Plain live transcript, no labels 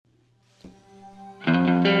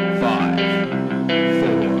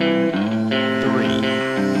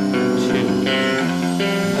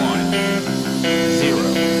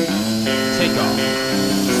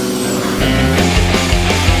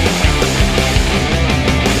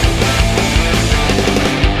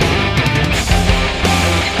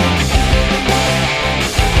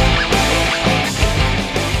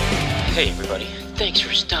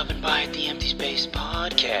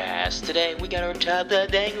got our top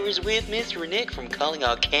bangers with Mr. Nick from Calling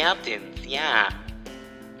All Captains. Yeah.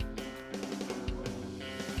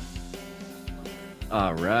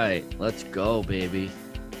 All right, let's go, baby.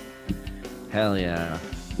 Hell yeah.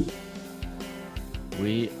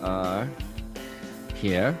 We are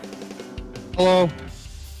here. Hello.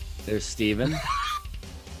 There's Steven.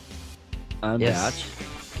 I'm Yes.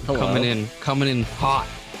 Batch. Hello. Coming in hot.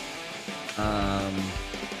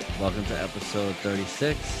 Welcome to episode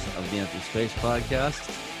 36 of the Empty Space Podcast.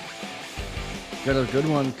 Got a good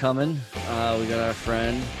one coming. We got our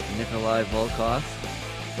friend Nikolai Volkov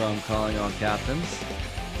from Calling All Captains.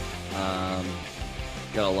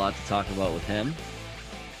 Got a lot to talk about with him.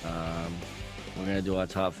 We're going to do our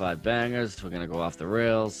top 5 bangers. We're going to go off the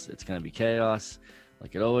rails. It's going to be chaos,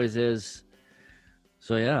 like it always is.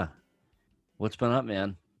 So, yeah. What's been up,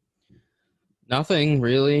 man? Nothing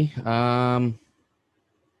really.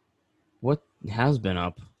 What has been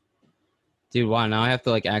up? Dude, wow, now I have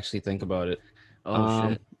to actually think about it. Oh,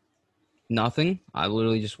 shit. Nothing. I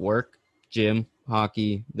literally just work, gym,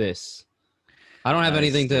 hockey, this. I don't have Nice,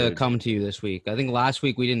 anything to dude. come to you this week. I think last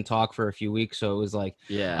week we didn't talk for a few weeks, so it was like,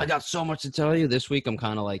 Yeah. I got so much to tell you. This week I'm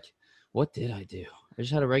kind of like, what did I do? I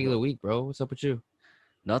just had a regular week, bro. What's up with you?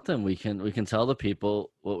 Nothing. We can tell the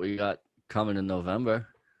people what we got coming in November.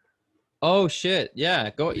 Oh, shit.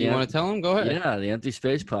 Yeah. Go. You Yeah. want to tell them? Go ahead. Yeah, the Empty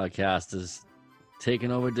Space Podcast is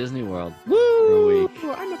taking over Disney World Woo! for a week.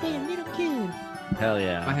 I'm a damn little kid. Hell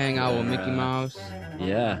yeah. I hang out with Mickey Uh, Mouse.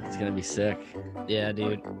 Yeah, it's gonna be sick. Yeah,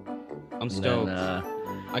 dude. I'm And stoked. then,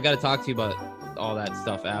 I got to talk to you about all that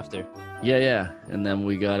stuff after. yeah. And then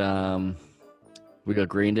we got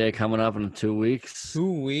Green Day coming up in 2 weeks.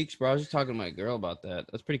 2 weeks, bro. I was just talking to my girl about that.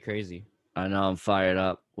 That's pretty crazy. I know I'm fired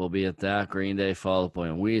up. We'll be at that. Green Day, Fall Out Boy,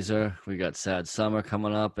 and Weezer. We got Sad Summer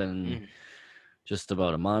coming up in just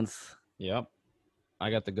about a month. Yep. I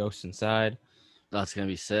got the Ghost Inside. That's gonna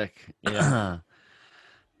be sick. Yeah.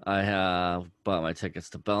 I have bought my tickets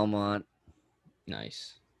to Belmont.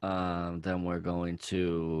 Nice. Then we're going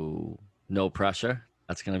to No Pressure.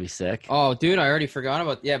 That's gonna be sick. Oh, dude, I already forgot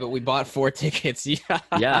about. Yeah, but we bought 4 tickets. Yeah.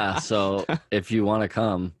 Yeah. So if you want to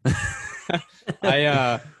come,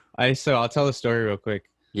 So I'll tell the story real quick.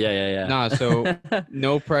 yeah. Nah, so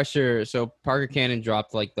No Pressure. So Parker Cannon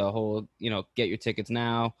dropped the whole, get your tickets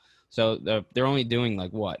now. So they're only doing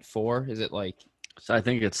what, 4? Is it So I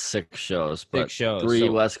think it's 6 shows, but 6 shows? 3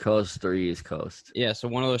 So- West Coast, 3 East Coast. Yeah, so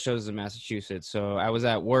one of those shows is in Massachusetts. So I was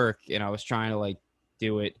at work and I was trying to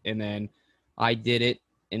do it, and then I did it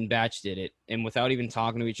and Batch did it, and without even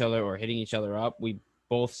talking to each other or hitting each other up, we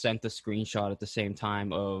both sent the screenshot at the same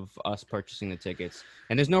time of us purchasing the tickets,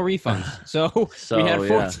 and there's no refunds. So, So, we had 4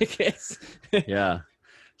 yeah. tickets. Yeah.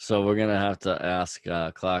 So we're gonna have to ask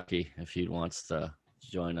Clocky if he wants to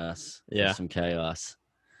join us. Yeah. For some chaos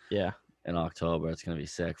Yeah, in October. It's gonna be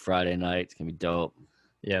sick. Friday night. It's gonna be dope.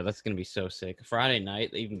 yeah, that's gonna be so sick. Friday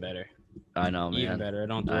night, even better. I know, man. Even better. I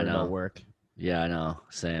don't do I it know. about work. Yeah, I know.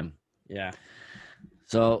 Same. Yeah.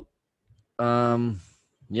 So,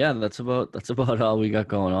 yeah, that's about all we got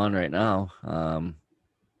going on right now.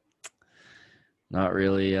 Not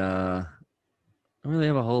really, don't really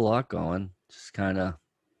have a whole lot going. Just kind of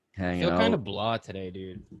I hanging feel out. kind of blah today,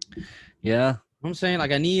 dude. Yeah, I'm saying I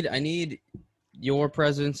need your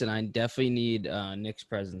presence, and I definitely need Nick's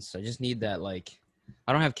presence. I just need that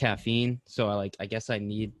I don't have caffeine, so I guess I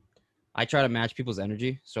try to match people's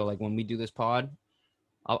energy. So when we do this pod,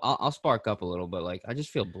 I'll spark up a little, but I just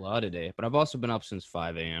feel blah today. But I've also been up since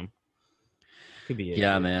 5 a.m. Could be it.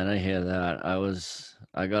 yeah, dude. man. I hear that.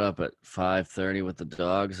 I got up at 5:30 with the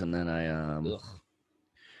dogs, and then I Ugh.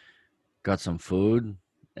 got some food,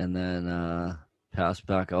 and then passed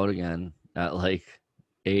back out again at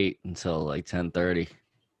 8 until 10:30.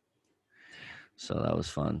 So that was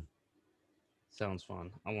fun. Sounds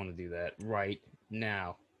fun. I want to do that right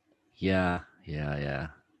now. Yeah.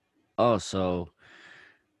 Oh, so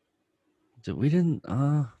we didn't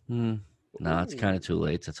no, it's kind of too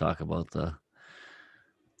late to talk about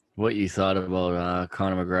what you thought about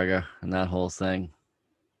Conor McGregor and that whole thing.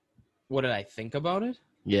 What did I think about it?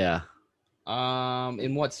 Yeah.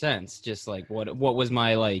 In what sense? Just what was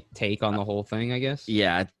my take on the whole thing, I guess?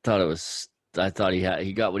 Yeah, I thought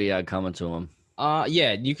he got what he had coming to him.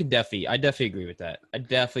 Yeah, I definitely agree with that. I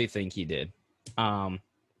definitely think he did.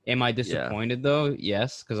 Am I disappointed though?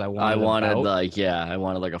 Yes, because I wanted I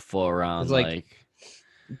wanted a 4-round It's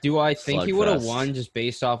do I think he would have slugfest. won just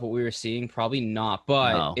based off what we were seeing? Probably not,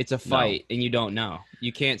 but No, it's a fight and you don't know.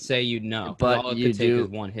 You can't say you'd know. 'Cause But all it you could take do- is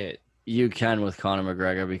one hit. You can with Conor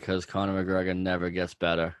McGregor because Conor McGregor never gets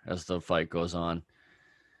better as the fight goes on.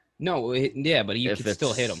 No, yeah, but you If could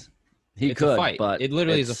still hit him. it's- He It's could, a fight. but It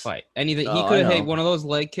literally is a it's- fight. Anything he Oh, could I have hit know. one of those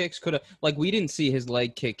leg kicks. Could have like we didn't see his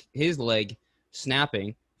leg kick, his leg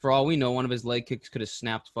snapping. For all we know, one of his leg kicks could have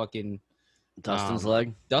snapped fucking Dustin's um,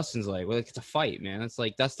 leg. Dustin's leg. Well, like, it's a fight, man. It's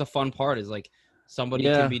like that's the fun part. Is like somebody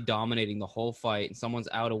Yeah. can be dominating the whole fight, and someone's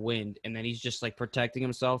out of wind, and then he's just like protecting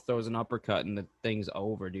himself, throws an uppercut, and the thing's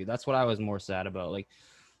over, dude. That's what I was more sad about. Like,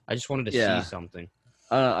 I just wanted to Yeah. see something.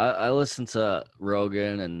 I listen to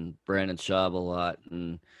Rogan and Brandon Schaub a lot,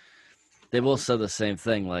 and they both said the same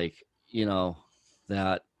thing. Like, you know,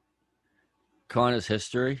 that Connor's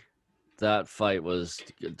history, that fight was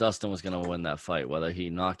Dustin was going to win that fight, whether he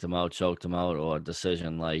knocked him out, choked him out, or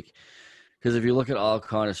decision. Like, because if you look at all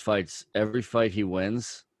Connor's fights, every fight he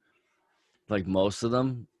wins, like most of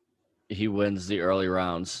them, he wins the early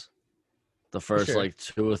rounds. The first sure. like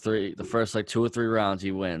two or three rounds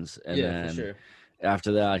he wins, and then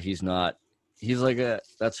after that he's not. He's like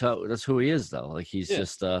that's who he is though. Like he's Yeah.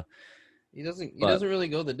 just He doesn't but- really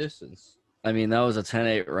go the distance. I mean, that was a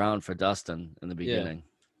 10-8 round for Dustin in the Yeah. beginning.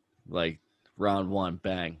 Like round one,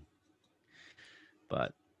 bang.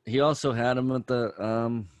 But he also had him at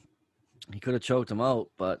the he could have choked him out,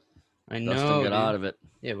 but I know. Dustin got dude. out of it.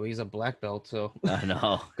 Yeah, but he's a black belt, so I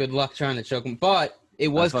know. good luck trying to choke him. But it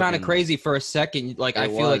was kind of fucking- crazy for a second. Like I It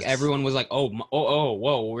feel like was. everyone was like,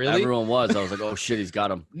 whoa, really? Everyone was. I was like, oh shit, he's got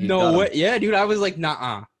him. He's got No him. way. Yeah, dude. I was like,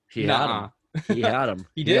 nah. He had him. He had him.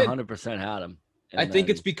 He did. 100% had him. I And think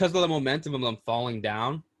then- it's because of the momentum of them falling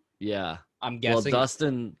down. yeah. I'm Well, guessing.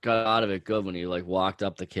 Dustin got out of it good when he like walked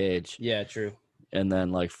up the cage Yeah, true. and then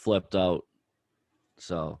like flipped out.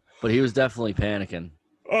 So, but he was definitely panicking.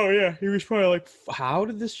 Oh yeah, he was probably like, how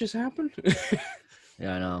did this just happen?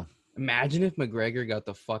 Yeah, I know. Imagine if McGregor got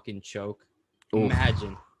the fucking choke. Oof.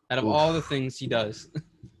 Imagine. Out of Oof. all the things he does.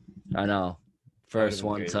 I know. would've First been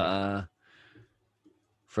one crazy.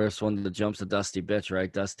 to jumps a Dusty bitch,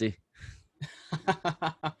 right, Dusty? Who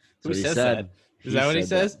what he says said. that? Is that what he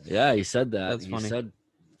said that. says? Yeah, he said that. That's he funny. said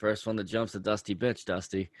first one that jumps a Dusty bitch,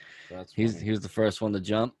 Dusty. That's He was the first one to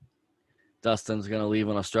jump. Dustin's gonna leave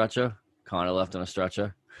on a stretcher. Connor left on a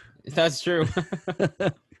stretcher. That's true.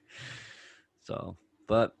 So,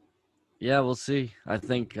 but yeah, we'll see. I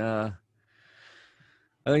think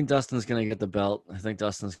Dustin's gonna get the belt. I think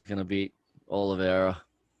Dustin's gonna beat Oliveira.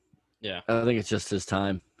 Yeah. I think it's just his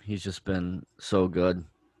time. He's just been so good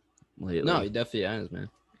lately. No, he definitely has, man.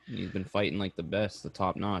 He's been fighting like the best, the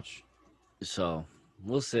top notch. So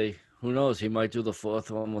we'll see. Who knows? He might do the fourth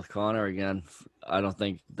one with Connor again. I don't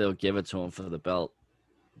think they'll give it to him for the belt.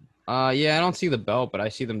 Yeah, I don't see the belt, but I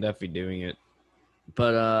see them definitely doing it.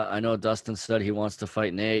 But I know Dustin said he wants to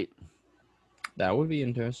fight Nate. That would be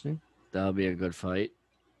interesting. That'll be a good fight.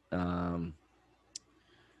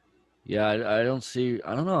 Yeah, I don't see.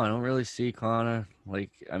 I don't know. I don't really see Connor. Like,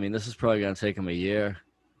 I mean, this is probably gonna take him a year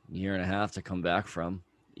and a half to come back from.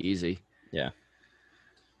 Easy. Yeah.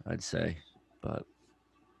 I'd say, but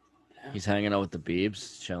he's hanging out with the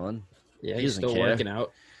Beebs, chilling. Yeah, He he's doesn't still care. working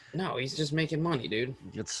out. No, he's just making money, dude.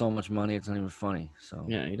 He gets so much money, it's not even funny. So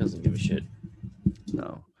Yeah, he doesn't give a shit.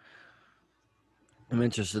 no. I'm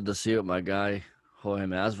interested to see what my guy Jorge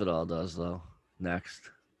Masvidal does though next.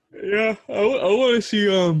 Yeah, I want to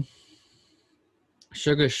see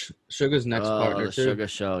Sugar's next partner the too. Sugar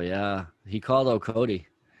Show. Yeah, he called out Cody.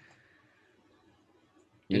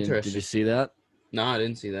 Did you Interesting. see that? No, I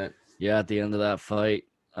didn't see that. Yeah, at the end of that fight,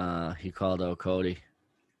 he called out Cody.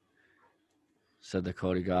 Said that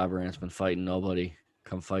Cody Garbrandt's been fighting nobody.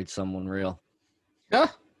 Come fight someone real.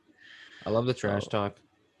 Ah, I love the trash talk.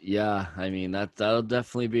 Yeah, I mean that'll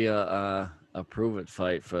definitely be a prove it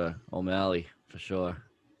fight for O'Malley for sure.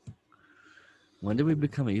 When did we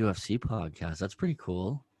become a UFC podcast? That's pretty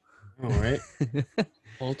cool. All right.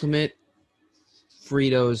 Ultimate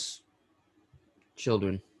Fritos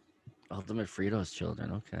children. Ultimate Fritos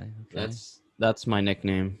children. Okay. That's my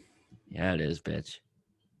nickname. Yeah, it is, bitch.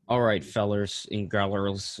 All right, fellers and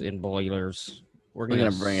growlers and boilers. We're gonna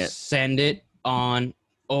gonna bring it. Send it on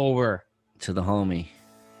over. To the homie.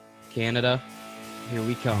 Canada, here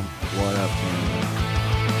we come. What up, Canada?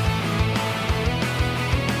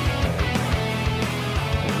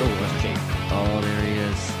 Oh, there he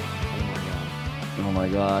is. Oh my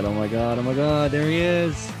god. Oh my god. Oh my god. There he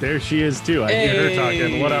is. There she is too. I hear her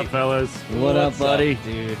talking. What up, fellas? What up, buddy?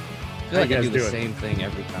 dude? I feel How like you I guys do the doing? same thing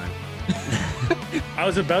every time. I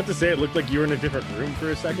was about to say it looked like you were in a different room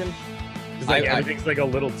for a second. Just like I- everything's like a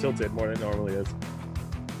little tilted more than it normally is.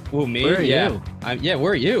 Who, me? Where are yeah. you? Yeah,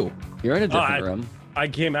 where are you? You're in a different I- room. I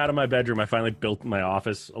came out of my bedroom. I finally built my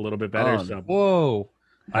office a little bit better. Oh, So Whoa.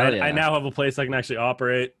 Hell yeah. I now have a place I can actually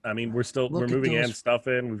operate. I mean, we're Look at moving those- stuff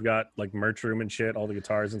in. We've got like merch room and shit, all the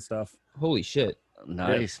guitars and stuff. Holy shit.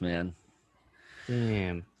 Nice, man.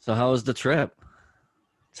 Damn. So how was the trip?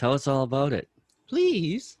 Tell us all about it.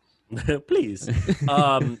 Please. Please.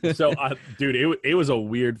 So dude, it was a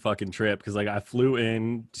weird fucking trip because like I flew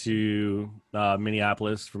in to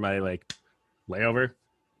Minneapolis for my like layover,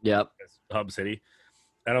 Yep. hub city,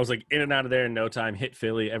 and I was like in and out of there in no time. Hit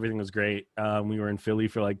Philly, everything was great. We were in Philly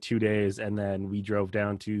for like 2 days, and then we drove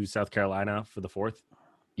down to South Carolina for the 4th.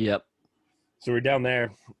 Yep. So we're down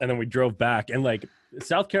there, and then we drove back, and like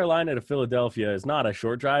South Carolina to Philadelphia is not a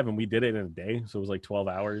short drive, and we did it in a day, so it was like 12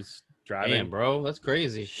 hours driving. Damn, bro, that's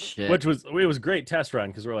crazy. Shit. Which was it was a great test run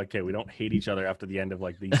because we're like, okay, we don't hate each other after the end of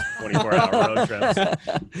like these 24-hour road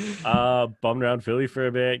trips. Bummed around Philly for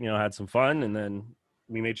a bit, had some fun, and then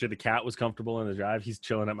we made sure the cat was comfortable in the drive. He's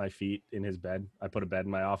chilling at my feet in his bed. I put a bed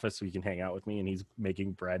in my office so he can hang out with me, and he's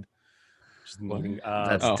making bread. Just kneading,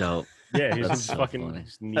 That's dope. yeah, he's that's just so fucking funny.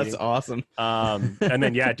 just kneading. That's awesome. And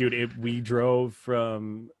then yeah, dude, we drove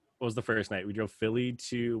from what was the first night? We drove Philly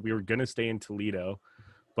to. We were gonna stay in Toledo,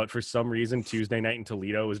 but for some reason Tuesday night in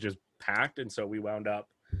Toledo was just packed, and so we wound up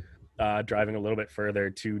driving a little bit further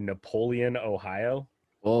to Napoleon, Ohio.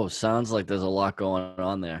 Oh, sounds like there's a lot going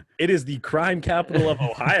on there. It is the crime capital of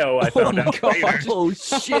Ohio. I found out later. Oh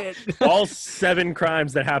shit. All 7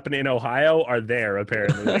 crimes that happen in Ohio are there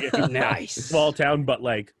apparently. Like, it's a Nice. small town, but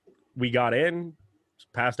like we got in,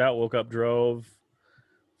 passed out, woke up, drove.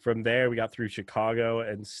 From there, we got through Chicago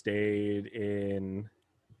and stayed in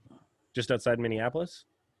just outside Minneapolis.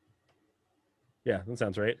 Yeah, that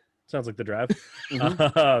sounds right. Sounds like the drive.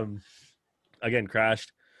 Again,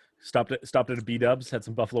 crashed. Stopped at a B-Dubs, had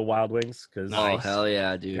some Buffalo Wild Wings because Oh hell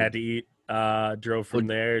yeah, dude. had to eat. Drove from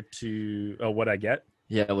there to what I get.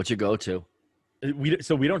 Yeah, what you go to? We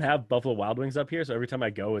don't have Buffalo Wild Wings up here, so every time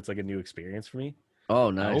I go, it's like a new experience for me.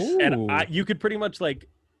 Oh, nice. Ooh. And you could pretty much like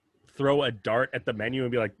throw a dart at the menu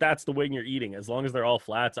and be like, "That's the wing you're eating." As long as they're all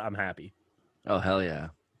flats, I'm happy. Oh hell yeah.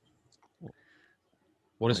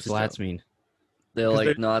 What does That's flats dope. mean? They're 'Cause like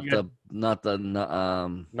they- not you the got- not the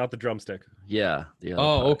Not the drumstick. yeah. The other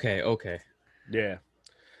Oh, part. okay. Yeah.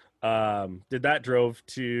 Did that, drove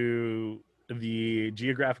to the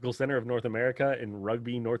geographical center of North America in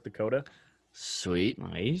Rugby, North Dakota. Sweet.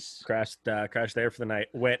 Nice. Crashed there for the night.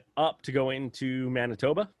 Went up to go into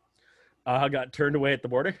Manitoba. Got turned away at the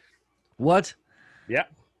border. What? Yeah.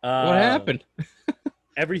 What happened?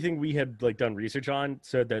 Everything we had like done research on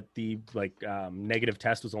said that the negative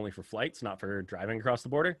test was only for flights, not for driving across the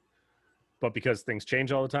border. But because things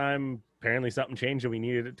change all the time, apparently something changed and we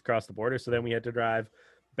needed it to cross the border. So then we had to drive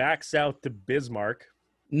back south to Bismarck.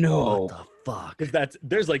 No. What the fuck? Because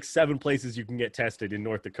there's like 7 places you can get tested in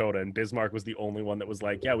North Dakota, and Bismarck was the only one that was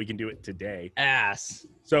like, yeah, we can do it today. Ass.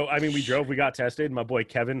 So I mean, we got tested. My boy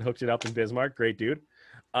Kevin hooked it up in Bismarck. Great dude.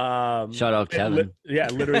 Shout out Kevin.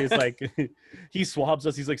 Literally, it's like he swabs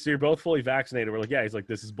us. He's like, so you're both fully vaccinated. We're like, yeah. He's like,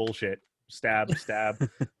 this is bullshit. Stab,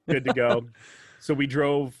 good to go. So we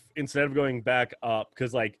drove instead of going back up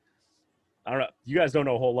because like I don't know, you guys don't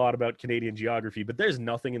know a whole lot about Canadian geography, but there's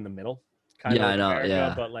nothing in the middle. Yeah, I know, America,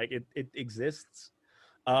 yeah. but like it exists.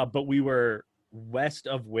 But we were west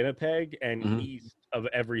of Winnipeg and Mhm. east of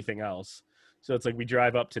everything else. So it's like we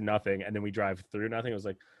drive up to nothing and then we drive through nothing. It was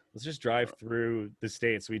like, let's just drive through the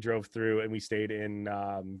states. We drove through and we stayed in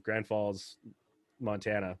Grand Falls,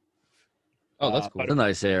 Montana. Oh, that's cool. It's a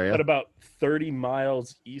nice area. But about 30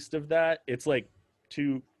 miles east of that, it's like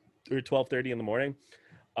 12:30 in the morning.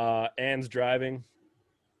 Anne's driving,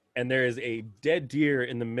 and there is a dead deer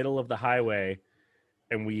in the middle of the highway,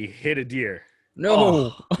 and we hit a deer.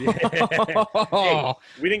 No. Hey,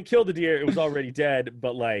 we didn't kill the deer; it was already dead.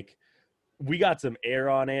 But like, we got some air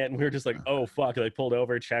on it, and we were just like, "Oh fuck!" Like pulled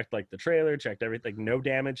over, checked like the trailer, checked everything, no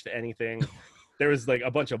damage to anything. There was like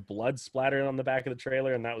a bunch of blood splattered on the back of the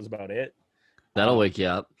trailer, and that was about it. That'll wake you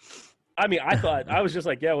up. I mean, I thought I was just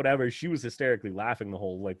like, yeah, whatever. She was hysterically laughing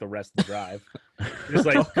the rest of the drive. Just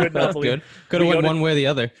like could not That's believe. good. Could have We went go to- one way or the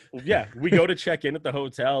other. Yeah, we go to check in at the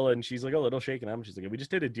hotel, and she's like a little shaken up. She's like, we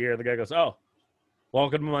just did a deer. The guy goes, oh,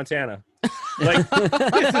 welcome to Montana. Like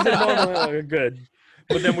this isn't normal. Good.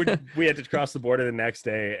 But then we had to cross the border the next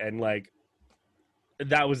day, and like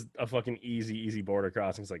that was a fucking easy border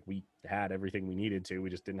crossing. It's like we had everything we needed to. We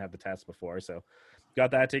just didn't have the test before, so.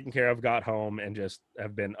 Got that taken care of, got home, and just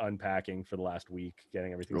have been unpacking for the last week,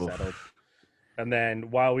 getting everything Oof. settled. And then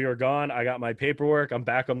while we were gone, I got my paperwork. I'm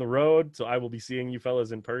back on the road, so I will be seeing you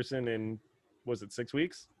fellas in person in, was it 6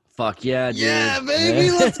 weeks? Fuck yeah, dude. Yeah,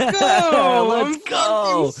 baby, let's go. Let's I'm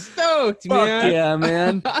go. fucking stoked, Fuck man. yeah,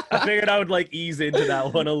 man. I figured I would like ease into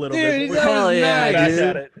that one a little Dude, bit. that Hell was yeah, Back nice. dude.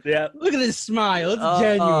 at it. Yeah, Look at this smile. It's Oh,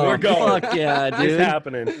 genuine. We're going. Fuck yeah, it's dude.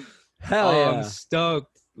 happening. Hell Oh, yeah. I'm stoked.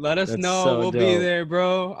 Let us That's know. so We'll be dope. there,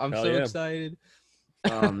 bro. I'm Hell so yeah. excited.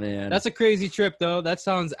 Oh man, That's a crazy trip, though. That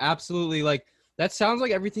sounds absolutely like that sounds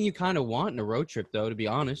like everything you kind of want in a road trip, though. To be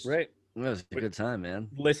honest, Right. it was a good time, man.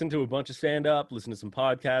 Listen to a bunch of stand up, listen to some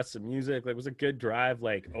podcasts, some music. Like, it was a good drive,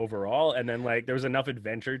 like overall. And then like there was enough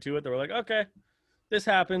adventure to it that we're like, okay, this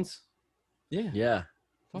happens. Yeah. Yeah,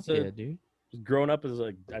 Fuck So- yeah, dude. Growing up as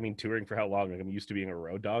like, I mean, touring for how long? Like, I'm used to being a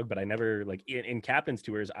road dog, but I never like in captain's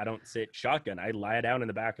tours. I don't sit shotgun. I lie down in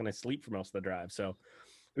the back and I sleep for most of the drive. So it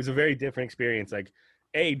was a very different experience. Like,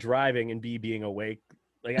 A, driving, and B, being awake.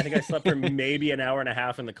 Like, I think I slept for maybe an hour and a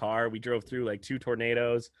half in the car. We drove through like 2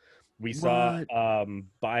 tornadoes. We saw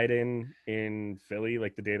Biden in Philly,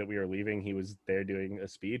 like the day that we were leaving. He was there doing a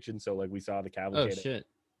speech, and so like we saw the Oh cavalcade, of shit,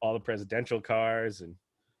 all the presidential cars, and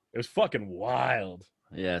it was fucking wild.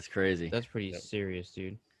 yeah, it's crazy. that's pretty Yep. serious,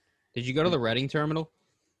 dude. Did you go to the Reading terminal?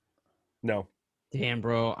 No, Damn,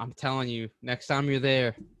 bro. I'm telling you, next time you're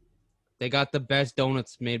there, they got the best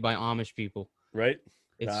donuts made by Amish people. right?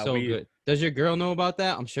 It's Nah, so we- good. Does your girl know about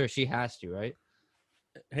that? I'm sure she has to, right?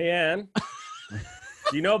 Hey, Ann,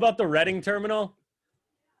 do you know about the Reading terminal?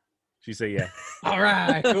 She said, yeah. All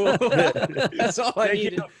right, cool. That's all I Thank you.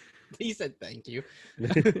 needed. He said thank you.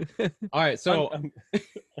 All right, so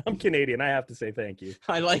I'm Canadian. I have to say thank you.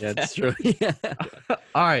 I like Yeah, that. that's true. Yeah.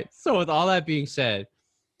 All right, so with all that being said,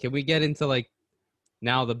 can we get into like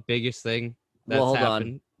now the biggest thing that's Well, hold on.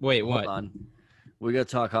 happened? Wait, what? Hold on. We got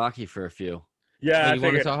to talk hockey for a few. Yeah, Oh, I you want to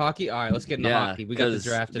figured- talk hockey? All right, let's get into Yeah, hockey. We got the 'cause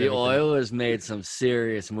draft and the everything. Oilers made some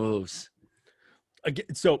serious moves.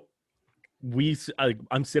 Again, so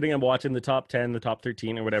I'm sitting and watching the top 10, the top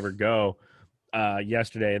 13 or whatever go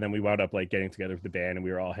yesterday, and then we wound up like getting together with the band and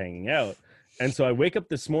we were all hanging out. And so I wake up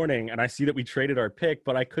this morning and I see that we traded our pick,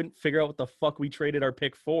 but I couldn't figure out what the fuck we traded our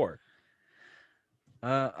pick for.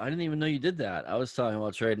 I didn't even know you did that. I was talking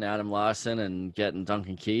about trading Adam Larson and getting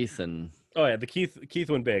Duncan Keith, and Oh yeah, the Keith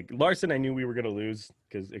went big. Larson, I knew we were gonna lose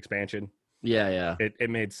because expansion. yeah. It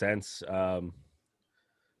made sense.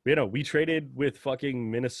 We traded with fucking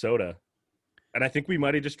Minnesota, and I think we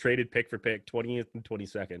might have just traded pick for pick, 20th and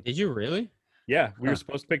 22nd. Did you really? Yeah, we Huh. were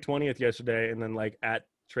supposed to pick 20th yesterday, and then like at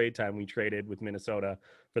trade time, we traded with Minnesota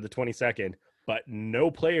for the 22nd, but no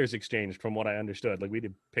players exchanged from what I understood. Like we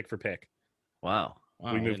did pick for pick. Wow,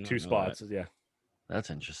 Wow, We I did moved not 2 know spots. Yeah, that's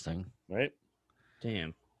interesting. right. that.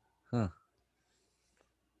 Damn. But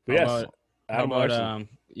How yes, about- Adam How about Larson.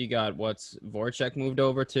 you got what's Voracek moved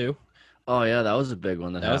over too? Oh yeah, that was a big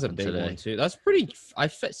one that, That was a happened big today. one too. That's pretty.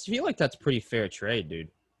 Feel like that's pretty fair trade, dude.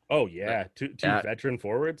 Oh yeah, two Yeah. veteran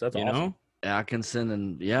forwards. That's You awesome. know? Atkinson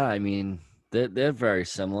and yeah, I mean they're very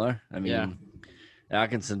similar. I mean, Yeah.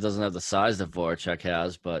 Atkinson doesn't have the size that Voracek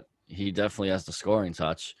has, but he definitely has the scoring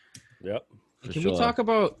touch. Yep. For Can sure. we talk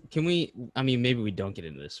about? Can we? I mean, maybe we don't get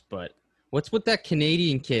into this, but what's with that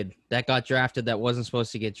Canadian kid that got drafted that wasn't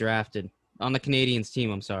supposed to get drafted on the Canadians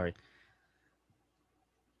team? I'm sorry,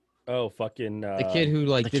 Oh fucking the kid who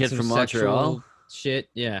like the did kid some from sexual Montreal? shit,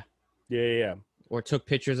 yeah, yeah. or took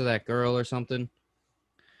pictures of that girl or something.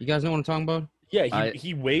 You guys know what I'm talking about? Yeah, I-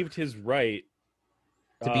 he waived his right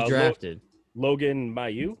To be Lo- drafted. Logan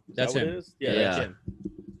Mayu. That's what him. it is? Yeah. that's him.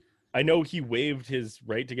 I know he waived his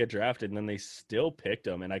right to get drafted, and then they still picked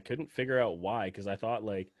him, and I couldn't figure out why. Because I thought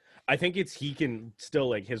I think it's he can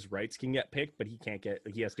still his rights can get picked, but he can't get.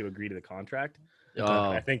 He has to agree to the contract.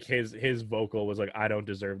 Oh, I think his vocal was like, "I don't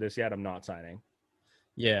deserve this yet. I'm not signing."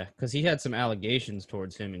 Yeah, because he had some allegations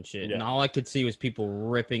towards him and shit, and Yeah. all I could see was people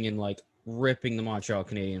ripping the Montreal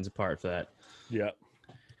Canadiens apart for that. Yeah.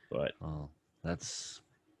 But oh, that's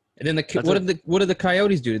and then That's what did the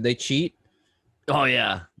Coyotes do? Did they cheat? oh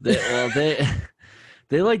yeah. They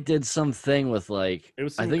they like did something with like It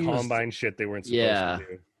was I some think it was- combine shit they weren't supposed Yeah. to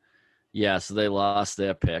do. yeah, so they lost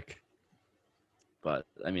their pick. But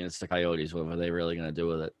I mean, it's the Coyotes. What are they really gonna do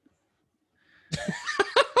with it?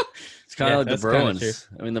 It's kind Yeah, of like the that's kinda Bruins.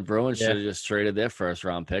 I mean, the Bruins Yeah. should have just traded their first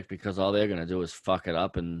round pick because all they're gonna do is fuck it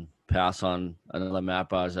up and pass on another Matt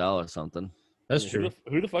Barzell or something. That's Who true.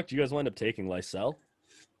 Who the fuck do you guys wind up taking? Lysell?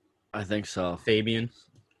 I think so. Fabian.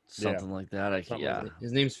 Something like that. Something Yeah. like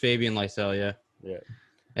His name's Fabian Lysell, yeah. Yeah.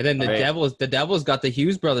 And then the Right. Devils got the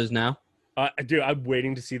Hughes brothers now. Dude, I'm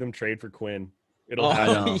waiting to see them trade for Quinn. It'll Oh,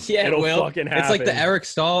 happen. know. yeah, It'll it will. fucking It's like the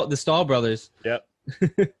happen. the Stahl brothers. Yep.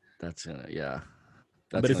 That's gonna yeah.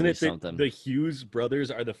 That's But isn't gonna it be that something? the Hughes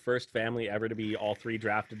brothers are the first family ever to be all 3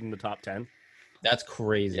 drafted in the top 10? That's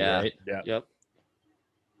crazy, Yeah. right? Yeah. Yep.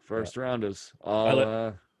 First rounders. I All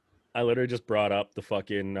let- I literally just brought up the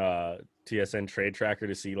fucking TSN trade tracker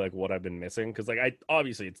to see what I've been missing because I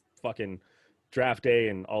obviously it's fucking draft day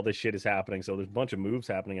and all this shit is happening, so there's a bunch of moves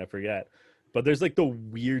happening. I forget, But there's like the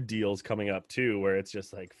weird deals coming up too, where it's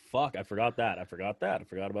just like, fuck, I forgot that. I forgot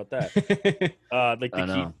about that. Like I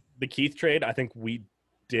know. the Keith trade, I think we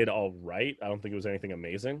did all right. I don't think it was anything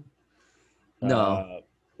amazing. No.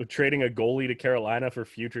 But trading a goalie to Carolina for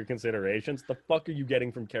future considerations, the fuck are you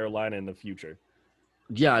getting from Carolina in the future?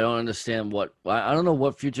 Yeah, I don't understand I don't know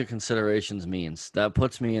what future considerations means. That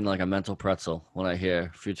puts me in like a mental pretzel when I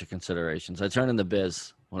hear future considerations. I turn into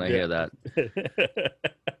biz when I hear that.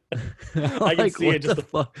 I can see what it just the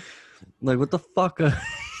fuck. Like, what the fuck?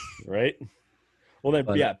 right. Well, then,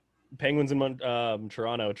 But- yeah, Penguins and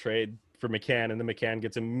Toronto trade for McCann, and then McCann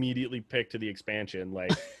gets immediately picked to the expansion.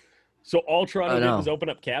 Like, so all Toronto I did know. was open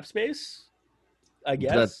up cap space, I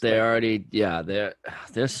guess. That they Like, already, yeah,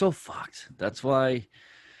 they're so fucked. That's why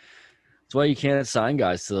you can't sign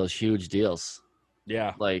guys to those huge deals.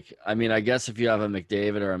 yeah, Like, I mean, I guess if you have a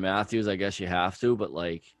McDavid or a Matthews, I guess you have to, but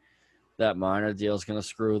like that Marner deal is gonna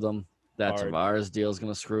screw them. That Hard. Tavares deal is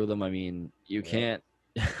gonna screw them. I mean, you can't,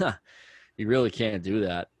 you really can't do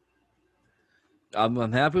that. I'm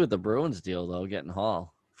happy with the Bruins deal though, getting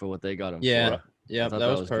Hall for what they got him Yeah. for. Yeah, thought that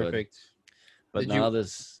that was was good. perfect. But Did now you-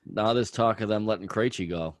 there's talk of them letting Krejci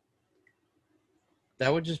go.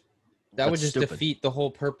 That would just That's stupid. defeat the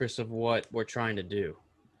whole purpose of what we're trying to do.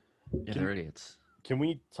 Yeah, they're idiots. can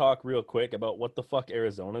we talk real quick about what the fuck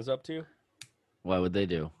Arizona's up to? Why would they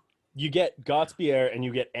do? You get Gauthier and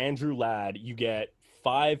you get Andrew Ladd. You get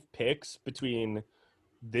 5 picks between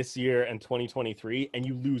this year and 2023, and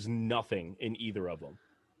you lose nothing in either of them.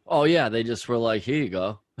 Oh yeah, they just were like, here you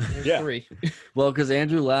go. There's Yeah. 3. Well, because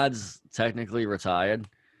Andrew Ladd's technically retired,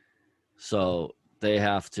 so they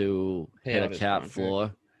have to Pay hit out a his cap contract.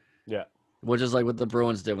 floor. Yeah. Which is like what the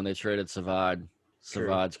Bruins did when they traded True.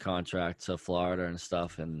 Savard's contract to Florida and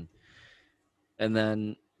stuff, and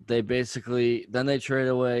then they trade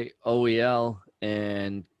away OEL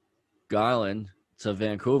and Garland to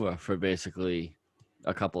Vancouver for basically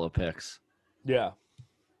a couple of picks. Yeah.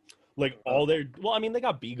 Like all their well, I mean, they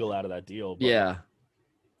got Beagle out of that deal. But Yeah,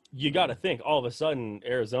 you got to think all of a sudden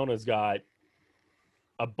Arizona's got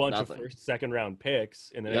a bunch Nothing. of first, second round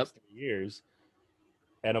picks in the Yep. next 3 years,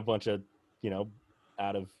 and a bunch of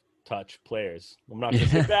out of touch players. I'm not gonna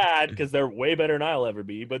say bad because they're way better than I'll ever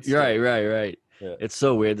be, but still. right. Yeah. It's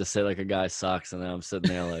so weird to say like a guy sucks, and then I'm sitting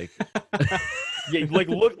there like, Yeah, like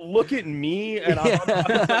look at me, and Yeah.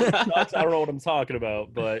 I don't know what I'm talking about,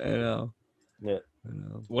 I but know. yeah. I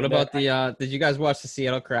know. What And about the did you guys watch the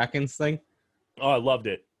Seattle Krakens thing? Oh, I loved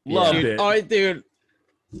it. Yeah. Loved Dude, it. oh, dude,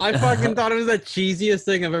 I fucking thought it was the cheesiest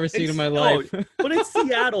thing I've ever seen in my life. But it's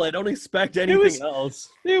Seattle. I don't expect was- anything else.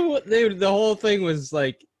 Dude, the whole thing was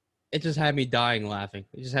like, it just had me dying laughing.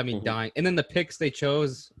 It just had me Mhm. dying. And then the picks they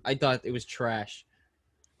chose, I thought it was trash.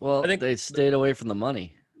 Well, I think- they stayed away from the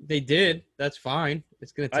money. They did. That's fine.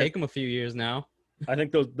 It's gonna I- take them a few years now. I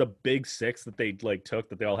think the big 6 that they took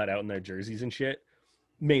that they all had out in their jerseys and shit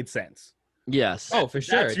made sense. Yes. Oh, for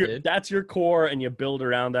sure That's it your did. that's your core, and you build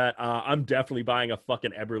around that. I'm definitely buying a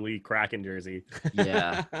fucking Eberle Kraken jersey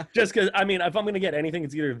Yeah. just because. I mean, if I'm gonna get anything,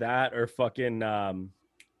 it's either that or fucking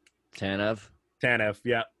Tanev. Tanev.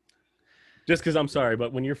 Yeah. Just because I'm sorry,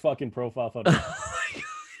 but when your fucking profile photo,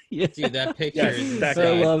 Yeah. Dude, that picture Yes, is that I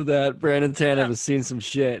guy. love that. Brandon Tanev has seen some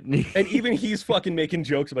shit. and even he's fucking making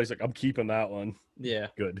jokes about. He's like, I'm keeping that one. yeah.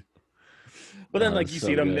 Good. But then, Oh, like, it's you so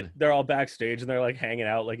see them, good. they're all backstage and they're like hanging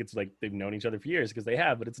out, like it's like they've known each other for years because they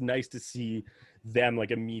have. But it's nice to see them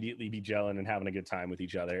like immediately be gelling and having a good time with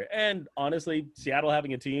each other. And honestly, Seattle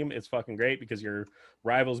having a team is fucking great because your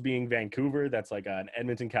rivals being Vancouver, that's like an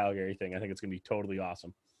Edmonton Calgary thing. I think it's gonna be totally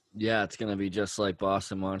awesome. Yeah, it's gonna be just like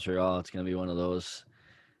Boston, Montreal. It's gonna be one of those.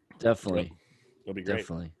 Definitely, It'll be great.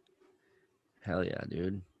 definitely. Hell yeah,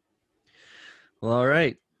 dude. Well, all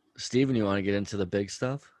right, Steven, you want to get into the big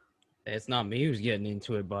stuff? It's not me who's getting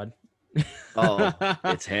into it, bud. Oh,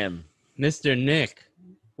 it's him. Mr. Nick.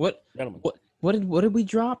 What Gentlemen. what did we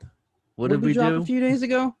drop? What did we we drop do? a few days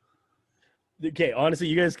ago? Okay, honestly,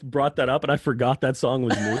 you guys brought that up and I forgot that song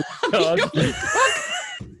was new. So I was-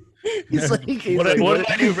 He's like, what did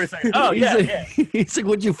I do for a second? Oh he's yeah, like, yeah. He's like,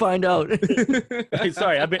 what'd you find out? Hey,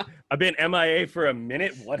 sorry, I've been MIA for a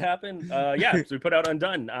minute. What happened? Yeah, so we put out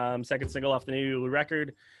Undone, second single off the new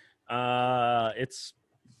record. It's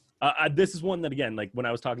this is one that again, like when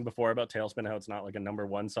I was talking before about Tailspin, how it's not like a number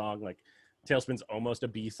one song. Like Tailspin's almost a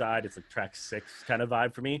B-side. It's like track 6 kind of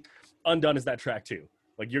vibe for me. Undone is that track 2.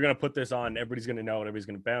 Like you're gonna put this on, everybody's gonna know it, everybody's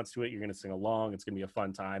gonna bounce to it. You're gonna sing along. It's gonna be a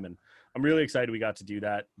fun time, and I'm really excited we got to do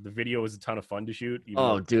that. The video was a ton of fun to shoot. even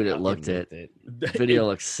Oh, though- dude, it looked it. Video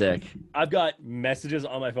looks sick. I've got messages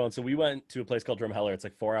on my phone. So we went to a place called Drumheller. It's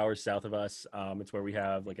like 4 hours south of us. It's where we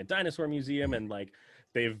have like a dinosaur museum, and like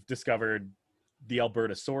they've discovered the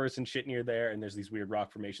Albertosaurus and shit near there, and there's these weird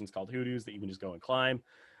rock formations called hoodoos that you can just go and climb.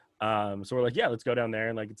 So we're like, yeah, let's go down there.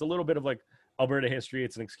 And like, it's a little bit of like Alberta history.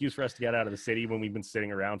 It's an excuse for us to get out of the city when we've been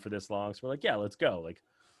sitting around for this long. So we're like, yeah, let's go. Like,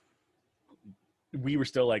 we were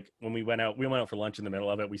still like, when we went out for lunch in the middle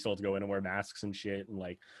of it. We still had to go in and wear masks and shit and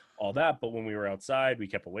like all that. But when we were outside, we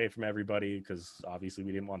kept away from everybody because obviously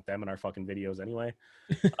we didn't want them in our fucking videos anyway.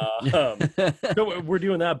 So we're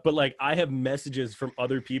doing that. But like, I have messages from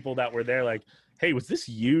other people that were there like, hey, was this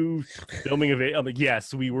you filming a video? I'm like,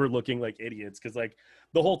 yes, we were looking like idiots because like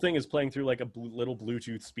the whole thing is playing through like a little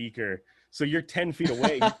Bluetooth speaker. So you're 10 feet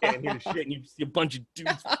away, you can't hear shit, and you see a bunch of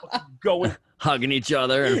dudes going, hugging each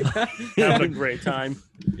other and having a great time.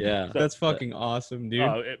 yeah. That's fucking awesome,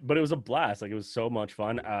 dude. But it was a blast. Like, it was so much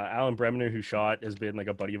fun. Alan Bremner, who shot, has been like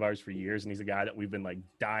a buddy of ours for years, and he's a guy that we've been like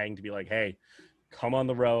dying to be like, hey, come on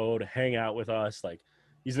the road, hang out with us. Like,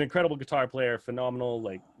 he's an incredible guitar player, phenomenal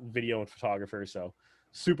like video and photographer. So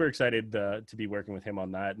super excited to be working with him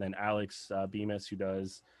on that. And then Alex Bemis, who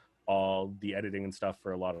does all the editing and stuff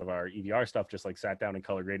for a lot of our EVR stuff, just like sat down and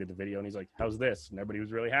color graded the video, and he's like, how's this? And everybody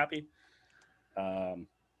was really happy.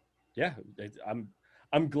 Yeah,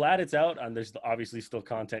 I'm glad it's out, and there's obviously still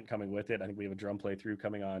content coming with it. I think we have a drum playthrough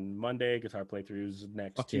coming on Monday, guitar playthroughs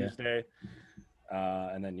next Tuesday.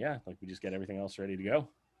 And then yeah, like we just get everything else ready to go.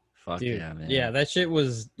 Fuck Dude, yeah, man. yeah, that shit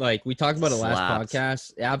was like, we talked about it last Slaps.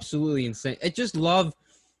 podcast. Absolutely insane. I just love,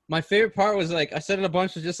 my favorite part was like, I said it a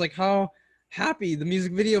bunch, was just like how happy the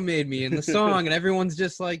music video made me and the song, and everyone's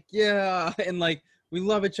just like, yeah, and like, we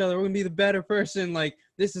love each other, we're gonna be the better person, like,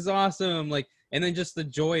 this is awesome, like, and then just the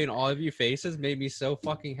joy in all of your faces made me so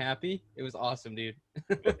fucking happy. It was awesome, dude.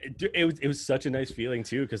 It was such a nice feeling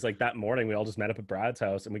too, because like that morning we all just met up at Brad's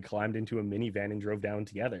house and we climbed into a minivan and drove down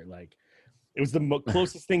together. Like, it was the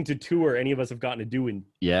closest thing to tour any of us have gotten to do in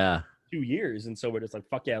 2 years. And so we're just like,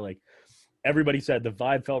 fuck yeah, like everybody said the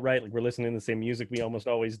vibe felt right. Like, we're listening to the same music we almost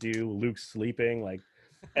always do. Luke's sleeping. Like,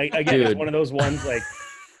 again, it's one of those ones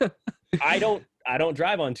like I don't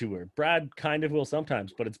drive on tour. Brad kind of will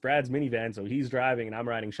sometimes, but it's Brad's minivan, so he's driving and I'm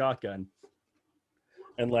riding shotgun.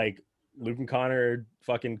 And like Luke and Connor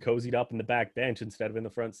fucking cozied up in the back bench instead of in the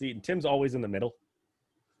front seat. And Tim's always in the middle.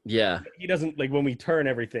 Yeah. He doesn't, like, when we turn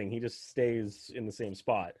everything, he just stays in the same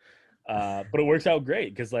spot. But it works out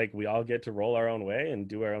great because like we all get to roll our own way and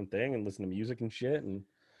do our own thing and listen to music and shit, and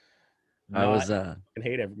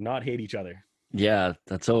not hate each other. Yeah,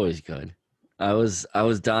 that's always good. I was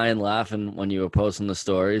dying laughing when you were posting the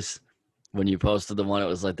stories. When you posted the one, it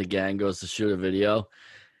was like the gang goes to shoot a video,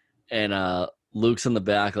 and Luke's in the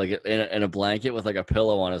back, like in a blanket with like a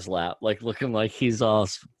pillow on his lap, like looking like he's all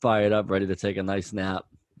fired up, ready to take a nice nap.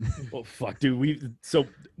 Well, fuck, dude. So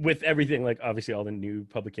with everything, like obviously all the new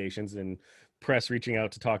publications and press reaching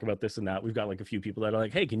out to talk about this and that, we've got like a few people that are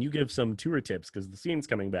like, hey, can you give some tour tips because the scene's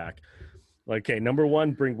coming back? Like, okay, number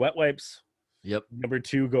one, bring wet wipes. Yep. Number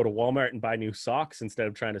two, go to Walmart and buy new socks instead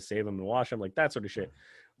of trying to save them and wash them, like that sort of shit.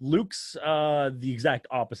 Luke's the exact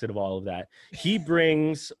opposite of all of that. He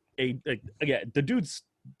brings again, the dude's,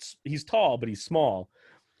 he's tall, but he's small.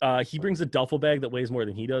 He brings a duffel bag that weighs more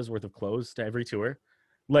than he does worth of clothes to every tour.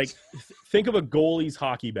 Like, think of a goalie's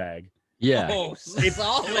hockey bag. Yeah. Oh, It's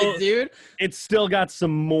solid, still- dude. It's still got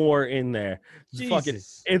some more in there.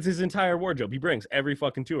 Jesus. It's his entire wardrobe. He brings every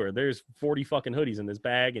fucking tour. There's 40 fucking hoodies in this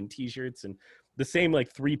bag and t-shirts and the same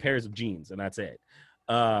like 3 pairs of jeans, and that's it.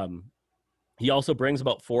 He also brings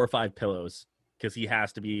about 4 or 5 pillows because he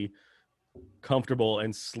has to be comfortable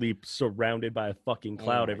and sleep surrounded by a fucking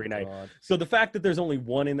cloud every night. So the fact that there's only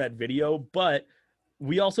one in that video, but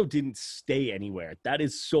we also didn't stay anywhere. That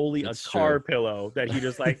is solely That's a car true. pillow that he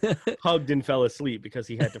just like hugged and fell asleep because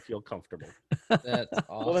he had to feel comfortable. That's awesome.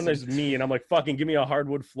 Well, then there's me, and I'm like, fucking give me a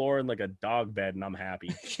hardwood floor and like a dog bed, and I'm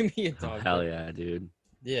happy. Give me a Oh, dog. hell yeah, dude.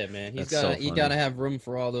 Yeah, man. He's That's so got. You funny. gotta have room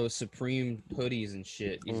for all those Supreme hoodies and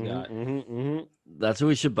shit. He's got. That's what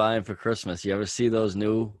we should buy him for Christmas. You ever see those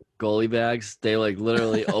new goalie bags? They like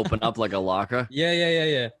literally open up like a locker. Yeah.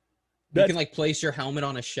 You That's- can like place your helmet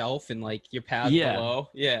on a shelf and like your pads Yeah. below.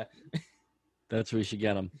 Yeah. That's where we should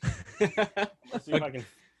get them. Let's see if I can.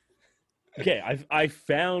 Okay, I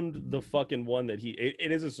found the fucking one that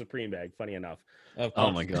it is a Supreme bag. Funny enough,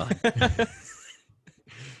 Oh my god.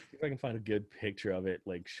 see if I can find a good picture of it,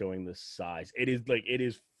 like showing the size. It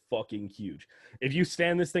is fucking huge. If you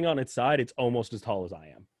stand this thing on its side, it's almost as tall as I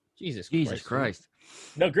am. Jesus Jesus Christ.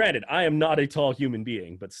 Now, granted, I am not a tall human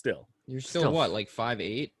being, but still, You're still, Still- what, like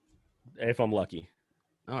 5'8"? if I'm lucky,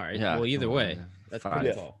 All right. Yeah. Well, either way, that's Five. pretty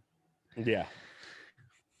Yeah. tall. yeah.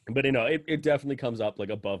 But it definitely comes up like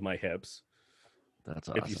above my hips That's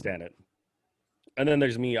if you awesome. stand it. And then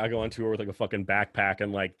there's me. I go on tour with like a fucking backpack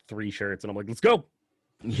and like 3 shirts, and I'm like, let's go.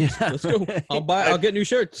 Yeah. Let's go. I'll get new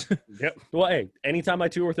shirts. Yep. Well, hey, anytime I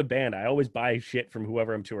tour with a band, I always buy shit from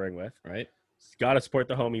whoever I'm touring with. Right. Got to support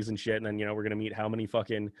the homies and shit. And then, we're going to meet how many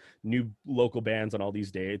fucking new local bands on all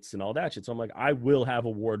these dates and all that shit. So I'm like, I will have a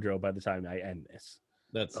wardrobe by the time I end this.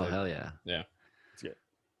 That's Oh, hell yeah. It's good.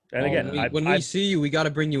 And again, when we see you, we got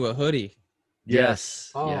to bring you a hoodie.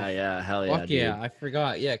 Yes. Oh, Yeah. Hell yeah. Fuck yeah. I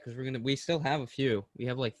forgot. Yeah. Cause we still have a few. We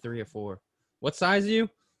have like 3 or 4. What size are you?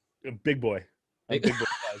 Big boy. I'm Big- big boy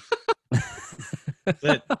size.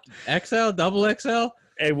 Is it XL, double XL?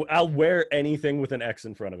 Hey, I'll wear anything with an X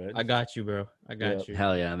in front of it. I got you, bro. I got you.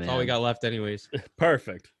 Hell yeah, man. That's all we got left anyways.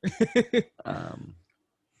 Perfect.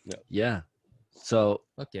 Yeah. So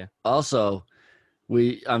Fuck yeah. also,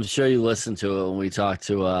 I'm sure you listened to it when we talked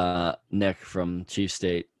to Nick from Chief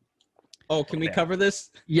State. Oh, can we cover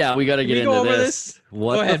this? Yeah, we got to Can get we into go over this.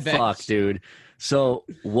 What Go the ahead, fuck, Bex. dude? So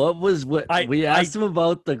we asked him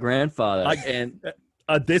about the grandfather, and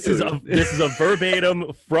This is a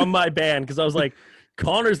verbatim from my band, because I was like,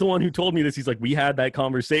 Connor's the one who told me this. He's like, we had that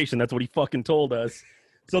conversation. That's what he fucking told us.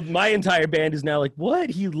 So my entire band is now like, what?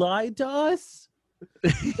 He lied to us?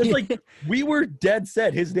 It's like, we were dead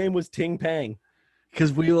set. His name was Ting Pang.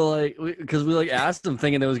 because we asked him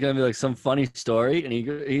thinking there was gonna be like some funny story, and he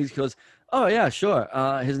goes, "Oh yeah, sure.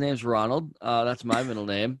 His name's Ronald. That's my middle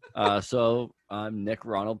name. So I'm Nick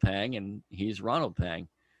Ronald Pang, and he's Ronald Pang."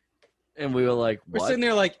 And we were like, We're "What?" sitting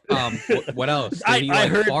there like, what else? Did he, I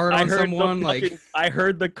like, heard fart on someone? I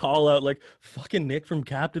heard the call out, like, fucking Nick from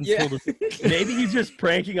Captain's Yeah. told us. Maybe he's just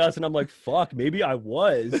pranking us, and I'm like, fuck, maybe I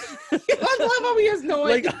was. I love how he has no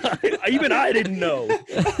Like, idea. even I didn't know.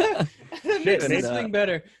 That makes this and, thing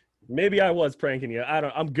better. Maybe I was pranking you.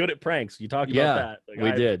 I'm good at pranks. You talked about that. Like,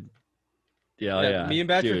 we did. Yeah. Me and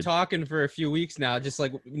Batch were Dude. talking for a few weeks now, just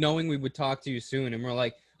like knowing we would talk to you soon, and we're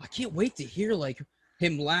like, I can't wait to hear like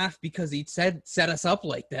him laugh because he set us up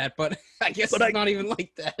like that, but I guess it's not even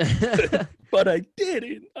like that. But I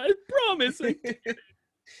didn't. I promise. I didn't.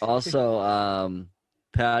 Also,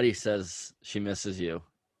 Patty says she misses you.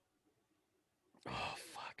 Oh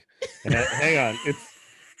fuck. And hang on.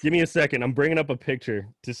 Give me a second. I'm bringing up a picture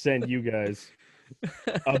to send you guys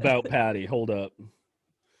about Patty. Hold up.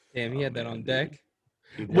 Damn, he had that on deck.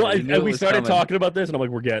 Well, You knew it we was started coming. talking about this, and I'm like,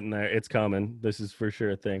 we're getting there. It's coming. This is for sure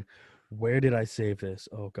a thing. Where did I save this?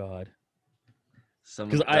 Oh God.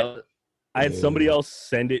 Because I had somebody else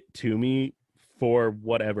send it to me for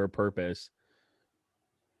whatever purpose.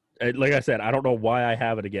 Like I said, I don't know why I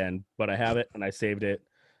have it again, but I have it and I saved it,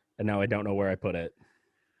 and now I don't know where I put it.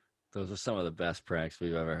 Those are some of the best pranks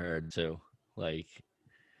we've ever heard too. Like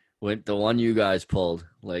when the one you guys pulled,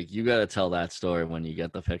 like you got to tell that story when you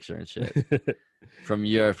get the picture and shit from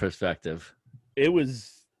your perspective. It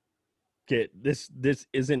was this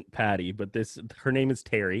isn't Patty, but her name is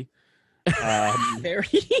Terry. Terry.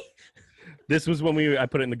 This was when I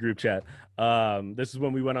put it in the group chat. This is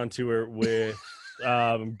when we went on tour with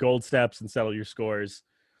Gold Steps and Settle Your Scores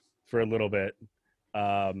for a little bit.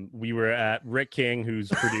 We were at Rick King, who's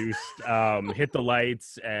produced Hit the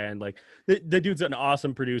Lights, and like the dude's an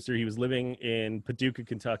awesome producer. He was living in Paducah,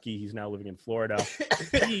 Kentucky. He's now living in Florida.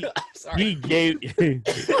 He gave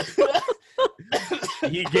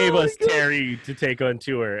he gave us Terry to take on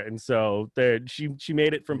tour, and so she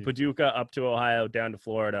made it from Paducah up to Ohio down to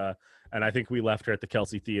Florida, and I think we left her at the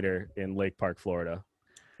Kelsey Theater in Lake Park, Florida.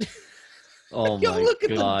 Oh Yo, my look at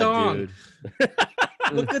the god, dong. dude!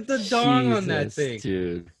 Look at the dong on that Jesus, thing.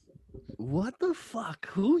 dude. What the fuck?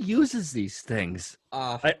 Who uses these things?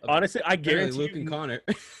 I honestly, I Apparently guarantee Luke you, and Connor.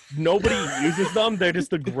 nobody uses them. They're just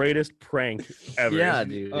the greatest prank ever. Yeah, If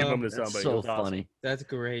you dude. Give them to That's somebody. so It's awesome. funny. That's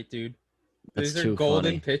great, dude. That's These are too golden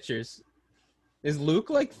funny. pictures. Is Luke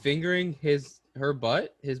like fingering his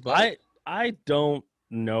butt? I don't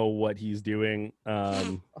know what he's doing.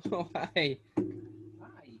 Oh, hi.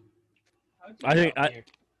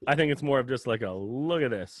 I think it's more of just like a look at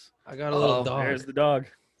this. I got a little Oh, dog. There's the dog.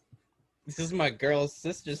 This is my girl's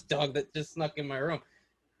sister's dog that just snuck in my room.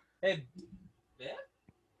 Hey, babe,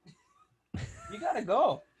 you gotta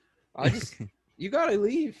go. You gotta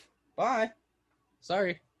leave. Bye.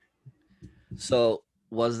 Sorry. So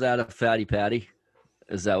was that a fatty patty?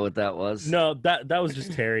 Is that what that was? No, that was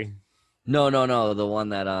just Terry. No. The one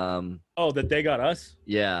that Oh, that they got us?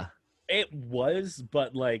 yeah. It was,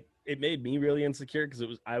 but like it made me really insecure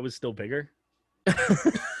because I was still bigger.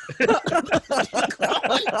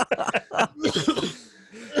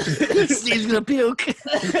 Steve's gonna puke.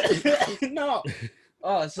 No.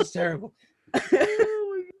 Oh, this is terrible.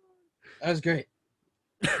 That was great.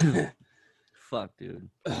 Fuck, dude.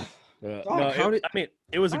 No, how did- I mean,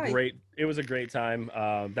 it was a Why? great time.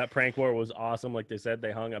 That prank war was awesome. Like they said,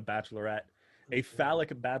 they hung a phallic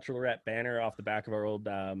bachelorette banner off the back of our old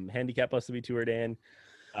handicap bus that we toured in.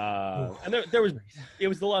 And it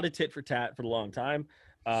was a lot of tit for tat for a long time.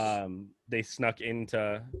 They snuck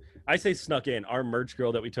into, I say snuck in, our merch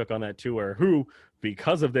girl that we took on that tour, who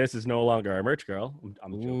because of this is no longer our merch girl.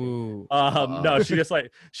 I'm joking. Ooh. No, she just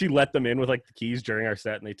like she let them in with like the keys during our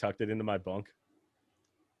set, and they tucked it into my bunk.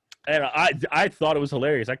 And I thought it was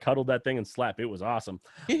hilarious. I cuddled that thing and slept. It was awesome.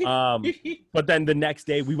 But then the next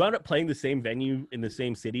day, we wound up playing the same venue in the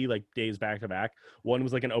same city, like days back to back. One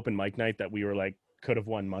was like an open mic night that we were like could have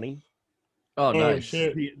won money. Oh, nice.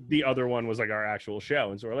 The other one was like our actual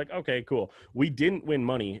show, and so we're like, okay, cool. We didn't win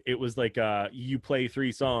money. It was like you play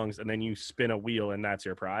 3 songs and then you spin a wheel and that's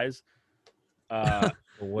your prize.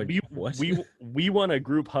 What? We won a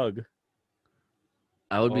group hug.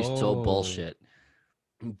 I would be so Oh. bullshit.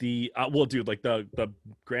 The well, dude, like the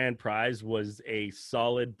grand prize was a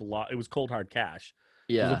solid block. It was cold hard cash.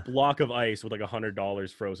 It Yeah. was a block of ice with like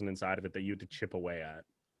 $100 frozen inside of it that you had to chip away at.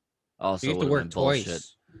 Also, You have to would work have been bullshit.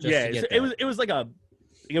 twice. Yeah, to get it was that. it was like a.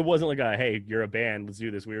 It wasn't like a hey, you're a band, let's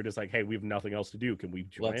do this. We were just like, hey, we have nothing else to do. Can we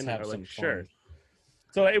join? Let's And have they're some like, sure. fun.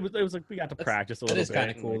 So it was like we got to practice a That little is bit. kind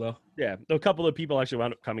of and, cool like, though. Yeah, a couple of people actually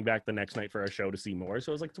wound up coming back the next night for our show to see more.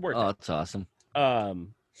 So it was like it's worth Oh, it. that's awesome.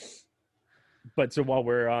 But so while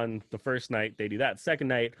we're on the first night, they do that. Second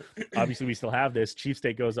night, obviously we still have this. Chief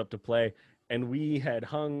State goes up to play, and we had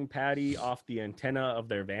hung Patty off the antenna of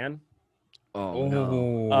their van. Oh,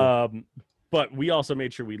 no. But we also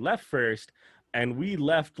made sure we left first, and we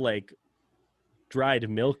left like dried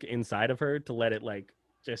milk inside of her to let it like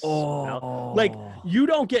just smell. Like you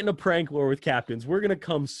don't get in a prank war with captains. We're gonna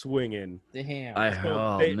come swinging. Damn.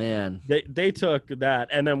 Oh, they- man. They took that,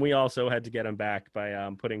 and then we also had to get him back by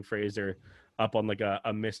putting Fraser up on like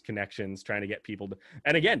a missed connections, trying to get people to.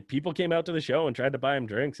 And again, people came out to the show and tried to buy him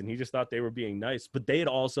drinks, and he just thought they were being nice. But they had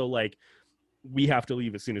also like, we have to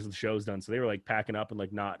leave as soon as the show's done, so they were like packing up and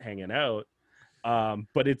like not hanging out.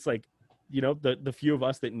 But it's like, you know, the few of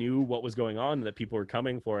us that knew what was going on and that people were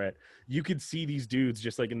coming for it, you could see these dudes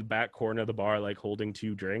just like in the back corner of the bar, like holding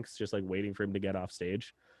 2 drinks, just like waiting for him to get off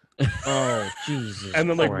stage. Oh Jesus! And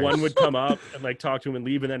then like Christ. one would come up and like talk to him and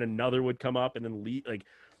leave, and then another would come up and then leave. Like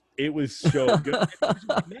it was so good. And it was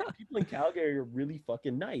like, man, people in Calgary are really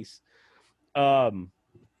fucking nice. And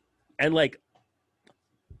like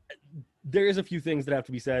there is a few things that have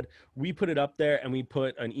to be said. We put it up there and we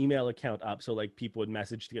put an email account up so like people would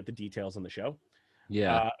message to get the details on the show.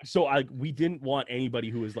 Yeah. So we didn't want anybody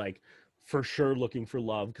who was like for sure looking for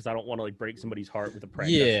love, because I don't want to like break somebody's heart with a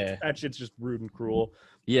prank. Yeah. That shit's just rude and cruel.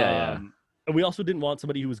 Yeah. And we also didn't want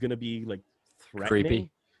somebody who was going to be like threatening.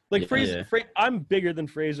 Creepy. Like Yeah. Fraser, I'm bigger than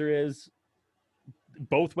Fraser is,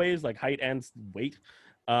 both ways, like height and weight.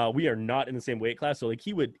 We are not in the same weight class, so like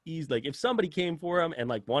he would ease, like if somebody came for him and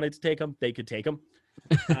like wanted to take him, they could take him.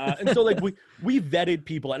 And so like we vetted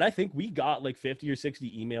people, and I think we got like 50 or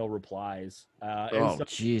 60 email replies. And Oh,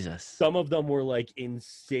 Jesus. some of them were like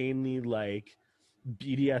insanely like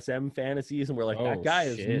BDSM fantasies, and we're like, that Oh, guy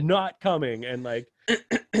shit. is not coming, and like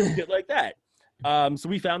shit like that. So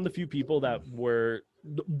we found the few people that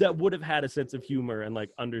would have had a sense of humor and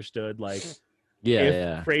like understood like Yeah, if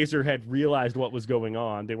yeah. Fraser had realized what was going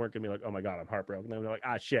on, they weren't gonna be like, oh my god, I'm heartbroken. They were like,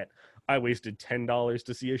 ah shit, I wasted $10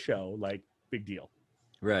 to see a show. Like, big deal.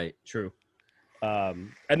 Right. True. And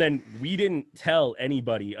then we didn't tell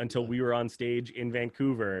anybody until we were on stage in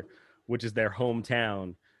Vancouver, which is their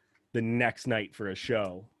hometown, the next night for a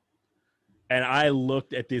show. And I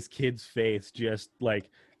looked at this kid's face just like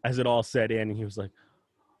as it all set in, and he was like,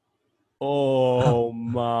 oh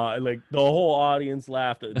my, like the whole audience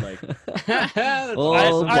laughed at like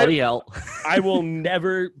Oh, bloody hell. I will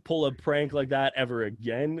never pull a prank like that ever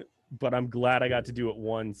again, but I'm glad I got to do it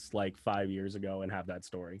once like 5 years ago and have that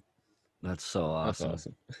story. That's so That's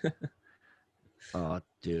awesome. awesome. Oh,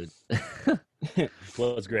 dude.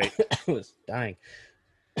 Well, it's great. I was dying.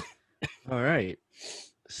 All right.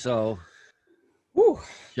 So, Woo.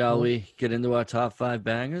 shall we get into our top 5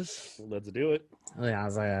 bangers? Let's do it.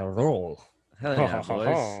 As I roll. Hell yeah,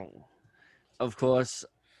 boys. Of course,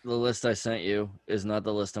 the list I sent you is not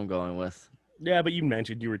the list I'm going with. Yeah, but you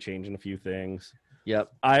mentioned you were changing a few things.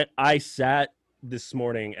 Yep. I sat this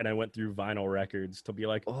morning and I went through vinyl records to be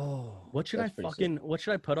like, Oh, what should that's pretty sick. what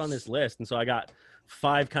should I put on this list? And so I got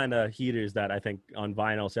 5 kind of heaters that I think on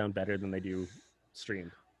vinyl sound better than they do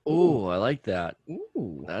streamed. ooh, I like that.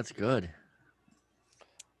 Ooh. That's good.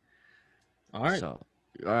 All right. So,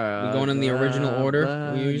 We going in the original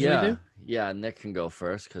order we usually yeah. do? Yeah, Nick can go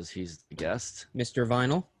first because he's the guest. Mr.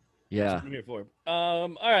 Vinyl. Yeah. what I'm here for. All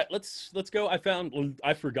right, let's go.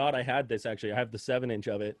 I forgot I had this actually. I have the 7-inch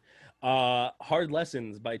of it. Hard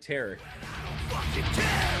Lessons by Terror. Fucking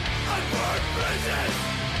care. I burn bridges.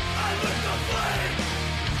 I lit the flame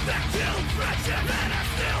that killed friendship, and I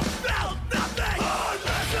still felt nothing. Hard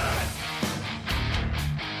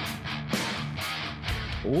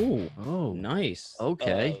lessons. Ooh, Oh, nice.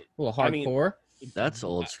 okay. A little I mean, hardcore. That's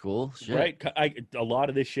old school. Shit. Right, a lot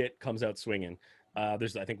of this shit comes out swinging.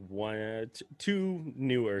 There's I think two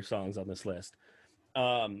newer songs on this list.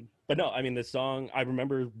 But no, I mean this song. I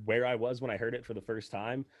remember where I was when I heard it for the first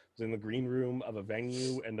time. I was in the green room of a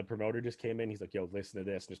venue, and the promoter just came in. He's like, "Yo, listen to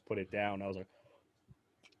this," and just put it down. I was like,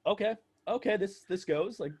 "Okay, this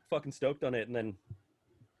goes." Like fucking stoked on it, and then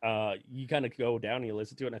you kind of go down and you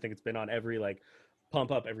listen to it. And I think it's been on every like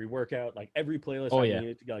pump up, every workout, like every playlist. Oh, I yeah.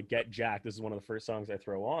 need to like get jacked. This is one of the first songs I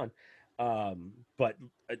throw on. But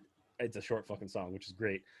it's a short fucking song, which is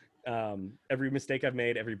great. Every mistake I've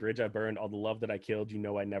made, every bridge I burned, all the love that I killed,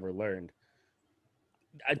 I never learned.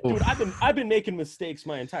 Dude, I've been making mistakes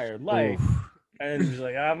my entire life, and just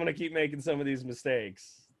like I'm gonna keep making some of these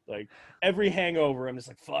mistakes. Like every hangover, I'm just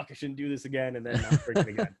like, fuck, I shouldn't do this again, and then I'm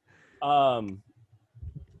drinking again.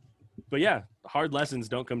 But yeah, hard lessons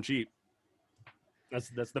don't come cheap.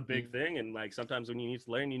 That's the big thing, and like sometimes when you need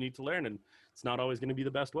to learn, and it's not always going to be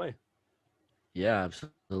the best way. Yeah,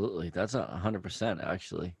 absolutely. That's 100%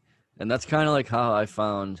 actually. And that's kind of like how I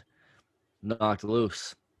found Knocked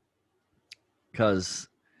Loose. Because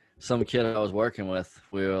some kid I was working with,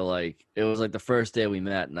 we were like, it was like the first day we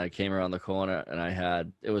met, and I came around the corner,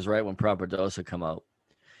 and it was right when Proper Dose had come out.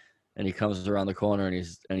 And he comes around the corner,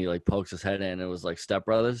 and he like pokes his head in, and it was like Step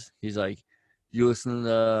Brothers. He's like, "You listen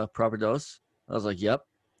to Proper Dose?" I was like, "Yep."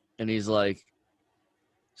 And he's like,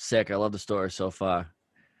 "Sick. I love the story so far."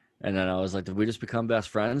 And then I was like, "Did we just become best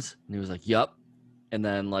friends?" And he was like, "Yep." And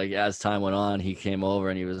then like as time went on, he came over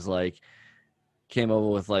and he was like, came over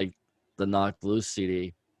with like the Knocked Loose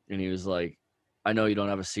CD, and he was like, "I know you don't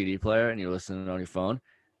have a CD player and you're listening on your phone,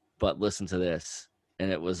 but listen to this." And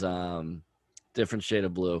it was Different Shade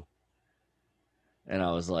of Blue. And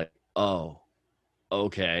I was like, "Oh,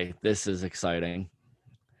 okay, this is exciting."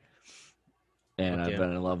 And Okay. I've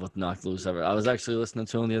been in love with Knocked Loose ever. I was actually listening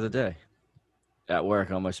to him the other day at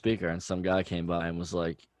work on my speaker, and some guy came by and was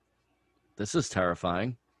like, "This is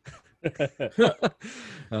terrifying." I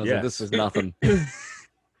was Yeah. like, "This is nothing."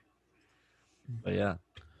 But yeah.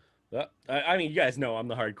 I mean, you guys know I'm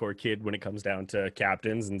the hardcore kid when it comes down to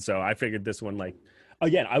captains, and so I figured this one, like,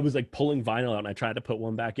 again, I was like pulling vinyl out, and I tried to put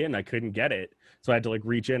one back in, I couldn't get it, so I had to like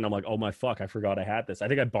reach in. I'm like, "Oh my fuck, I forgot I had this." I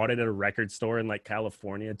think I bought it at a record store in like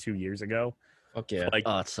California 2 years ago, Fuck yeah. like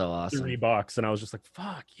Oh, it's so awesome. $3, and I was just like,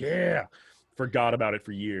 "Fuck yeah!" Forgot about it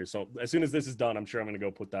for years. So as soon as this is done, I'm sure I'm gonna go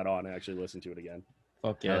put that on and actually listen to it again.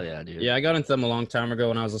 Fuck yeah. Hell yeah, dude. Yeah, I got into them a long time ago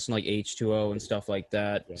when I was listening to like H2O and stuff like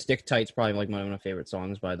that. Yeah. Stick Tight's probably like one of my favorite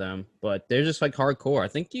songs by them, but they're just like hardcore. I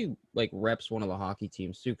think you like reps one of the hockey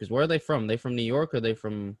teams too. Because where are they from? They from New York or they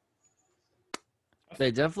from? They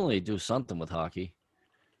definitely do something with hockey.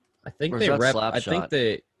 I think Or is they that rep. I think Slapshot?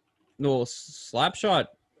 they. No, Slapshot.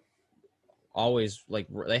 Always like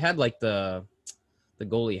they had like the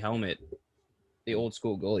goalie helmet, the old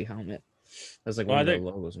school goalie helmet. That's like Well, one I of think-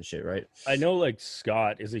 their logos and shit, right? I know like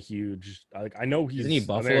Scott is a huge, like I know he's Isn't he a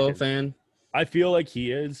Buffalo American. fan? I feel like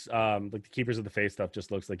he is. Like the Keepers of the Faith stuff just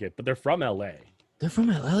looks like it, but they're from LA. They're from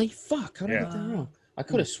LA? Fuck, how did I Yeah. get that wrong? I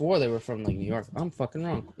could have swore they were from like New York. I'm fucking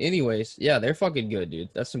wrong. Anyways, yeah, they're fucking good, dude.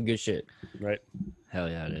 That's some good shit. Right. Hell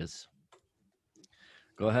yeah, it is.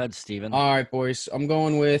 Go ahead, Steven. All right, boys. I'm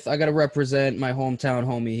going with I gotta represent my hometown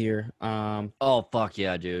homie here. Oh, fuck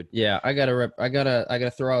yeah, dude. Yeah, I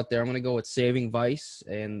gotta throw out there. I'm gonna go with Saving Vice,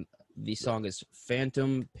 and the song is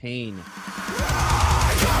Phantom Pain.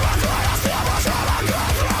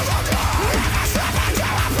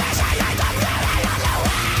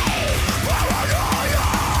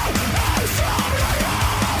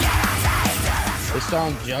 This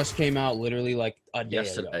song just came out literally like a day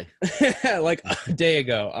Yesterday. ago. Like a day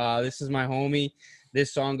ago. This is my homie.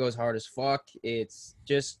 This song goes hard as fuck. It's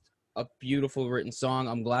just a beautiful written song.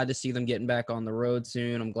 I'm glad to see them getting back on the road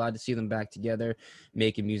soon. I'm glad to see them back together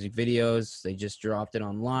making music videos. They just dropped it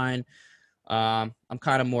online. I'm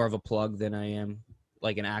kind of more of a plug than I am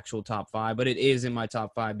like an actual top 5, but it is in my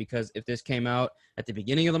top 5 because if this came out at the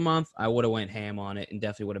beginning of the month, I would have went ham on it and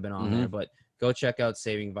definitely would have been on there. But go check out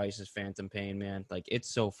Saving Vice's Phantom Pain, man. Like it's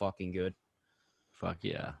so fucking good. Fuck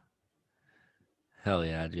yeah. Hell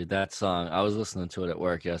yeah, dude. That song, I was listening to it at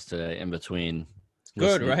work yesterday in between.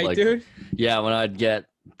 Good, listening, right, like, dude? Yeah, when I'd get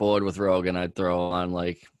bored with Rogan, I'd throw on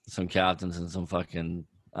like some Captains and some fucking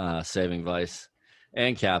Saving Vice.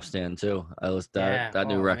 And Capstan too. That Yeah,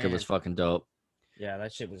 new oh, record man. was fucking dope. Yeah,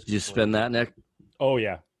 that shit was. Did you spin that, Nick? Oh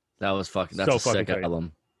yeah. That was fucking. That's So a fucking sick tight.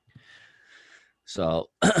 album. So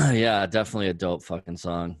yeah, definitely a dope fucking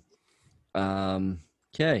song.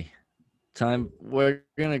 Okay, time. We're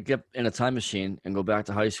gonna get in a time machine and go back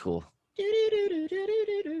to high school.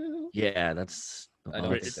 Yeah, that's. I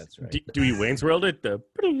don't Wait, think that's right. Do we Wayne's World it? The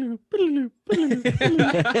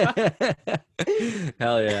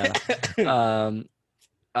Hell yeah.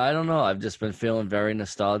 I don't know. I've just been feeling very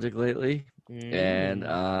nostalgic lately, and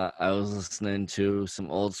I was listening to some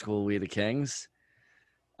old school We the Kings.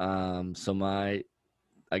 So my,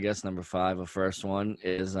 I guess number 5 or first one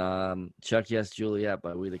is Chuck Yes Juliet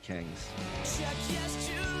by We the Kings. Check yes,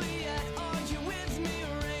 Juliet, are you with me?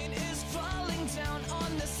 Rain is falling down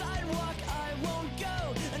on the sidewalk. I won't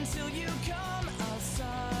go until you come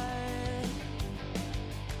outside.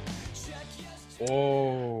 Check yes,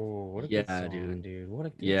 Oh, what a good Yeah, song, dude. What a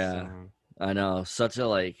good Yeah. song. I know, such a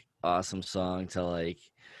like awesome song to like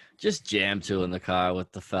just jam to in the car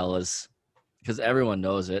with the fellas, because everyone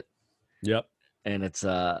knows it. Yep. And it's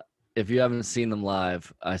if you haven't seen them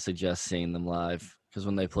live, I suggest seeing them live, because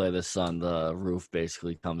when they play this song, the roof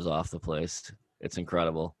basically comes off the place. It's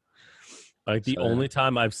incredible. Like the So- only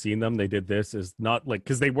time I've seen them, they did this is not like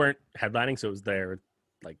because they weren't headlining, so it was their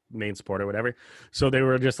like main support or whatever. So they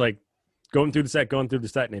were just like going through the set,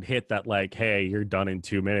 and it hit that like, hey, you're done in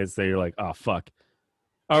 2 minutes. They're like, oh fuck,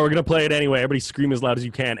 oh we're gonna play it anyway. Everybody scream as loud as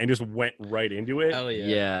you can, and just went right into it. Hell yeah.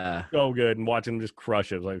 Yeah, So good, and watching them just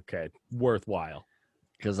crush it was like, okay, worthwhile.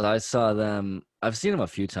 because I saw them. I've seen them a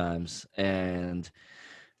few times, and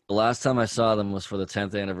the last time I saw them was for the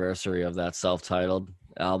 10th anniversary of that self-titled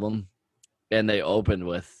album, and they opened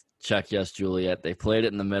with Check Yes Juliet. They played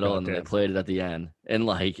it in the middle, and then they Goddamn. played it at the end, and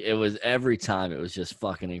like it was every time, it was just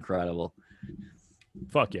fucking incredible.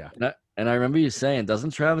 Fuck yeah. And I remember you saying,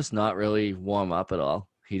 doesn't Travis not really warm up at all?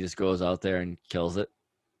 He just goes out there and kills it.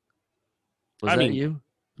 Was I that mean- you?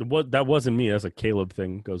 That wasn't me. That's a Caleb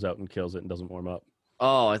thing. Goes out and kills it and doesn't warm up.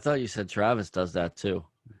 Oh, I thought you said Travis does that too.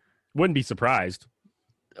 Wouldn't be surprised,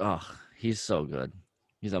 Oh, he's so good.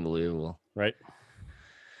 He's unbelievable. right?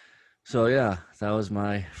 So yeah, that was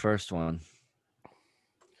my first one.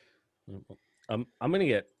 I'm gonna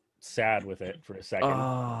get sad with it for a second.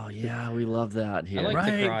 Oh yeah, we love that I here. like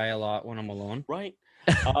to Right. cry a lot when I'm alone. Right.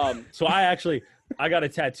 So I got a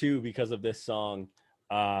tattoo because of this song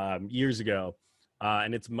years ago,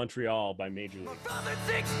 and it's Montreal by Major League. brother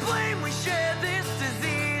takes blame, we share this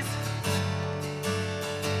disease.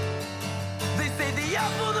 They say the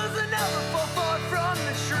apple doesn't ever fall far from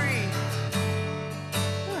the tree.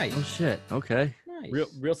 Nice. Oh shit. Okay. Nice.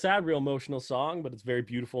 Real sad, real emotional song, but it's very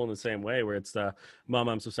beautiful in the same way. Where it's Mom,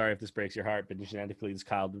 I'm so sorry if this breaks your heart, but genetically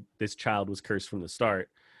this child was cursed from the start.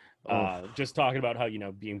 Just talking about how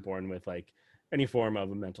being born with like any form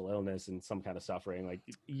of a mental illness and some kind of suffering, like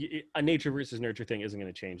a nature versus nurture thing isn't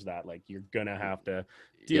going to change that. Like you're gonna have to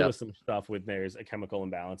deal Yep. with some stuff when there's a chemical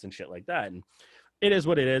imbalance and shit like that. And it is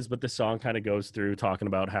what it is. But the song kind of goes through talking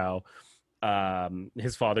about how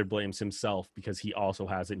his father blames himself because he also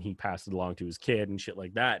has it and he passed it along to his kid and shit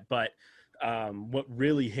like that. But what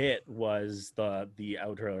really hit was the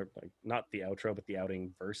outro, like not the outro, but the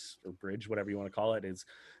outing verse or bridge, whatever you want to call it, is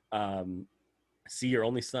see, your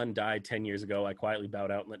only son died 10 years ago. I quietly bowed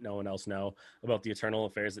out and let no one else know about the eternal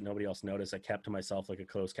affairs that nobody else noticed. I kept to myself like a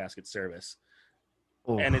closed casket service.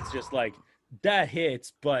 Oh, And it's just like that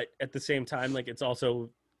hits, but at the same time, like it's also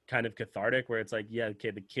kind of cathartic where it's like, yeah, okay,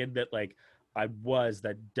 the kid that like I was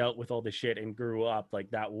that dealt with all this shit and grew up, like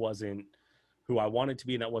that wasn't who I wanted to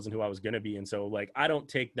be and that wasn't who I was going to be. And so like I don't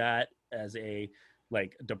take that as a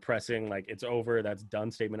like depressing, like it's over, that's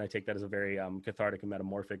done statement. I take that as a very cathartic and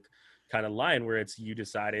metamorphic kind of line where it's you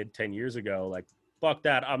decided 10 years ago, like fuck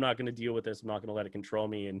that, I'm not going to deal with this, I'm not going to let it control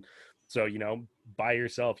me. And so, by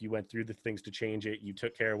yourself, you went through the things to change it. You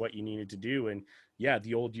took care of what you needed to do. And yeah,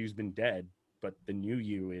 the old you's been dead, but the new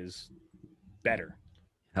you is better.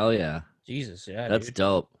 hell yeah. Jesus, yeah, That's dude.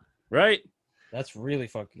 dope. Right? That's really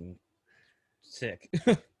fucking sick.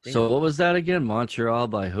 So what was that again? Montreal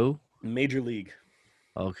by who? Major League.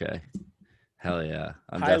 Okay. Hell yeah.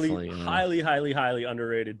 I'm highly, definitely gonna- highly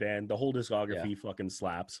underrated band. The whole discography fucking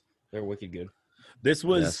slaps. They're wicked good. This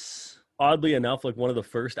was Yes. oddly enough like one of the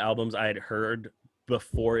first albums I had heard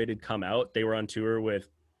before it had come out. They were on tour with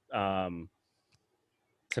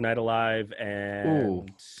Tonight Alive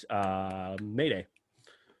and Mayday.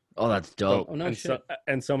 Oh, that's dope. Oh no and, shit.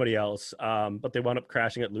 and somebody else. But they wound up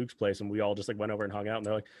crashing at Luke's place, and we all just like went over and hung out. And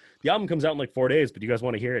they're like, "The album comes out in like 4 days, but do you guys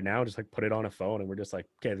want to hear it now?" Just like put it on a phone, and we're just like,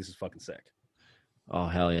 "Okay, this is fucking sick." Oh,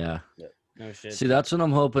 hell yeah. Yeah. No shit. See, that's what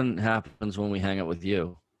I'm hoping happens when we hang out with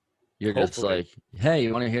you. You're just Hopefully. like, hey,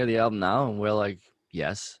 you want to hear the album now? And we're like,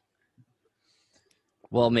 yes.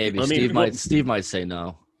 Well, maybe I mean, Steve well- might. Steve might say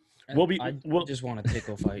no. We'll be- I we'll- just want a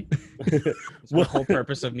tickle fight. It's Well- the whole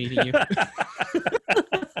purpose of meeting you.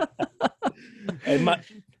 And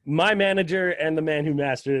my manager and the man who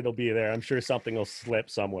mastered it will be there. I'm sure something will slip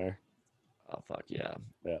somewhere. Oh fuck yeah!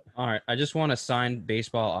 All right, I just want a signed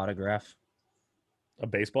baseball autograph. A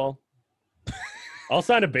baseball? I'll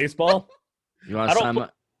sign a baseball. You want I to don't sign pl- my?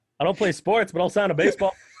 I don't play sports, but I'll sign a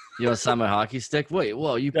baseball. You want to sign my hockey stick? Wait,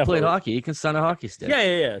 whoa! You Definitely. played hockey. You can sign a hockey stick.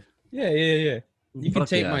 Yeah. Yeah. You can Fuck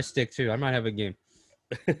take yeah. my stick too. I might have a game.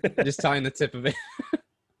 Just tying the tip of it.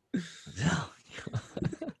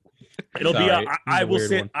 It'll Sorry, be. it's I a will weird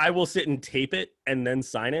sit. one. I will sit and tape it and then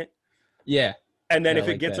sign it. Yeah. And then Yeah, if I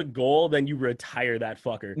it like gets that. a goal, then you retire that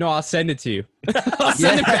fucker. No, I'll send it to you. I'll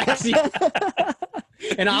send it back to you.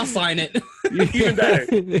 And I'll sign it. Even better.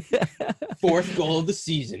 Fourth goal of the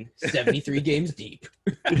season. 73 games deep.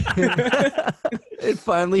 It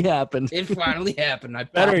finally happened. It finally happened. I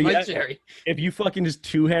Better popped my yet- cherry. If you fucking just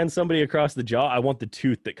two-hand somebody across the jaw, I want the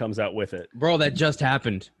tooth that comes out with it. Bro, that just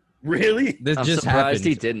happened. Really? This I'm just surprised happened.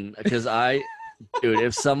 he didn't, because dude,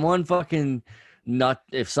 if someone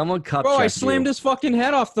cup Bro, I checked slammed you, his fucking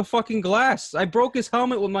head off the fucking glass. I broke his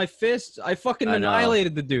helmet with my fist. I fucking I know.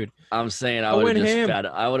 annihilated the dude. I'm saying I I would went have just ham.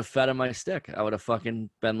 I would have fed him my stick. I would have fucking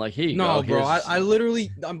been like, here you No, go. bro. here's- I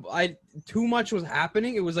literally, too much was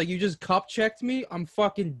happening. It was like you just cup checked me. I'm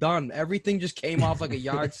fucking done. Everything just came off like a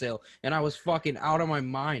yard sale, and I was fucking out of my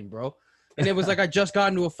mind, bro. And it was like I just got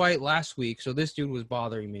into a fight last week, so this dude was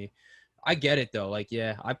bothering me. I get it though. Like,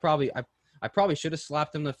 yeah, I probably should have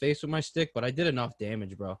slapped him in the face with my stick, but I did enough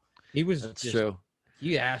damage, bro. He was That's just, true.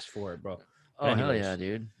 He asked for it, bro. Oh hell Anyways. yeah,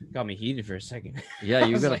 dude. Got me heated for a second. Yeah,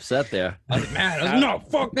 you was got like- upset there. I was mad. I was like, no,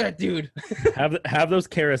 fuck that dude. Have those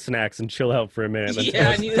Kara snacks and chill out for a minute. Then Yeah,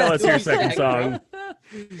 I need tell that us your too. second song.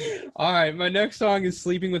 All right, my next song is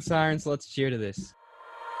 "Sleeping with Sirens." Let's cheer to this.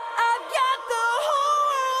 I've got the whole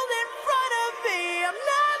world in front of me. I'm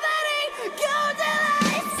not letting go till I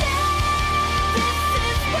say this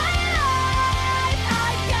is my life. I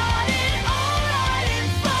got it all right in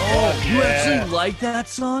front of me. You Yeah. actually like that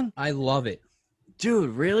song? I love it.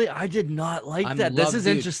 Dude, really? I did not like I'm that. This love- is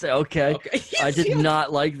dude. interesting. Okay. Okay. I did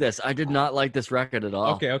not like this. I did not like this record at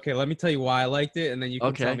all. Okay. Let me tell you why I liked it, and then you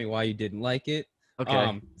can tell Okay. me why you didn't like it.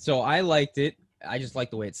 Okay. So I liked it. I just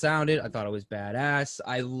liked the way it sounded. I thought it was badass.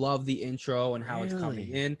 I love the intro and how it's coming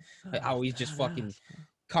Really? in. Like how he's just fucking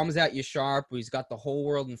comes at you sharp. He's got the whole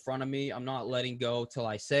world in front of me. I'm not letting go till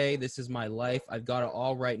I say this is my life. I've got it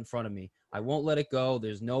all right in front of me. I won't let it go.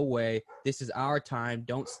 There's no way. This is our time.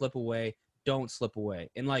 Don't slip away. Don't slip away.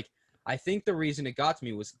 And like, I think the reason it got to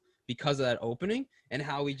me was because of that opening and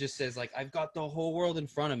how he just says like, I've got the whole world in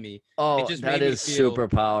front of me. Oh, just that made me is feel- super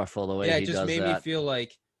powerful the way Yeah, he it just does made me that. feel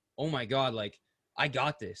like, oh my God, like I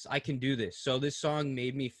got this. I can do this. So this song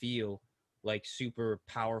made me feel like super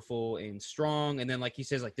powerful and strong. And then like he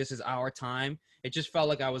says, like, this is our time. It just felt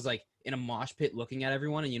like I was like in a mosh pit looking at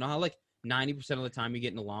everyone. And you know how like 90% of the time you're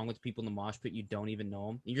getting along with people in the mosh pit, you don't even know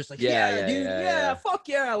them. You're just like, yeah, dude, yeah, fuck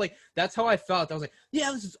yeah. Like that's how I felt. I was like,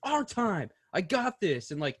 yeah, this is our time. I got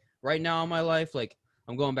this. And like right now in my life, like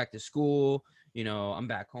I'm going back to school, you know, I'm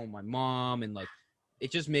back home with my mom, and like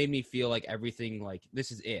it just made me feel like everything, like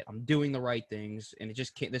this is it. I'm doing the right things, and it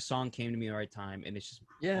just came, this song came to me at the right time, and it's just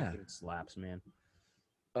Yeah. fucking slaps, man.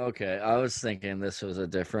 Okay. I was thinking this was a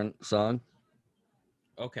different song,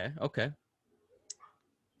 Okay.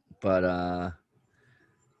 but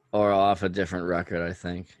or off a different record, I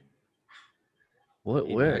think. What?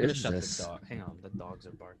 Hey, Where I'm gonna is shut the this? dog. Hang on, the dogs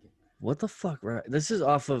are barking. What the fuck? This is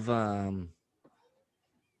off of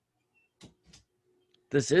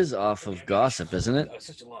This is off of Gossip, isn't it? That was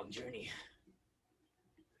such a long journey.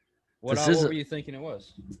 What, This what is a- were you thinking it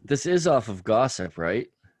was? This is off of Gossip, right?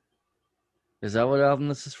 Is that what album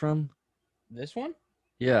this is from? This one?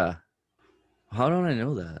 Yeah. How don't I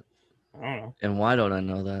know that? I don't know. And why don't I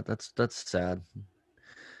know that? That's sad.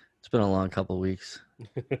 It's been a long couple weeks.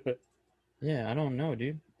 Yeah, I don't know,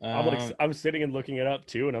 dude. I'm sitting and looking it up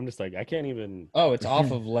too, and I'm just like, I can't even. Oh, it's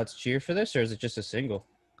off of Let's Cheer for This, or is it just a single?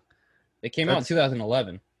 It came out in That's-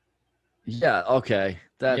 2011. Yeah, okay.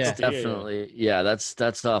 That's Yeah. definitely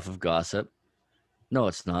that's off of Gossip. No,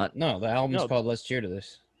 it's not. No, the album's No. called Let's Cheer to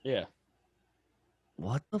This. Yeah.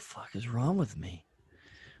 What the fuck is wrong with me?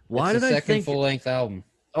 Why It's did the I second think full-length album?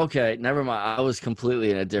 Okay, never mind. I was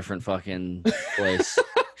completely in a different fucking place.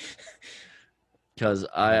 Cuz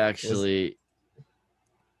I actually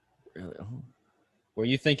really Were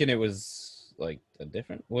you thinking it was like a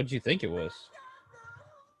different? What did you think it was?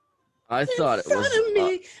 I thought it was.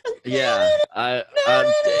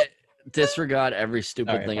 Disregard every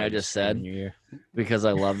stupid thing I just said because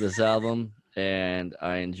I love this album and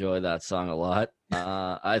I enjoy that song a lot.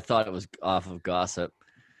 I thought it was off of Gossip.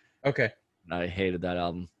 Okay. I hated that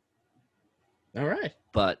album, All right.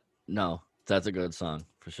 but no, that's a good song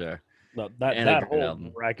for sure. No, And a that great whole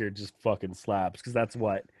album. record just fucking slaps because that's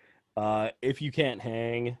what. If you can't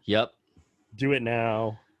hang, Yep. do it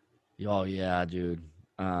now. Oh yeah, dude.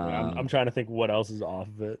 I'm trying to think what else is off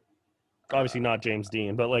of it. Obviously not James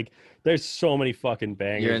Dean, but like there's so many fucking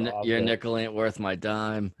bangers. Your off it. nickel ain't worth my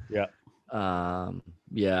dime. Yeah.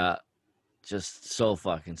 Yeah, just so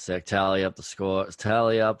fucking sick. Tally up,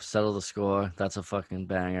 settle the score. That's a fucking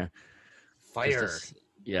banger. Fire.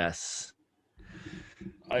 Yes.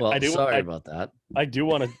 I Sorry about that. I do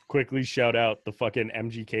want to quickly shout out the fucking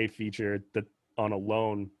MGK feature that on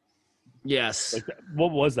Alone. Yes. Like,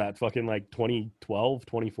 what was that? Fucking like 2012,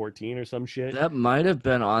 2014 or some shit? That might have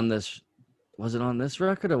been on this. Was it on this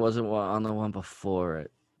record or was it on the one before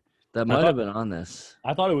it? That might have been on this.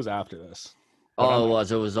 I thought it was after this. Oh, it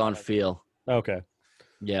was. It was on Feel. Okay.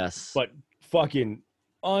 Yes. But fucking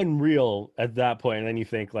unreal at that point. And then you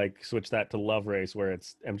think like switch that to Love Race where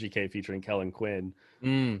it's MGK featuring Kellen Quinn.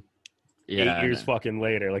 Mm. 8 years fucking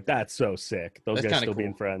later. Like that's so sick. Those That's guys kinda still cool.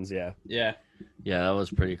 being friends. Yeah. Yeah. Yeah, that was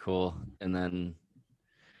pretty cool. And then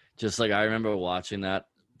just like I remember watching that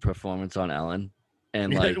performance on Ellen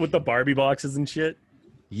and like with the Barbie boxes and shit.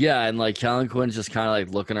 yeah, and like Kellen Quinn's just kind of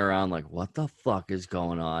like looking around like what the fuck is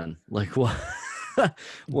going on? Like what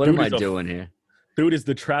what Dude am I is a- doing here? Dude is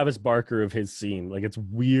the Travis Barker of his scene. Like it's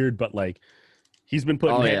weird, but like he's been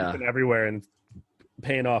putting hands in everywhere and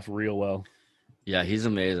paying off real well. Yeah, he's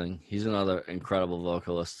amazing. He's another incredible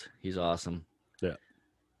vocalist. He's awesome.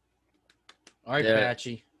 All right, Yeah.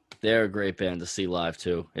 Patchy. They're a great band to see live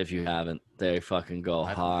too. If you haven't, they fucking go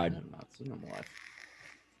hard. I've not seen them live.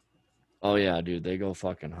 Oh yeah, dude, they go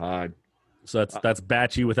fucking hard. So that's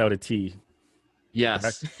Batchy without a T.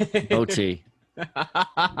 Yes, OT.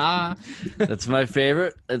 That's my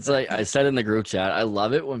favorite. It's like I said in the group chat. I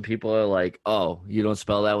love it when people are like, "Oh, you don't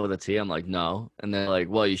spell that with a T." I'm like, "No," and they're like,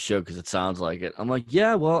 "Well, you should because it sounds like it." I'm like,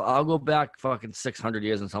 "Yeah, well, I'll go back fucking 600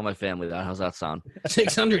 years and tell my family that. How's that sound?"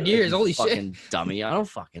 600 years. Holy shit. Fucking dummy. I don't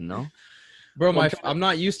fucking know. Bro, I'm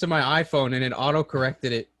not used to my iPhone and it auto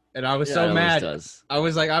corrected it. And I was Yeah, it so always mad. does. I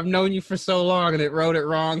was like, I've known you for so long and it wrote it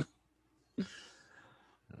wrong.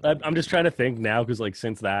 I'm just trying to think now because like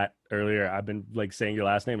since that earlier, I've been like saying your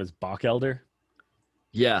last name is Bochelder.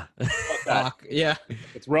 Yeah. Fuck. Yeah.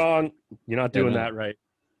 It's wrong. You're not doing Yeah, that right.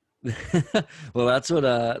 Well, that's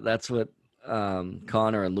what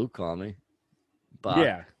Connor and Luke call me. Bob.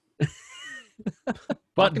 Yeah. But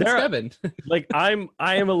But they're Stebbin. like I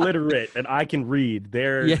am illiterate and I can read.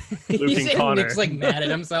 They're Yeah. Luke He's and saying Connor. Nick's like mad at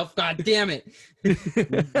himself. God damn it.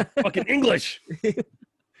 fucking English.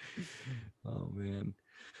 Oh man.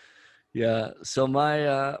 Yeah. So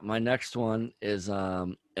my next one is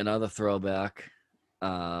another throwback.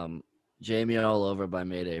 Jamie All Over by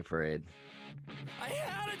Mayday Parade. I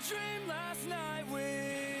had a dream last night.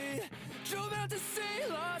 We drove out to see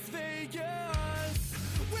Las Vegas.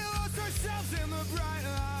 We lost ourselves in the bright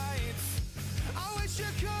lights. I wish you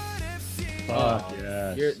could have seen. Fuck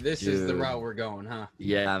yeah. This is the Dude. route we're going, huh?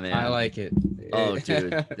 Yeah, man. I like it. Oh,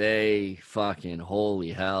 dude, they fucking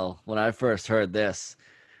holy hell. When I first heard this,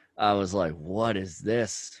 I was like, what is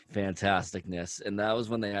this fantasticness? And that was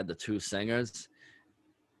when they had the two singers.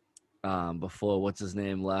 Before what's his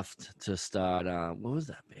name left to start. What was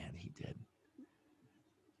that band he did?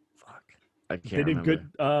 Fuck. I can't They did remember. good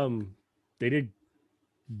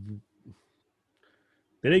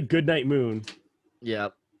they did Good Night Moon.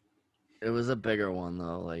 Yep. It was a bigger one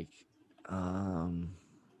though, like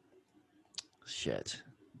shit.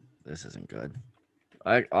 This isn't good.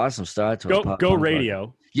 Awesome start to a Go pop Go punk Radio.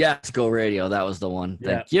 record. Yes, Go Radio. That was the one.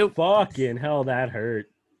 Yeah. Thank you. Fucking hell, that hurt.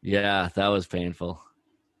 Yeah, that was painful.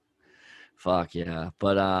 Fuck yeah.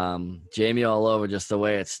 But Jamie All Over, just the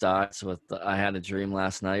way it starts with I Had a Dream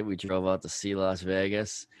Last Night. We drove out to see Las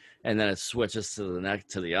Vegas. And then it switches to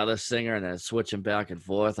the other singer and then it's switching back and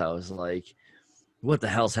forth. I was like, what the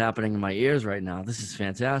hell's happening in my ears right now? This is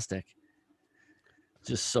fantastic.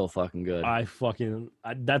 Just so fucking good.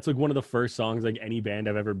 That's like one of the first songs like any band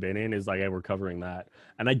I've ever been in is like, hey, we're covering that.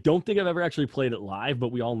 And I don't think I've ever actually played it live,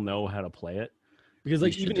 but we all know how to play it. Because We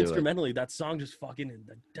like should even do it. instrumentally, that song just fucking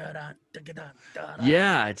da-da, da-da, da-da.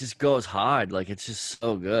 Yeah, it just goes hard. Like it's just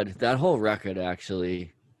so good. That whole record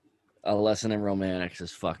actually, A Lesson in Romantics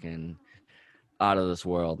is fucking out of this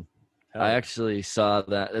world. Hell, I actually saw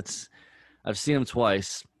that. I've seen them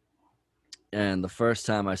twice. And the first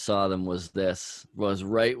time I saw them was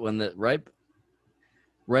right when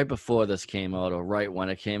right before this came out, or right when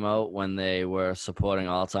it came out, when they were supporting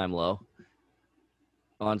All Time Low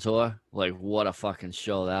on tour. Like, what a fucking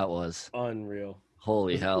show that was. Unreal.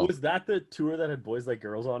 Holy hell. Was that the tour that had Boys Like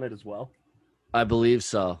Girls on it as well? I believe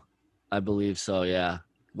so. Yeah.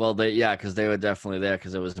 Well, because they were definitely there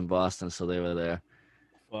because it was in Boston, so they were there.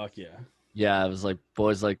 Fuck yeah. Yeah, it was like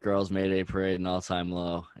Boys Like Girls, Mayday Parade, and All Time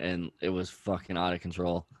Low, and it was fucking out of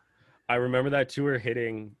control. I remember that tour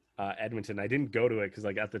hitting Edmonton. I didn't go to it because,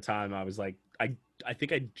 like, at the time I was like, I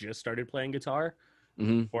think I just started playing guitar,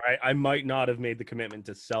 Hmm. or I might not have made the commitment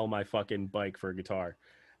to sell my fucking bike for a guitar.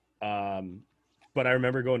 But I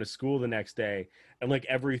remember going to school the next day, and like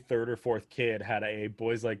every third or fourth kid had a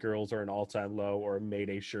Boys Like Girls or an All Time Low or a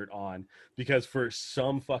Mayday shirt on, because for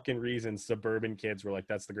some fucking reason, suburban kids were like,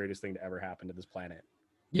 that's the greatest thing to ever happen to this planet.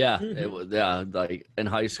 Yeah, it was. Yeah, like in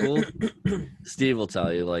high school, Steve will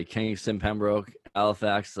tell you, like Kingston, Pembroke,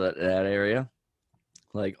 Halifax, that area.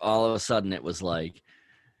 Like all of a sudden, it was like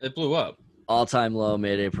It blew up. All Time Low,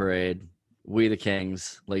 Mayday Parade, We the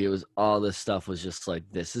Kings. Like it was all this stuff was just like,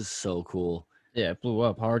 this is so cool. Yeah, it blew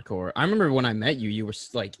up hardcore. I remember when I met you, you were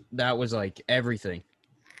like, that was like everything.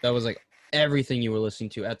 That was like everything you were listening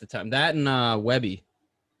to at the time. That and Webby.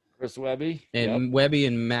 Chris Webby And Webby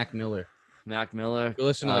and Mac Miller. Mac Miller. You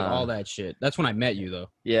listen to like all that shit. That's when I met you though.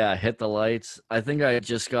 Yeah, Hit the Lights. I think I had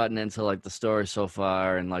just gotten into like The Story So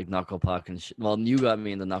Far and like Knuckle Puck and shit. Well, you got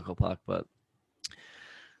me into Knuckle Puck, but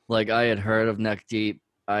like I had heard of Neck Deep.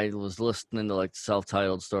 I was listening to like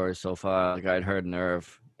self-titled Story So Far. Like I'd heard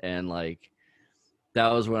Nerve, and like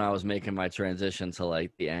that was when I was making my transition to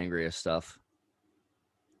like the angriest stuff.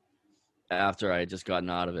 After I had just gotten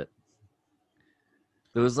out of it.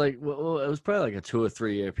 It was like, well, it was probably like a 2 or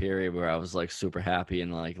 3 year period where I was like super happy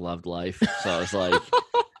and like loved life. So I was like,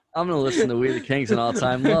 I'm gonna listen to We the Kings and All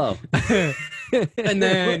Time Low. And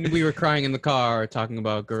then we were crying in the car talking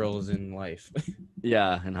about girls in life.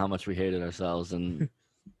 Yeah, and how much we hated ourselves, and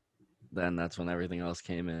then that's when everything else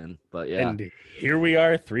came in. But yeah, And here we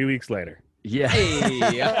are 3 weeks later. yeah. Hey,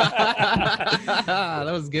 that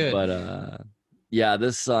was good. But yeah,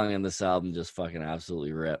 this song and this album just fucking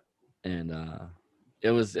absolutely rip, and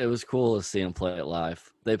it was cool to see them play it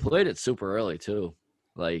live. They played it super early too,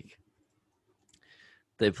 like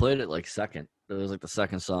they played it like second. It was like the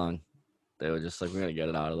second song. They were just like, we're gonna get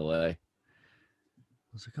it out of the way.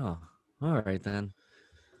 I was like, oh, all right then.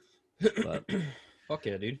 But Fuck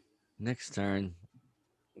yeah, dude. next turn.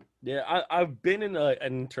 Yeah, I've been in an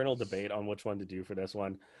internal debate on which one to do for this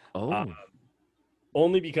one. Oh,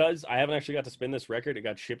 Only because I haven't actually got to spin this record. It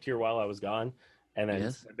got shipped here while I was gone. And then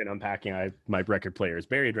Yes. I've been unpacking. My record player is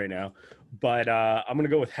buried right now. But I'm going to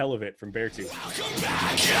go with Hell of It from Beartooth. Welcome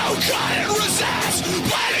back, you couldn't resist.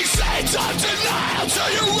 Planting seeds of denial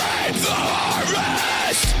till you reap the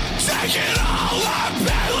harvest. Take it all, I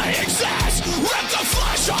barely exist. Rip the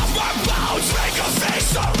flesh off my bones, make a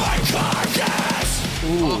feast of my carcass.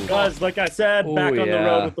 Because, like I said, Ooh, back on the yeah.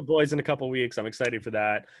 road with the boys in a couple weeks. I'm excited for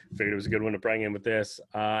that. Figured it was a good one to bring in with this.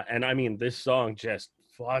 And I mean, this song just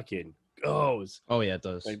fucking goes. Oh yeah, it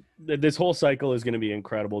does. Like this whole cycle is going to be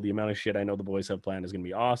incredible. The amount of shit I know the boys have planned is going to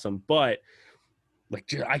be awesome. But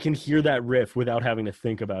like I can hear that riff without having to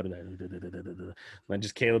think about it. And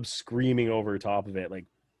just Caleb screaming over top of it. Like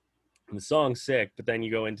the song's sick, but then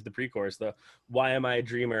you go into the pre-chorus. The "Why am I a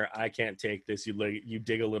dreamer? I can't take this." You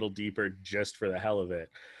dig a little deeper just for the hell of it.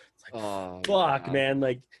 It's like oh, fuck, yeah. man.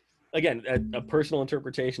 Like again, a personal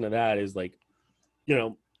interpretation of that is like, you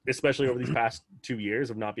know, especially over these past 2 years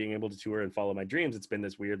of not being able to tour and follow my dreams, it's been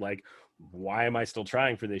this weird, like, why am I still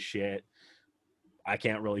trying for this shit? I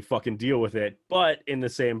can't really fucking deal with it. But in the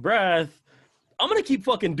same breath, I'm going to keep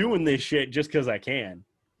fucking doing this shit just because I can.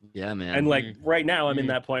 Yeah, man. And like right now, I'm in Mhm.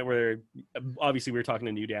 that point where obviously we were talking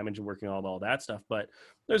to New Damage and working on all that stuff, but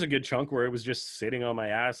there's a good chunk where it was just sitting on my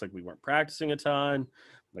ass. Like we weren't practicing a ton.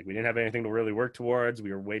 Like we didn't have anything to really work towards.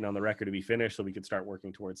 We were waiting on the record to be finished so we could start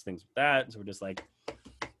working towards things with that. So we're just like,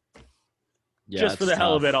 yeah, just for it's the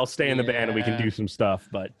hell of tough. it, I'll stay in the band and we can Yeah. do some stuff.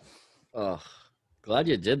 But Oh, glad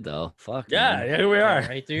you did though. Fuck. yeah, man. here we are.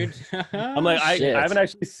 Right, dude. I'm like, I Shit. haven't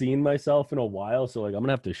actually seen myself in a while, so like I'm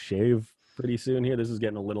gonna have to shave pretty soon here. This is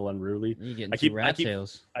getting a little unruly. You getting I keep- two I rat keep-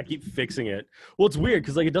 tails. I keep fixing it. Well, it's weird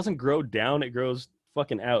because like it doesn't grow down; it grows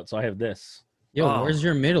fucking out. So I have this. Yo, Oh. where's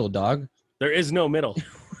your middle, dog? There is no middle.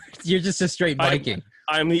 You're just a straight I- Viking.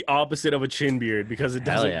 I'm the opposite of a chin beard because it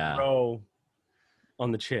Hell doesn't yeah. grow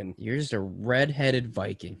on the chin. You're just a red-headed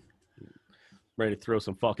Viking. Ready to throw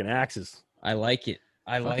some fucking axes. I like it.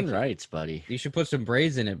 I like Fucking it. rights, buddy. You should put some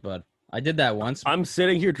braids in it, bud. I did that once. I'm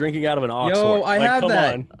sitting here drinking out of an ox Yo, horn. I Like, have come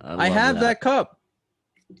that. on. I love have that cup.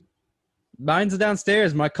 Mine's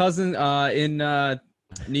downstairs. My cousin in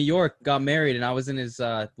New York got married, and I was in his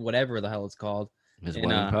whatever the hell it's called. His And,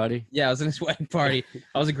 wedding party. Yeah, I was in his wedding party.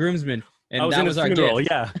 I was a groomsman, and I was that in was his our funeral.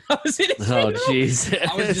 gift. Yeah. I was in his Oh, funeral. Jesus.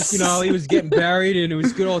 I was just, he was getting buried, and it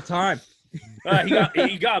was a good old time.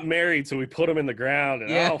 He got married, so we put him in the ground.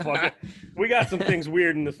 And Yeah. we got some things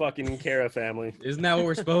weird in the fucking Cara family. Isn't that what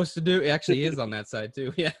we're supposed to do? It actually is on that side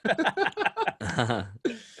too. Yeah.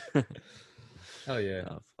 Hell yeah.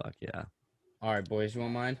 Oh, fuck yeah. All right, boys, you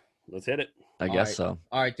want mine? Let's hit it. I All guess right. so.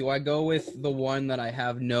 All right, do I go with the one that I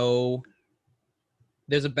have no?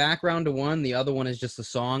 There's a background to one. The other one is just a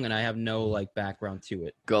song, and I have no like background to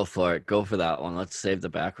it. Go for it. Go for that one. Let's save the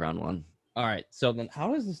background one. All right. So then,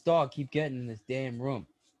 how does this dog keep getting in this damn room?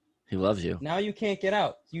 He loves you. Now you can't get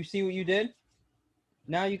out. You see what you did?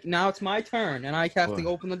 Now it's my turn, and I have to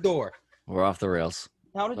Whoa. open the door. We're off the rails.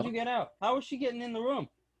 How did you get out? How is she getting in the room?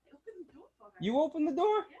 You opened the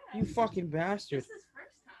door? You fucking bastard.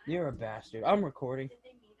 You're a bastard. I'm recording.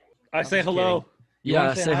 I say just hello. You Yeah,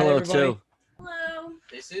 wanna say say hi, hello everybody? too. Hello.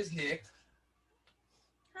 This is Nick,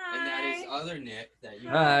 Hi. and that is other Nick that you.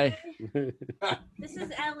 Hi. This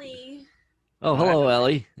is Ellie. Oh, hello,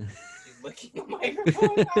 Ellie. She's licking the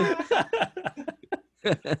microphone.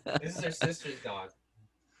 This is her sister's dog.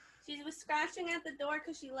 She was scratching at the door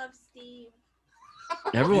because she loves Steve.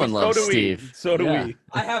 Everyone So loves do we. Steve. So do Yeah. we.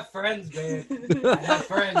 I have friends, man. I have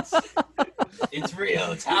friends. It's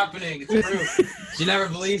real. It's happening. It's true. She never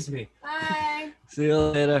believes me. Bye. See you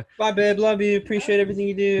later. Bye, babe. Love you. Appreciate everything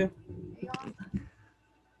you do.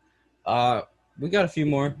 We got a few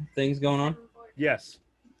more things going on. Yes.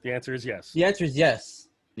 The answer is yes. The answer is yes.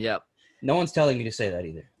 Yep. No one's telling me to say that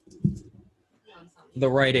either. The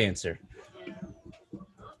right answer.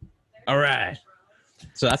 All right.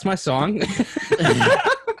 So that's my song.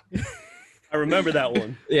 I remember that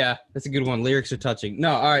one. Yeah, that's a good one. Lyrics are touching. No,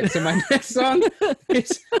 all right. So my next song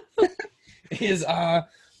is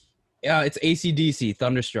it's AC/DC,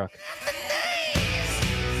 Thunderstruck.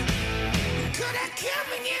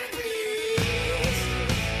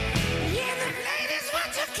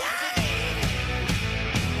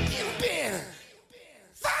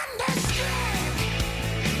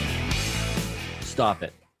 Stop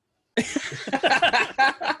it.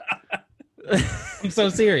 I'm so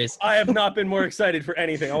serious. I have not been more excited for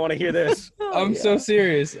anything. I want to hear this. I'm so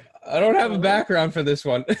serious. I don't have a background for this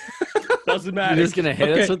one. Doesn't You're matter. just gonna hit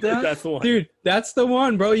Okay. us with that? That's the one. Dude, that's the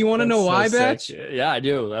one, bro. You want to know why, That's so Batch? sick. Yeah, I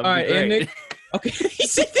do. That would All be right, great. and Nick. Okay, he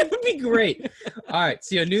said that would be great. All right,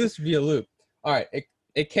 see, I knew this would be a loop. All right,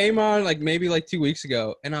 it came on like maybe like 2 weeks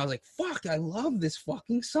ago, and I was like, "Fuck, I love this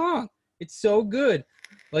fucking song. It's so good."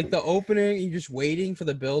 Like the opening, you're just waiting for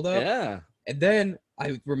the build up, Yeah. and then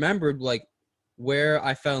I remembered like where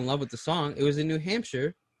I fell in love with the song. It was in New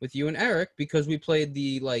Hampshire with you and Eric because we played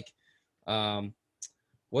the like,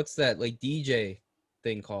 what's that like DJ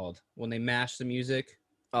thing called when they mash the music?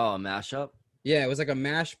 Oh, a mashup? Yeah, it was like a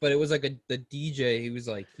mash, but it was like the DJ. He was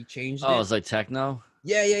like he changed Oh, it. it's like techno?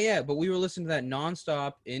 Yeah. But we were listening to that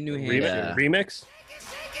nonstop in New Hampshire. Yeah. Remix?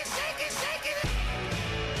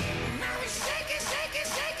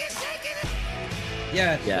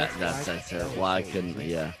 Yeah. Yeah, that's that's it. Well, I couldn't,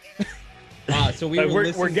 yeah. So we Like, were we're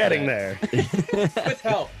listening to getting that there. with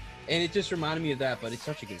help, and it just reminded me of that. But it's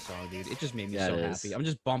such a good song, dude. It just made me Yeah, so it is. happy. I'm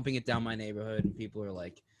just bumping it down my neighborhood, and people are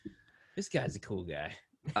like, "This guy's a cool guy."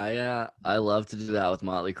 I love to do that with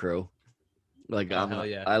Motley Crue. Like Oh, hell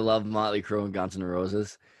yeah. I love Motley Crue and Guns N'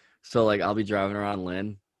 Roses. So like I'll be driving around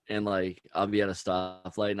Lynn and like I'll be at a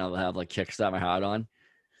stoplight and I'll have like Kickstart My Heart on.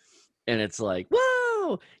 And it's like,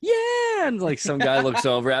 whoa, yeah. And like some guy looks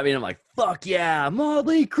over at me and I'm like, fuck yeah,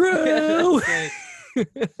 Motley Crue.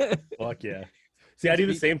 Fuck yeah. See, I do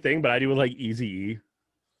the same thing, but I do with like Eazy-E.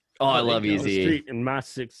 Oh, I love On the Easy. street in my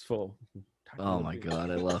six full. Oh my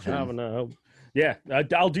god, I love I don't him. know. Yeah,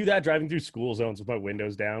 I'll do that driving through school zones with my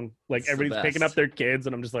windows down. Like It's the everybody's picking up best. their kids,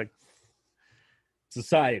 and I'm just like,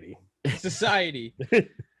 society. Society.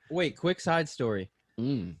 Wait, quick side story,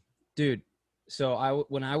 Mm. dude. So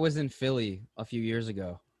when I was in Philly a few years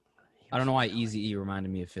ago, I don't know why Eazy-E reminded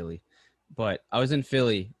me of Philly, but I was in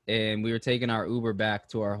Philly and we were taking our Uber back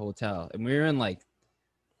to our hotel, and we were in like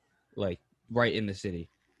right in the city,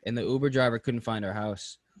 and the Uber driver couldn't find our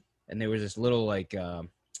house, and there was this little like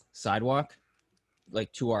sidewalk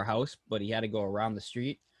like to our house, but he had to go around the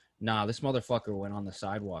street. Nah, this motherfucker went on the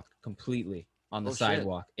sidewalk completely on the Oh, shit.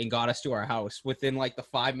 sidewalk and got us to our house within like the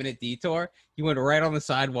 5-minute detour. He went right on the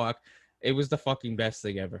sidewalk. It was the fucking best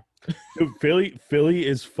thing ever. Dude, Philly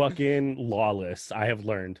is fucking lawless. I have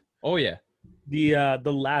learned. Oh yeah. The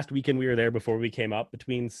last weekend we were there before we came up,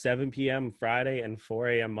 between 7 p.m. Friday and 4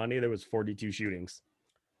 a.m. Monday, there was 42 shootings.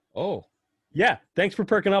 Oh, Yeah, thanks for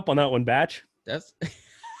perking up on that one, Batch. that's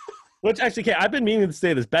Which actually, okay, I've been meaning to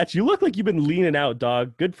say this, Batch. You look like you've been leaning out,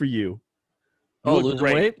 dog. Good for you. You Oh, look losing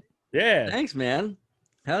great. weight? Yeah, Thanks, man.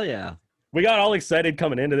 Hell yeah. we got all excited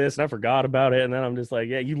coming into this, and I forgot about it. And then I'm just like,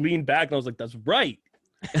 yeah, you leaned back, and I was like, that's right.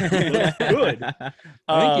 Looks good.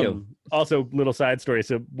 Thank you. Also, little side story.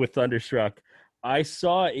 So with Thunderstruck, I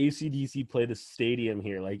saw AC/DC play the stadium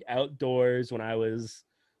here, like outdoors, when I was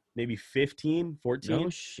maybe 15, 14. No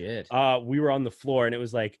shit. We were on the floor, and it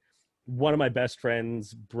was like one of my best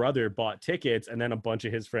friend's brother bought tickets, and then a bunch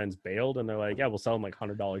of his friends bailed, and they're like, yeah, we'll sell them like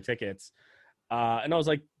 $100 tickets. And I was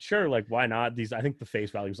like, sure, like why not? These, I think the face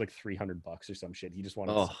value was like $300 or some shit. He just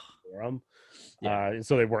wanted to Oh, sell for them. Yeah.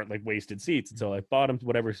 So they weren't like wasted seats. And so I bought them,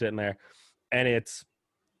 whatever, sitting there, and it's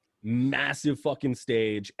massive fucking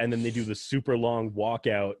stage, and then they do the super long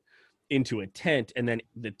walkout into a tent, and then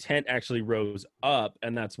the tent actually rose up,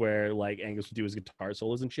 and that's where like Angus would do his guitar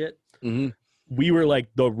solos and shit. hmm We were like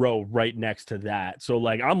the row right next to that, so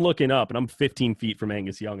like I'm looking up, and I'm 15 feet from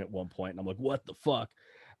Angus Young at one point, and I'm like, what the fuck?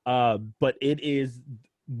 But it is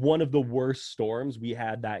one of the worst storms we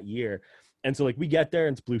had that year. And so like we get there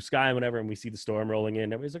and it's blue sky and whatever, and we see the storm rolling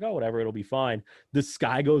in. Everybody's like, oh, whatever, it'll be fine. The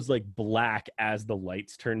sky goes like black as the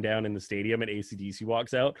lights turn down in the stadium, and AC/DC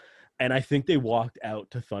walks out. And I think they walked out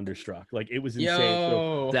to Thunderstruck. Like it was insane. So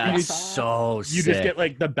Yo, That's so you sick. just get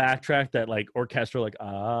like the backtrack, that like orchestral, like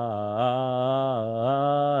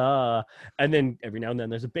and then every now and then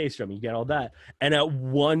there's a bass drum. You get all that. And at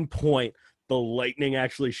one point, the lightning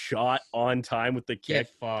actually shot on time with the kick, get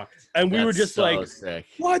fucked. and we were That's just so like, sick.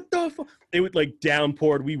 what the fuck? It would like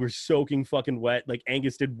downpoured. We were soaking fucking wet. Like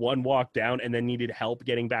Angus did one walk down and then needed help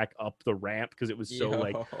getting back up the ramp because it was so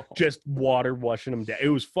like just water washing him down. It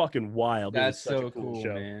was fucking wild. It was That's such a so cool,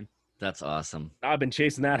 man. That's awesome. I've been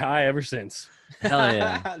chasing that high ever since. Hell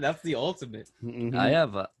yeah. That's the ultimate. Mhm. I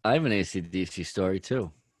have an AC/DC story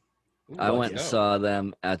too. I Let's went and go. saw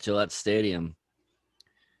them at Gillette Stadium.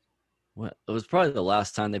 Well, it was probably the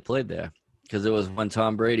last time they played there because it was when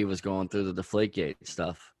Tom Brady was going through the Deflategate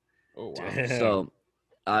stuff. Oh wow. Damn. So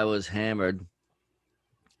I was hammered,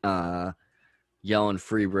 yelling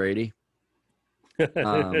 "Free Brady,"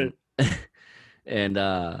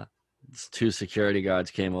 and two security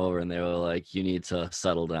guards came over and they were like, "You need to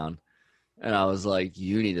settle down," and I was like,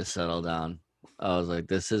 "You need to settle down." I was like,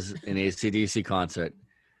 "This is an AC/DC concert,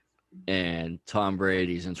 and Tom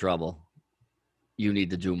Brady's in trouble. You need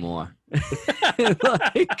to do more."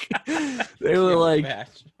 Like, they were like,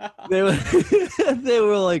 they were, they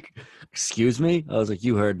were like, "Excuse me?" I was like,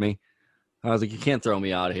 "You heard me." I was like, "You can't throw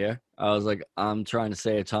me out of here." I was like, "I'm trying to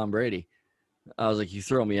save Tom Brady." I was like, "You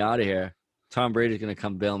throw me out of here, Tom Brady's gonna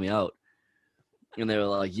come bail me out." And they were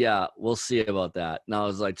like, "Yeah, we'll see about that." And I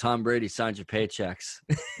was like, "Tom Brady signed your paychecks."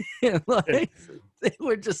 And like, they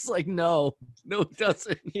were just like, no, it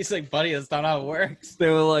doesn't. He's like, buddy, that's not how it works. They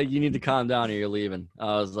were like, "You need to calm down or you're leaving."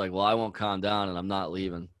 I was like, "Well, I won't calm down and I'm not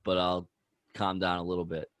leaving, but I'll calm down a little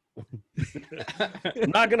bit."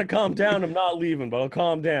 I'm not gonna calm down. I'm not leaving, but I'll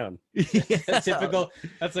calm down. That's typical.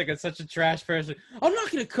 That's like such a trash person. I'm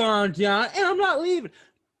not gonna calm down, and I'm not leaving,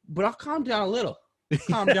 but I'll calm down a little.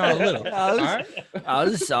 Calm down a little. I was- All right. I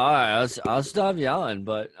was sorry. I'll stop yelling,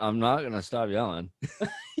 but I'm not gonna stop yelling.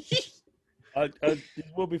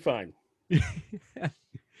 We'll be fine. Yep,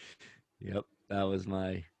 that was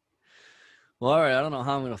my. Well, all right. I don't know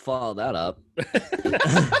how I'm gonna follow that up.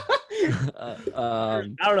 I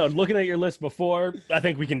don't know. Looking at your list before, I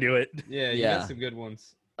think we can do it. Yeah, you Yeah. got some good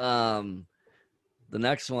ones. The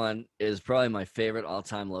next one is probably my favorite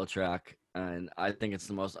all-time low track, and I think it's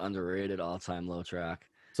the most underrated all-time low track.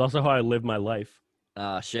 It's also how I live my life.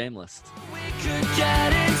 Shameless. We could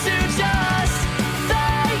get into just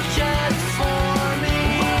fake it for me.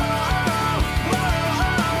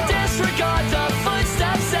 Disregard the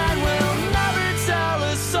footsteps and we'll never tell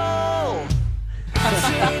a soul.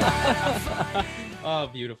 Oh,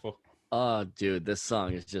 beautiful. Oh, dude, this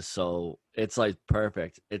song is just so, it's like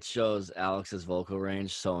perfect. It shows Alex's vocal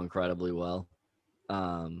range so incredibly well.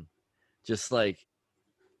 Just like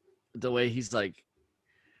the way he's like,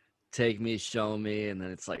 take me, show me, and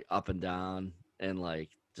then it's like up and down, and like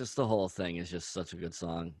just the whole thing is just such a good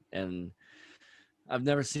song. And I've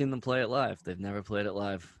never seen them play it live. They've never played it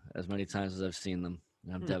live as many times as I've seen them,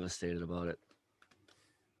 and I'm devastated about it.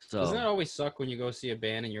 So Doesn't that always suck when you go see a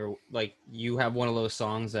band and you're like, you have one of those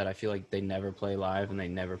songs that I feel like they never play live and they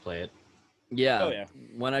never play it? yeah, Oh, yeah.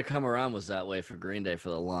 When I Come Around was that way for Green Day for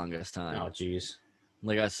the longest time. Oh, jeez.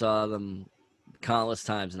 Like I saw them countless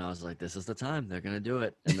times, and I was like, "This is the time they're gonna do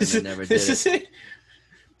it," and then they never did This is it. it.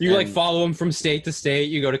 You like And- follow them from state to state.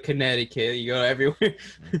 You go to Connecticut. You go everywhere.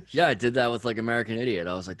 Yeah, I did that with like American Idiot.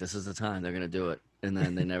 I was like, "This is the time they're gonna do it," and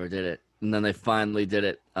then they never did it. And then they finally did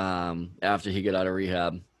it after he got out of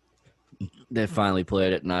rehab. They finally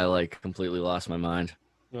played it, and I like completely lost my mind.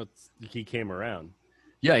 Well, he came around.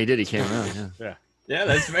 Yeah, he did. He came around. Yeah. Yeah,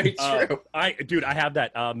 that's very true. I have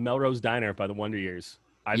that Melrose Diner by the Wonder Years.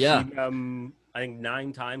 I've Yeah. seen them, I think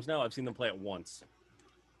 9 times now. I've seen them play it once.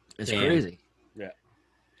 It's Damn. crazy.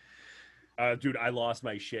 Dude, I lost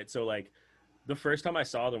my shit. So like, the first time I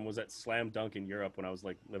saw them was at Slam Dunk in Europe when I was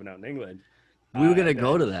like living out in England. We were gonna And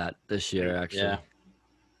go then to that this year, actually. Yeah.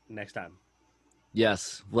 next time.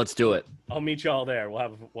 Yes, let's do it. I'll meet y'all there.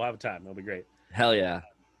 We'll have a time. It'll be great. Hell yeah.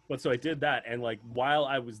 But so I did that, and like while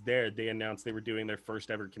I was there, they announced they were doing their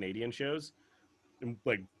first ever Canadian shows, in,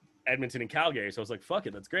 like Edmonton and Calgary. So I was like, "Fuck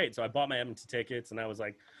it, that's great." So I bought my Edmonton tickets, and I was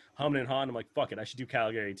like, humming and hawing. I'm like, "Fuck it, I should do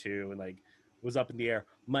Calgary too." And like, was up in the air.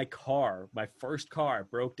 My first car,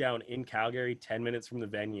 broke down in Calgary, 10 minutes from the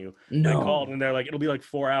venue. I called, and they're like, "It'll be like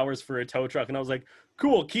 4 hours for a tow truck," and I was like,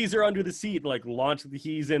 "Cool, keys are under the seat." Like, launched the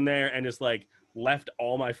keys in there, and just like left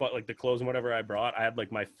all my like the clothes and whatever I brought. I had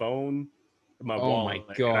like my phone, my Oh wallet,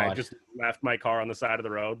 my and I God. just left my car on the side of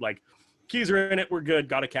the road. Like, keys are in it, we're good.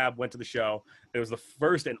 Got a cab, went to the show. It was the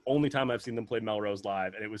first and only time I've seen them play Melrose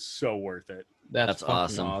live, and it was so worth it. That's That's fucking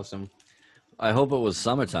awesome. awesome. I hope it was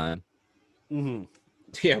summertime. Mm-hmm.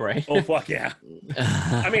 Yeah, right. Oh fuck yeah!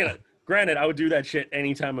 I mean, granted, I would do that shit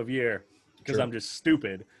any time of year because True. I'm just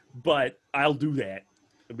stupid. But I'll do that.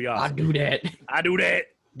 It'd be awesome. I do that. I do that.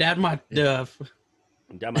 That my stuff.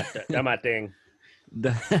 That my thing.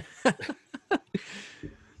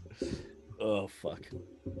 Oh fuck!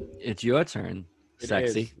 It's your turn, It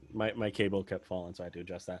sexy. is. My cable kept falling, so I had to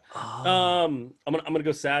adjust that. Oh. I'm gonna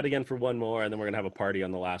go sad again for one more, and then we're gonna have a party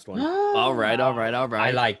on the last one. All right.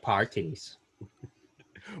 I like parties.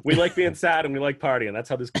 We like being sad and we like partying. That's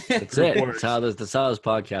how this. That's it. That's how this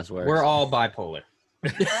podcast works. We're all bipolar.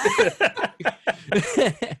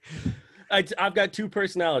 I've got 2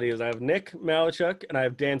 personalities. I have Nick Malachuk and I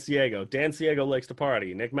have Dan Ciego. Dan Ciego likes to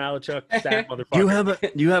party. Nick Malachuk, sad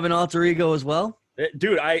motherfucker. you have an alter ego as well?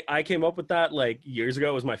 Dude, I came up with that like years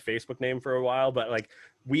ago. It was my Facebook name for a while, but like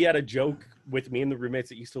we had a joke with me and the roommates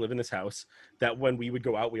that used to live in this house that when we would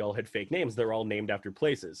go out, we all had fake names. They're all named after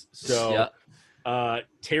places. So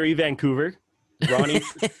Terry Vancouver,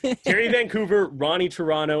 Terry Vancouver, Ronnie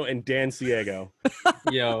Toronto, and Dan Ciego.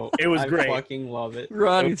 Yo, It was I great. fucking love it.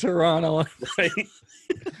 Ronnie Toronto. Right?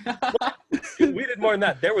 We did more than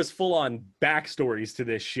that. There was full on backstories to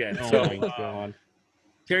this shit. Oh So my god.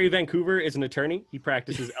 Terry Vancouver is an attorney. He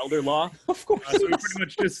practices elder law. Of course. So he pretty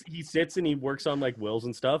much just he sits and he works on like wills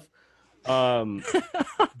and stuff. Ronnie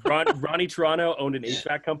Toronto owned an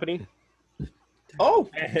HVAC company. Oh,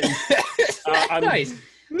 And I'm nice.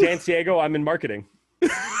 Dan Ciego. I'm in marketing.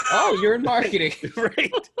 Oh, you're in marketing.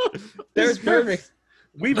 Right. There's perfect.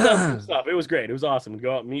 We've done some stuff. It was great. It was awesome to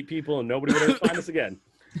go out and meet people, and nobody would ever find us again.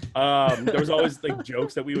 There was always like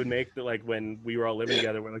jokes that we would make that like when we were all living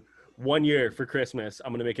together. We're like, 1 year for Christmas,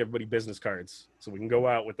 I'm gonna make everybody business cards so we can go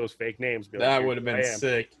out with those fake names. Be like, That "Here's would have who been I am,"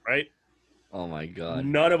 sick. right? Oh my god.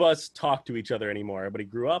 None of us talk to each other anymore. Everybody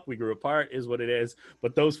grew up, we grew apart, is what it is.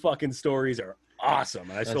 But those fucking stories are awesome,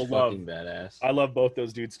 and I That's still love. fucking badass. I love both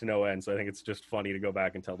those dudes to no end, so I think it's just funny to go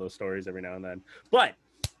back and tell those stories every now and then. But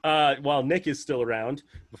while Nick is still around,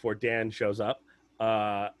 before Dan shows up,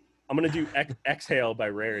 I'm gonna do "Exhale" by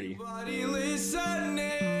Rarity. Anybody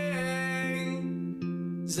listening?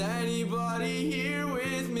 Is anybody here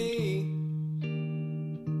with me?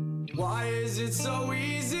 Why is it so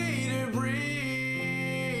easy to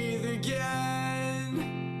breathe again?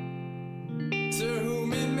 To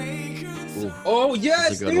whom it may concern. Oh That's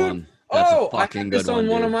yes, a good dude. one. That's Oh, a I fucking had this good on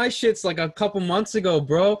one of dude. my shits like a couple months ago,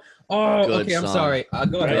 bro. Oh, Good okay. I'm song. sorry.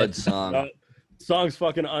 Go ahead. Good song. Song's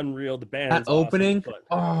fucking unreal. The band. That is awesome, opening. but-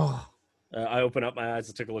 Oh, I open up my eyes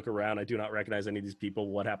and took a look around. I do not recognize any of these people.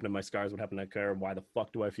 What happened to my scars? What happened to my car? Why the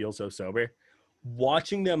fuck do I feel so sober?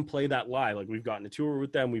 Watching them play that live, like we've gotten a tour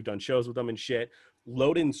with them, we've done shows with them and shit.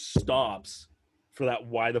 Loden stops for that.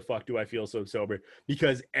 Why the fuck do I feel so sober?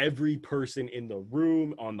 Because every person in the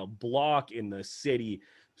room, on the block, in the city,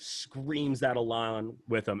 screams that along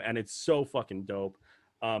with them, and it's so fucking dope.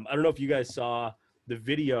 I don't know if you guys saw the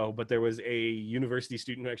video, but there was a university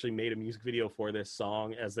student who actually made a music video for this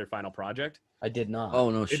song as their final project. I did not.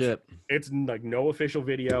 Oh no shit. It's like no official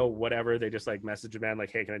video, whatever. They just like message a man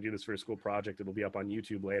like, "Hey, can I do this for a school project? It'll be up on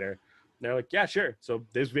YouTube later." And they're like, "Yeah, sure." So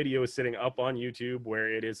this video is sitting up on YouTube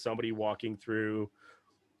where it is somebody walking through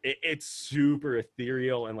it's super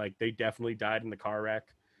ethereal, and like they definitely died in the car wreck,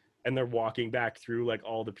 and they're walking back through like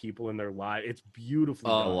all the people in their life. It's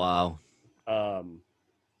beautifully Oh done. wow.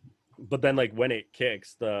 But then like when it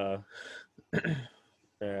kicks, the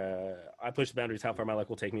I push the boundaries how far my luck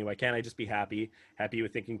will take me. Why can't I just be happy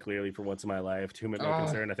with thinking clearly for once in my life? To whom it may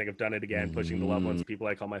concern, I think I've done it again, pushing the loved ones, people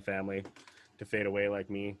I call my family, to fade away like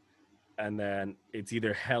me. And then it's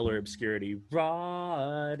either hell or obscurity.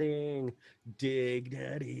 Rotting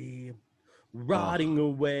dignity, rotting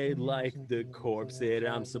away like the corpse that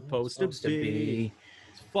I'm supposed to be.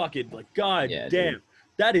 It's fucking like, god Yeah, damn. dude.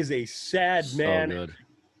 That is a sad So man. good.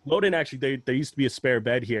 Loden actually, there used to be a spare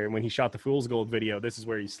bed here, and when he shot the Fool's Gold video, this is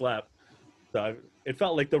where he slept. So it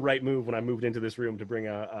felt like the right move when I moved into this room to bring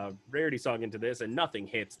a Rarity song into this, and nothing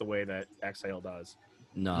hits the way that Exhale does.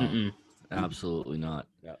 No, Mm-mm. absolutely not.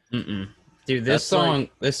 Mm-mm. Dude, That's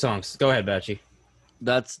this song's. Go ahead, Batchy.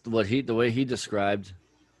 That's what the way he described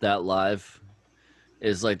that live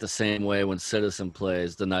is like the same way when Citizen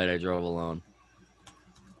plays The Night I Drove Alone.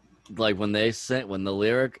 Like when they sing, when the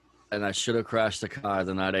lyric, and I should have crashed the car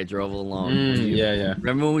the night I drove alone. When you- Yeah.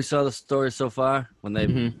 Remember when we saw the story so far? When they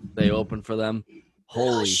Mhm. they opened for them?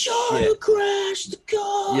 Holy shit. crashed the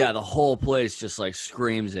car. Yeah, the whole place just like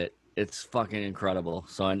screams it. It's fucking incredible.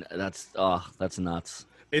 So that's nuts.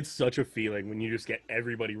 It's such a feeling when you just get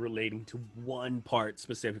everybody relating to one part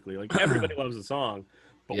specifically. Like everybody loves the song,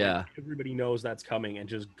 but when Yeah. everybody knows that's coming and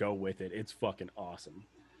just go with it. It's fucking awesome.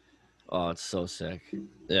 Oh, it's so sick.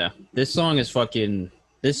 Yeah, this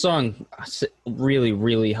song really,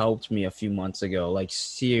 really helped me a few months ago. Like,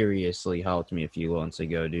 seriously helped me a few months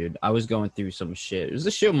ago, dude. I was going through some shit. It was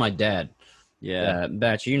the shit with my dad. Yeah.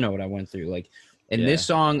 Batch, you know what I went through. Like, and Yeah. this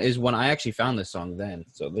song is when I actually found this song then.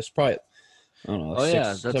 So this probably, I don't know, Oh,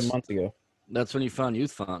 yeah, 7 months ago. That's when you found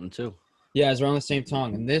Youth Fountain too. Yeah, it's around the same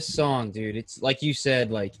time. And this song, dude, it's like you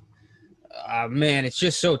said, like, man, it's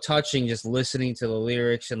just so touching just listening to the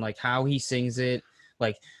lyrics and like how he sings it.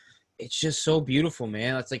 Like, it's just so beautiful,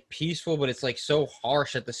 man. It's like peaceful, but it's like so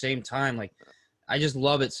harsh at the same time. Like, I just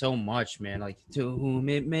love it so much, man. Like, to whom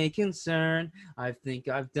it may concern, I think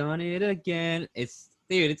I've done it again.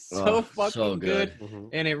 Dude, it's so Oh, fucking so good. good.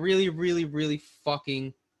 And it really, really, really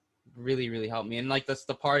fucking really, really helped me. And like that's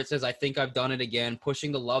the part it says, I think I've done it again,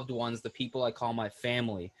 pushing the loved ones, the people I call my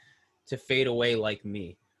family, to fade away like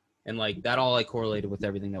me. And like that all like correlated with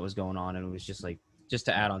everything that was going on. And it was just like, just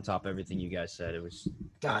to add on top of everything you guys said, it was,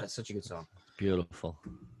 God, it's such a good song. Beautiful.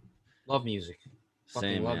 Love music. Fucking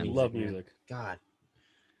Same, love man. music. Love man. music. God.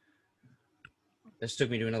 This took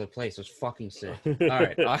me to another place. It was fucking sick. All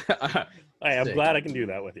right. I'm Sick. glad I can do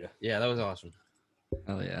that with you. Yeah, that was awesome.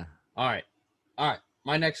 Oh yeah. All right.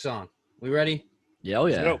 My next song. We ready? Yeah. Oh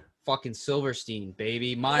yeah. Go. Fucking Silverstein,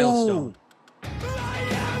 baby. Milestone.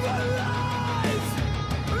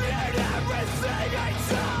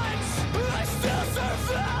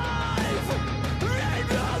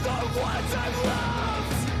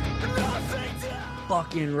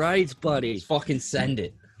 Fucking right, buddy. Fucking send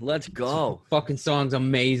it. Let's go. Fucking song's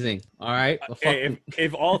amazing. All right. The Hey, fucking-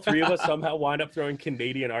 if all three of us somehow wind up throwing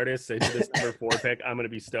Canadian artists into this number 4 pick, I'm gonna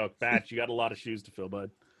be stoked. Batch, you got a lot of shoes to fill, bud.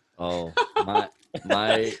 Oh my.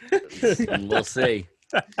 We'll see.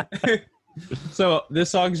 So this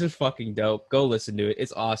song's just fucking dope. Go listen to it.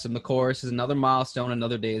 It's awesome. The chorus is another milestone,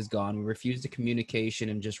 another day is gone. We refuse the communication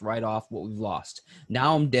and just write off what we've lost.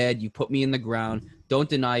 Now I'm dead. You put me in the ground. Don't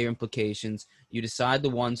deny your implications. You decide the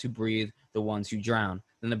ones who breathe, the ones who drown.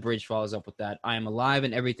 Then the bridge follows up with that. I am alive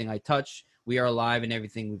in everything I touch. We are alive in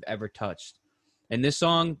everything we've ever touched. And this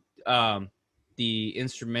song, the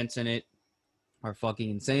instruments in it are fucking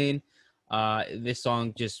insane. This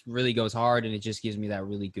song just really goes hard, and it just gives me that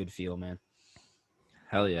really good feel, man.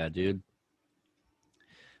 Hell yeah, dude.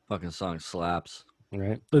 Fucking song slaps.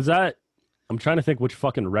 Right. Is that I'm trying to think which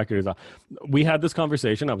fucking record is on. We had this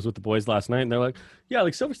conversation. I was with the boys last night, and they're like, yeah,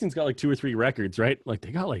 like Silverstein's got like 2 or 3 records, right? Like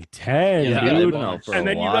they got like 10, Yeah, they've dude. been out for And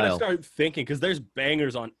a then you gotta while. start thinking, because there's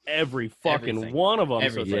bangers on every fucking Everything. one of them. So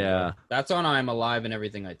it's Everything. like, Yeah. That's on I'm Alive in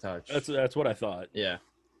Everything I Touch. that's what I thought. Yeah.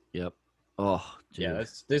 Yep. Oh, dude. Yeah,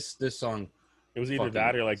 that's this song. It was either Fucking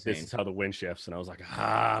that or like this insane. is how the wind shifts, and I was like,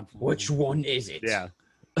 Which one is it? yeah.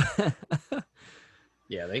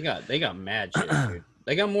 Yeah, they got mad shit, dude.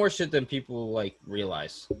 They got more shit than people like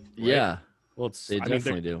realize. right? Yeah, Well, it's they I mean,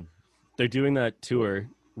 definitely do. they're doing that tour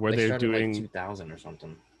where They they're started, doing like 2000 or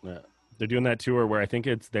something. they're doing that tour where I think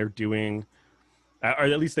they're doing, or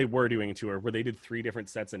at least they were doing a tour where they did 3 different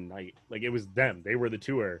sets a night. Like it was them, they were the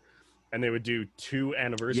tour, and they would do 2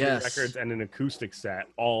 anniversary Yes. records and an acoustic set,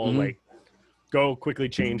 all Mhm. like go quickly,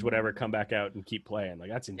 change whatever, come back out and keep playing. Like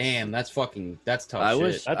that's insane. Damn, that's tough I shit.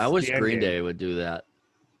 wish That's I wish the end Green game. Day would do that.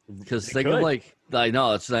 Because They think of could. like I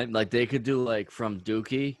know it's like they could do like from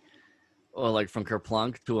Dookie or like from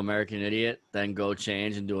Kerplunk to American Idiot, then go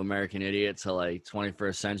change and do American Idiot to like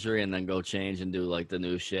 21st Century, and then go change and do like the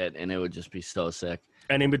new shit, and it would just be so sick.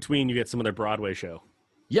 And in between, you get some of their Broadway show.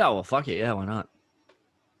 Yeah, well, fuck it. Yeah, why not?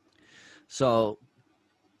 So,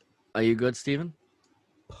 are you good, Steven?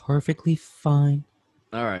 Perfectly fine.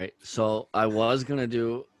 All right. So I was gonna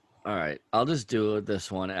do. All right, I'll just do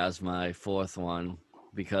this one as my fourth one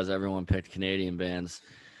because everyone picked Canadian bands.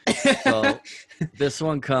 So this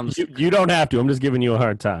one comes. You don't have to. I'm just giving you a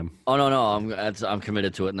hard time. Oh no, I'm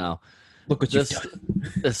committed to it now. Look what you've This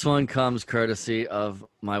done. this one comes courtesy of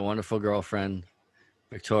my wonderful girlfriend,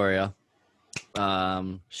 Victoria.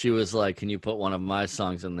 She was like, "Can you put one of my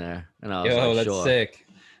songs in there?" And I was Yo, like, that's "Sure." sick.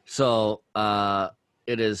 So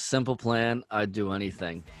it is Simple Plan. I'd do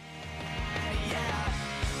anything.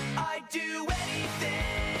 I'd do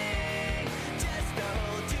anything just to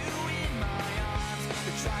hold you in my arms,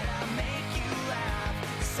 to try to make you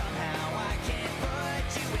laugh. Somehow I can't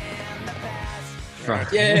put you in the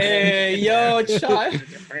past. Yay, yo, child.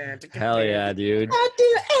 Hell yeah, dude. I'd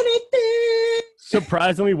do anything.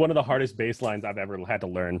 Surprisingly, one of the hardest bass lines I've ever had to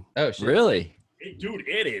learn. Oh shit. Really? Dude,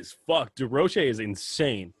 it is fucked. DeRoche is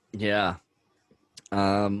insane. Yeah.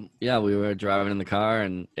 Yeah, we were driving in the car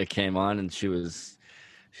and it came on and she's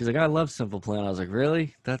like, "I love Simple Plan." I was like,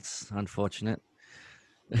 "Really? That's unfortunate."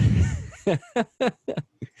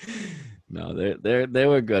 No, they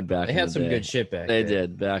were good back They in had the some day. good shit back They there.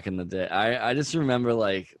 did back in the day. I just remember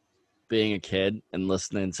like being a kid and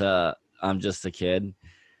listening to I'm Just a Kid.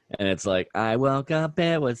 And it's like, I woke up,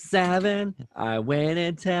 it was 7. I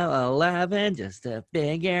waited till 11 just to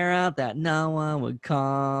figure out that no one would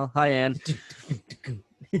call. Hi, Ann.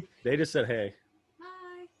 They just said, "Hey,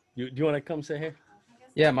 Hi. do you want to come say hey?"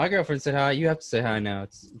 Yeah, my girlfriend said hi. You have to say hi now.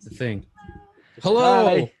 It's a thing. Hello.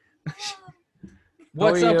 Hi.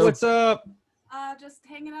 What's How are up? you? What's up? Just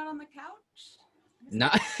hanging out on the couch.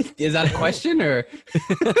 Not is that a question or?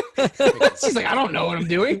 She's like, I don't know what I'm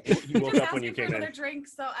doing. You woke Just up when you asking came for in. another drink,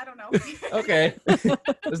 so I don't know. Okay.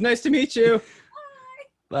 It was nice to meet you.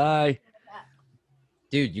 Bye.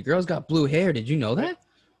 Dude, your girl's got blue hair. Did you know that?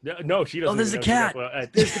 No, she doesn't. Oh, there's even a know she cat.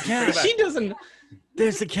 got- There's the cat. Bring it back. She doesn't.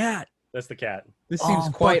 There's the cat. That's the cat. This Oh, seems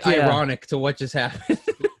fuck quite yeah. ironic to what just happened.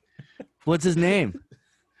 What's his name?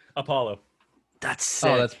 Apollo. That's sick.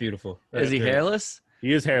 Oh, that's beautiful. Is he Great. hairless?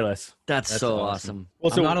 He is hairless. That's That's so awesome.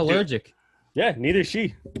 awesome. Well, I'm not dude, allergic. yeah, neither is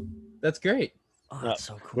she. That's great. Oh, that's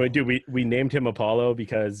so cool. Well, dude, we named him Apollo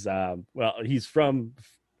because well, he's from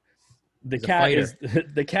the He's a cat fighter. is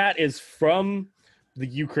the cat is from the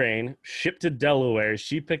Ukraine, shipped to Delaware.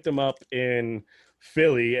 She picked him up in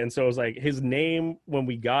Philly, and so it was like his name when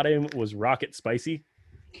we got him was Rocket Spicy.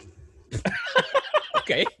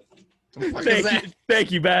 Okay. What is that?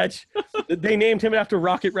 Thank you, Badge. They named him after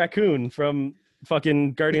Rocket Raccoon from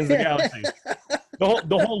fucking Guardians of the Galaxy.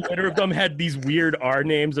 The whole litter of them had these weird R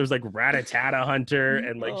names. There's like Ratatata Hunter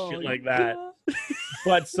and like shit like that.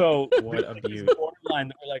 But so What a there's beaut. a borderline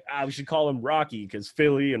that we're like, we should call him Rocky because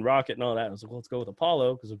Philly and Rocket and all that. I was like, well, let's go with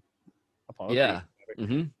Apollo because of Apollo. Yeah. Creed.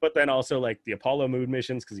 hmm But then also like the Apollo moon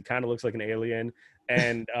missions because he kind of looks like an alien.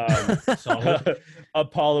 And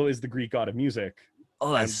Apollo is the Greek god of music.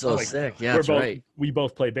 Oh, that's And, so like, sick. Yeah, We're that's both, right. We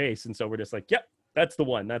both play bass, and so we're just like, yep, that's the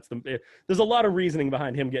one. That's the. There's a lot of reasoning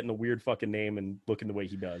behind him getting a weird fucking name and looking the way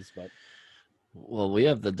he does, but Well, we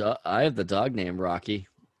have the dog. I have the dog named Rocky,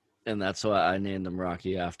 and that's why I named him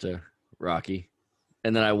Rocky after Rocky.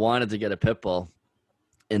 And then I wanted to get a pit bull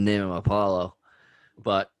and name him Apollo,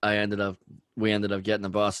 but we ended up getting a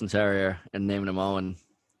Boston Terrier and naming him Owen.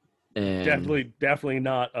 And definitely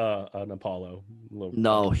not an Apollo.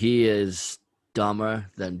 no, he is dumber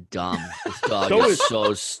than dumb. This dog So is is-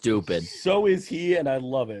 so stupid. So is he, and I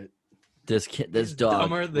love it. This dog,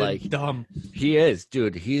 Dumber than like dumb. he is,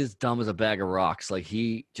 dude. He is dumb as a bag of rocks. Like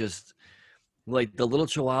he just, like the little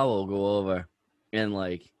Chihuahua will go over and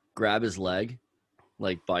like grab his leg,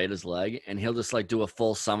 like bite his leg, and he'll just like do a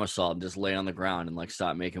full somersault and just lay on the ground and like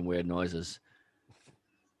start making weird noises.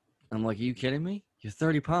 I'm like, are you kidding me? You're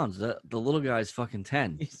 30 pounds. The little guy's fucking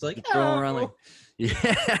 10. He's like, He's throwing around like, "Oh,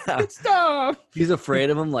 yeah. stop. He's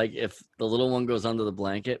afraid of him. Like if the little one goes under the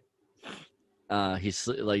blanket,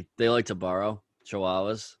 like they like to burrow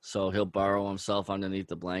Chihuahuas, so he'll burrow himself underneath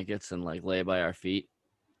the blankets and like lay by our feet.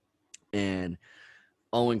 And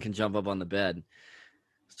Owen can jump up on the bed,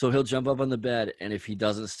 so he'll jump up on the bed, and if he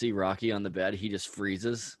doesn't see Rocky on the bed, he just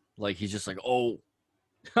freezes. Like he's just like, oh,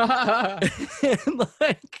 and,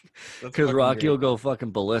 like because Rocky will go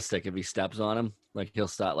fucking ballistic if he steps on him. Like he'll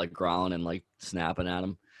start like growling and like snapping at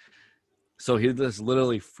him. So he'd just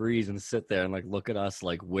literally freeze and sit there and like look at us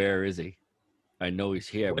like, where is he? I know he's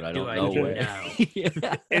here, but What I do don't I know do where. now?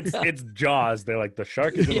 Yeah. It's Jaws. They're like the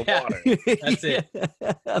shark is in the Yeah. water. That's it.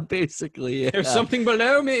 Yeah, basically, yeah. There's something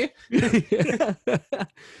below me. We're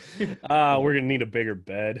gonna need a bigger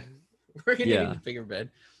bed. We're gonna Yeah. need a bigger bed.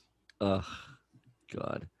 Oh,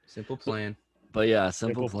 God. Simple plan. But yeah,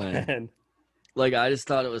 simple plan. Like, I just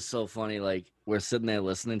thought it was so funny. Like, we're sitting there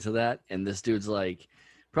listening to that, and this dude's like,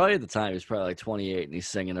 probably at the time, he was probably like 28, and he's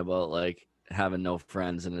singing about like having no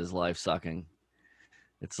friends and his life sucking.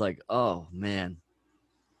 It's like, oh man,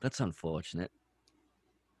 that's unfortunate.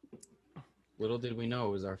 Little did we know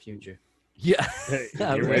it was our future. Yeah. Here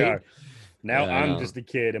we Right? are. Now Yeah, I I'm know. just a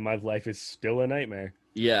kid, and my life is still a nightmare.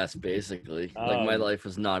 Yes, basically. Like, my Um, life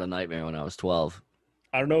was not a nightmare when I was 12.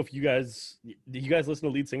 I don't know if you guys did. You guys listen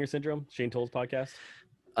to Lead Singer Syndrome, Shane Toll's podcast?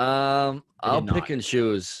 I'll did pick not. and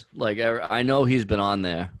choose. Like, I know he's been on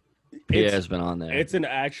there. Pierre's been on there. It's an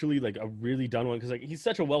actually like a really done one because like he's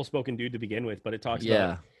such a well-spoken dude to begin with, but it talks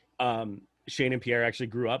Yeah. about Shane and Pierre actually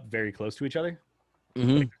grew up very close to each other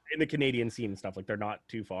Mhm. in the Canadian scene and stuff. Like they're not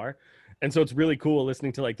too far, and so it's really cool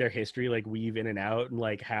listening to like their history, like weave in and out, and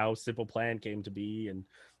like how Simple Plan came to be, and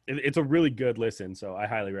it's a really good listen. So I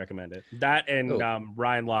highly recommend it. That and Cool.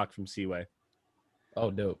 Ryan Locke from Seaway. Oh,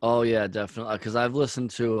 dope. Oh yeah, definitely. Because I've listened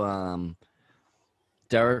to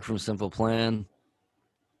Derek from Simple Plan.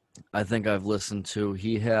 I think I've listened to.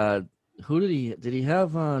 He had who did he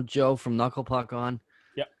have Joe from Knuckle Puck on?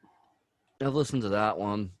 Yep. I've listened to that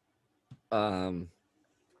one.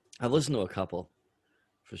 I've listened to a couple,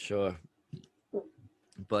 for sure.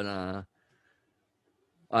 But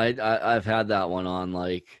I've had that one on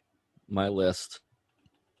like my list.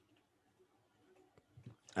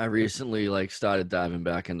 I recently like started diving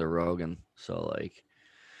back into Rogan, so like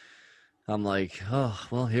I'm like, oh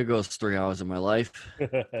well, here goes 3 hours of my life.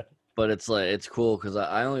 But it's like it's cool because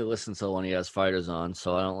I only listen to when he has fighters on,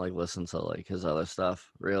 so I don't like listen to like his other stuff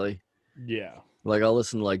really. Yeah. Like I'll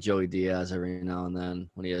listen to like Joey Diaz every now and then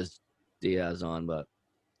when he has Diaz on, but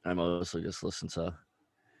I mostly just listen to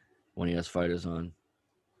when he has fighters on.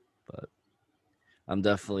 But I'm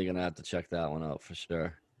definitely gonna have to check that one out for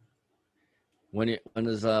sure.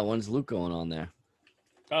 When's Luke going on there?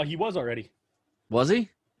 He was already. Was he?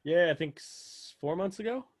 Yeah, I think 4 months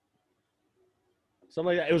ago.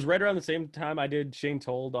 Something like that. It was right around the same time I did Shane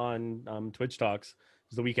Told on Twitch Talks. It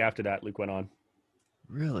was the week after that Luke went on.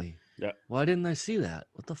 Really? Yeah. Why didn't I see that?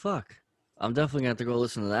 What the fuck? I'm definitely gonna have to go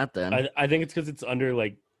listen to that then. I think it's because it's under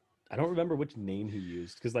like I don't remember which name he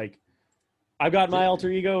used because like I've got my alter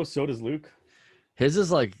ego, so does Luke. His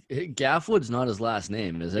is like Gaffwood's not his last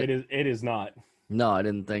name, is it? It is not. No, I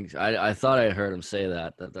didn't think. I thought I heard him say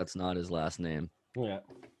that's not his last name. Yeah.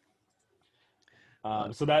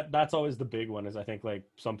 So that's always the big one is I think like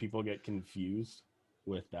some people get confused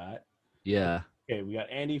with that. Yeah. Okay, we got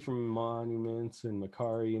Andy from Monuments and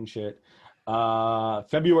Macari and shit.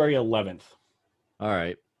 February 11th. All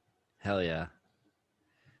right. Hell yeah.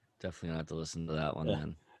 Definitely gonna have to listen to that one Yeah.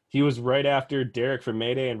 then. He was right after Derek from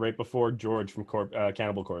Mayday and right before George from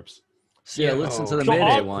Cannibal Corpse. See, I listened to the So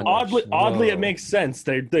Mayday one. oddly, it Whoa. makes sense.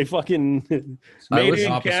 They fucking I Mayday listen-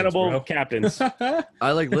 and Opposites, Cannibal bro. captains.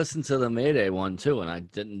 I like listened to the Mayday one too, and I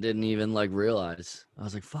didn't even like realize. I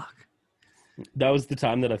was like, fuck. That was the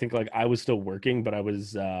time that I think like I was still working, but I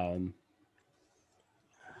was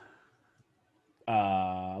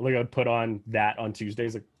like I would put on that on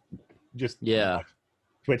Tuesdays, like just Yeah. watch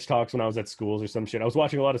Twitch Talks when I was at schools or some shit. I was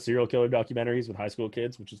watching a lot of serial killer documentaries with high school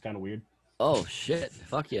kids, which is kind of weird. Oh shit.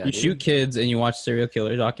 Fuck yeah. You dude. shoot kids and you watch serial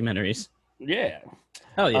killer documentaries. Yeah.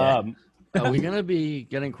 Hell yeah. Are we gonna be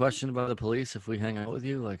getting questioned by the police if we hang out with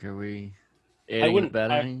you? Like, are we aiding wouldn't- and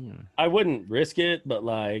abetting? I wouldn't risk it, but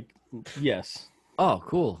like, yes. Oh,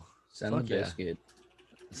 cool. Send fuck the yeah. biscuit.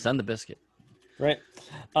 Send the biscuit. Right.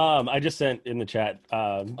 I just sent in the chat.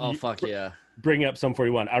 Oh fuck yeah. Bringing up Sum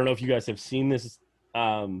 41. I don't know if you guys have seen this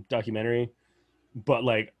documentary, but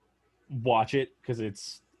like, watch it because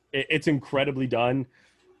it's incredibly done,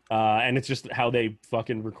 and it's just how they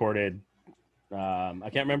fucking recorded. I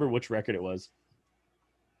can't remember which record it was,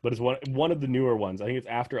 but it's one of the newer ones. I think it's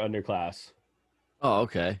after Underclass. Oh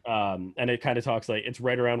okay. And it kind of talks like it's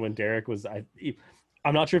right around when Derek was.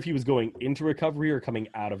 I'm not sure if he was going into recovery or coming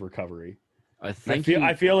out of recovery. I think.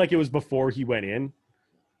 I feel like it was before he went in.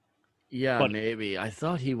 Yeah, but- maybe. I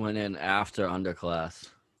thought he went in after underclass.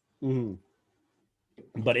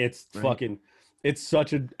 But it's Right. fucking. It's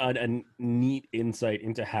such a neat insight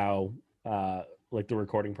into how like the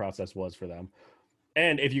recording process was for them.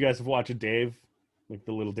 And if you guys have watched Dave, like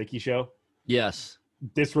the Little Dicky show, Yes.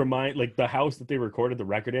 this like the house that they recorded the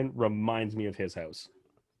record in reminds me of his house.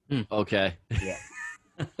 Okay. Yeah.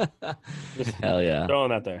 Hell yeah. Throwing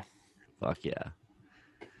that there. Fuck yeah.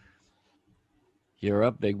 You're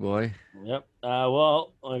up, big boy. Yep.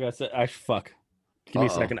 Well, like I said, fuck. Give me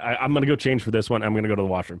a Uh-oh. second. I'm gonna go change for this one. I'm gonna go to the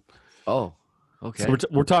washroom. Oh, okay. So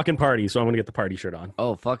we're talking party, so I'm gonna get the party shirt on.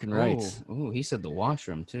 Oh, fucking right. Oh, he said the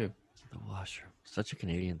washroom too. The washroom. Such a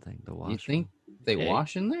Canadian thing. The washroom. You think they Hey.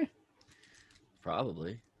 wash in there?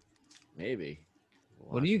 Probably. Maybe.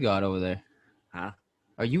 What do you got over there? Huh?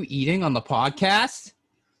 Are you eating on the podcast?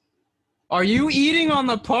 Are you eating on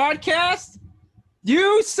the podcast?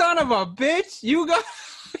 You son of a bitch! You got.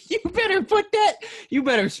 You better put that. You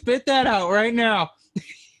better spit that out right now.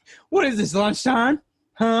 What is this, lunchtime?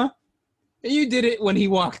 Huh? You did it when he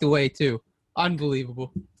walked away too.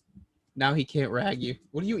 Unbelievable. Now he can't rag you.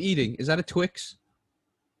 What are you eating? Is that a Twix?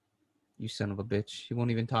 You son of a bitch. You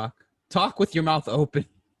won't even talk. Talk with your mouth open.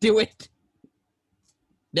 Do it.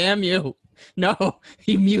 Damn you. No,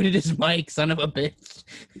 he muted his mic, son of a bitch.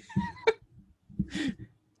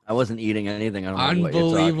 I wasn't eating anything. I don't know what you're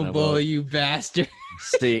talking Unbelievable, about. you bastard.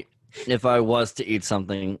 See, if I was to eat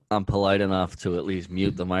something, I'm polite enough to at least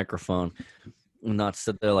mute the microphone and not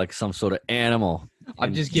sit there like some sort of animal. I'm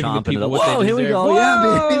and just giving the chomp into people the- what Whoa, they here we deserve. go. Yeah,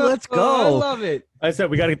 baby, Whoa! let's I go. love it. I said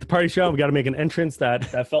we got to get the party show on. We got to make an entrance. That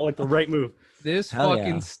felt like the right move. This Hell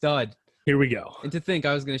fucking yeah. stud. Here we go. And to think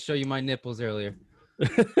I was going to show you my nipples earlier.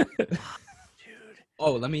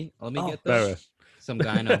 Oh, let me Oh, get Better. those. Some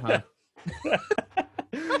gyno, huh?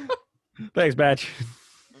 Thanks, Batch.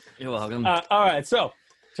 You're welcome. All right, so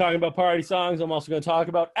talking about party songs, I'm also going to talk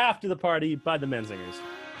about After the Party by the Menzingers.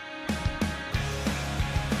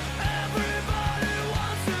 Everybody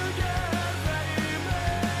wants to get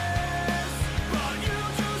famous, but you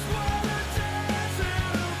just wanna dance in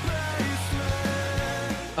a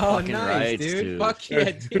basement. Oh, Fucking nice, rights, dude. dude. Fuck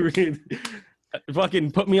yeah, dude.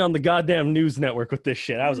 Fucking put me on the goddamn news network with this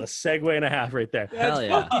shit. That was a segue and a half right there. That's Hell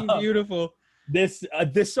yeah. fucking beautiful. This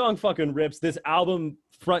song fucking rips. This album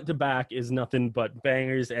front to back is nothing but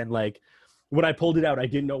bangers. And like when I pulled it out, I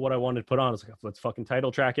didn't know what I wanted to put on. I was like, let's fucking title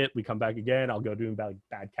track it. We come back again. I'll go do Bad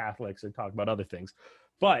Catholics and talk about other things.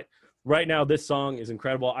 But right now, this song is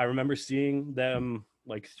incredible. I remember seeing them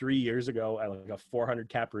like 3 years ago at like a 400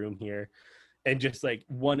 cap room here. And just like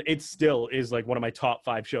it still is like one of my top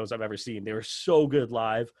 5 shows I've ever seen. They were so good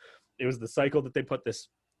live. It was the cycle that they put this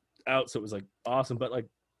out. So it was like awesome. But like,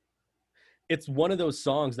 it's one of those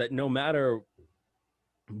songs that no matter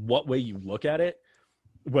what way you look at it,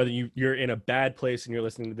 whether you're in a bad place and you're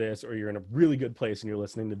listening to this, or you're in a really good place and you're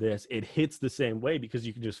listening to this, it hits the same way because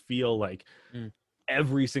you can just feel like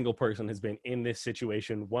every single person has been in this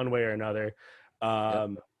situation one way or another.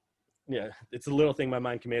 Yeah, it's a little thing my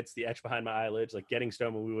mind commits, the etch behind my eyelids, like getting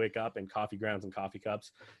stoned when we wake up, and coffee grounds and coffee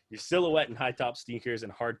cups, your silhouette and high top sneakers,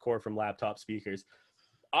 and hardcore from laptop speakers.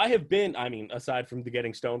 I have been, I mean, aside from the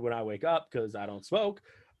getting stoned when I wake up because I don't smoke,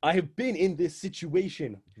 I have been in this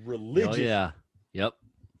situation Oh, religiously. yeah. Yep.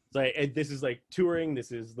 Like, and this is like touring,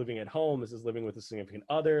 this is living at home, this is living with a significant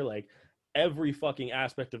other. Like every fucking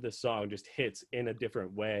aspect of this song just hits in a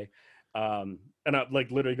different way. And I'm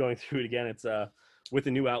like literally going through it again. It's with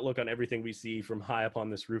a new outlook on everything we see from high up on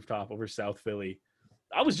this rooftop over South Philly.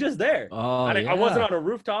 I was just there. Oh, I wasn't yeah. on a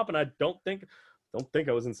rooftop, and I don't think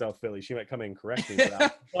I was in South Philly. She might come in and correct me for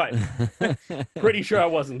that. But pretty sure I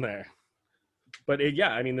wasn't there. But yeah,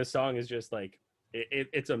 I mean, this song is just like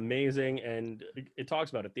it's amazing, and it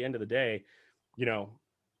talks about at the end of the day, you know,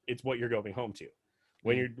 it's what you're going home to.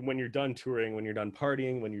 When you're done touring, when you're done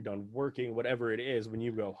partying, when you're done working, whatever it is, when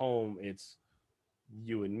you go home, it's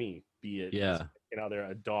you and me. Be it either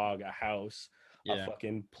a dog, a house, a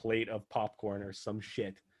fucking plate of popcorn, or some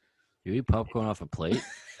shit. You eat popcorn off a plate?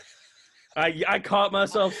 I caught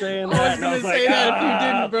myself saying I that. was and gonna like, say that if you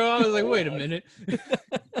didn't, bro. I was like, wait a minute.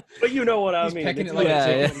 But you know what I He's mean. pecking It's it like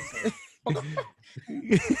a chicken.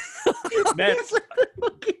 Man,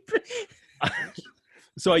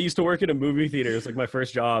 so I used to work in a movie theater. It's like my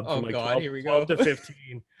first job. Oh, from like God, 12, here we go. 12 to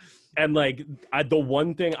 15. And like the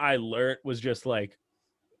one thing I learned was just like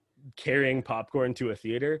carrying popcorn to a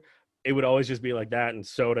theater. It would always just be like that and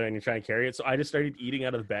soda, and you're trying to carry it. So I just started eating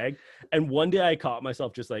out of the bag. And one day I caught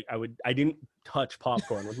myself just like I didn't touch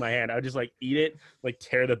popcorn with my hand. I would just like eat it, like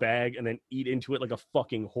tear the bag, and then eat into it like a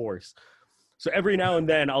fucking horse. So every now and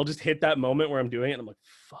then I'll just hit that moment where I'm doing it and I'm like,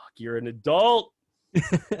 fuck, you're an adult. You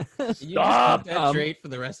just keep Stop. that straight for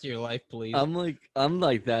the rest of your life, please. I'm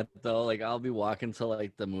like that though. Like I'll be walking to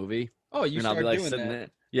like the movie, Oh, you and I'll start be like doing sitting that. there.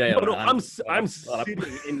 Yeah, No, I'm sitting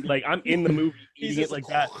in like I'm in the movie eating it like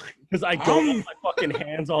that because I don't want my fucking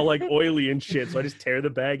hands all like oily and shit. So I just tear the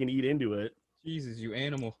bag and eat into it. Jesus, you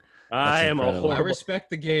animal. I am a incredible. I horrible. respect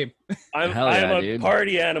the game. I'm Hell I yeah, am a dude.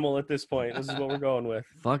 party animal at this point. This is what we're going with.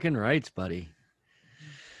 Fucking rights, buddy.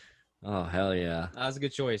 Oh hell yeah. That was a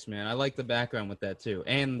good choice, man. I like the background with that too,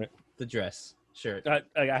 and the dress shirt. I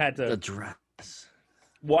had The to dress.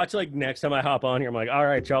 watch like next time I hop on here. I'm like, all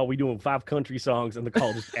right, y'all, we doing 5 country songs, and the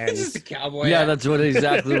call just It's just ends. a cowboy. Yeah, hat. that's what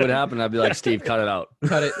exactly would happen. I'd be like, Steve, cut it out.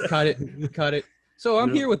 cut it, cut it, cut it. So I'm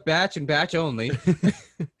Yeah. here with Batch and Batch only.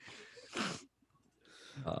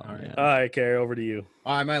 Oh, man. All right, Carrie, over to you.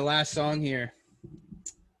 All right, my last song here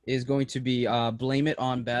is going to be "Blame It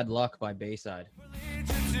on Bad Luck" by Bayside.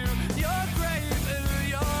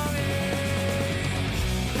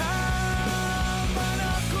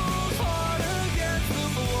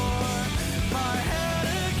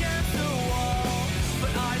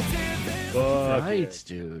 Fuck Rights,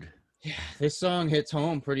 dude. Yeah, this song hits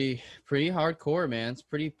home pretty hardcore, man. It's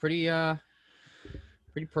pretty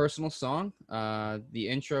personal song. The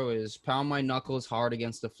intro is "Pound my knuckles hard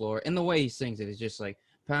against the floor," and the way he sings it is just like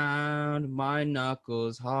 "Pound my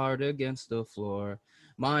knuckles hard against the floor,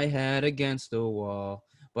 my head against the wall.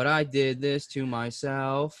 But I did this to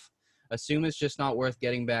myself. Assume it's just not worth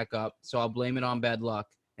getting back up, so I'll blame it on bad luck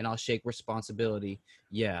and I'll shake responsibility."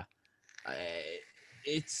 Yeah,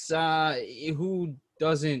 it's who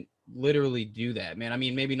doesn't literally do that, man? I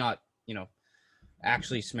mean, maybe not,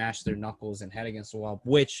 actually smash their knuckles and head against the wall,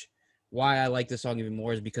 which why I like this song even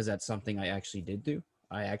more is because that's something I actually did do.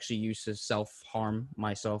 I actually used to self-harm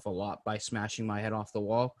myself a lot by smashing my head off the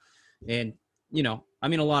wall. And, I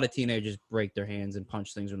mean, a lot of teenagers break their hands and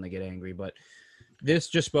punch things when they get angry, but this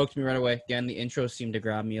just spoke to me right away. Again, the intro seemed to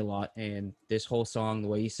grab me a lot, and this whole song, the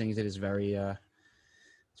way he sings it is very,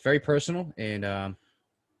 it's very personal, and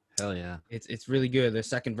Hell yeah. it's really good. The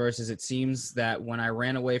second verse is, "It seems that when I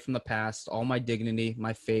ran away from the past, all my dignity,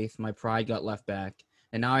 my faith, my pride got left back.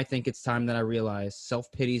 And now I think it's time that I realize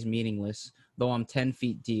self-pity's meaningless. Though I'm 10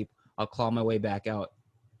 feet deep, I'll claw my way back out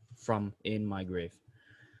from in my grave."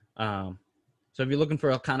 So if you're looking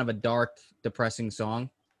for a kind of a dark, depressing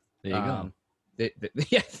song, There you go.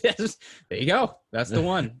 yeah, there you go. That's the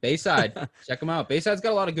one. Bayside. Check them out. Bayside's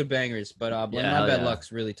got a lot of good bangers, but Blame It Yeah, on Bad yeah.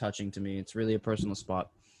 Luck's really touching to me. It's really a personal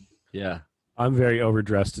spot. Yeah. I'm very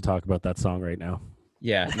overdressed to talk about that song right now.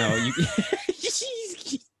 Yeah, no, you.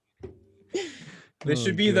 This Oh,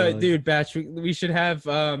 should be the God. dude, Batch. We should have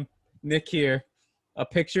Nick here. A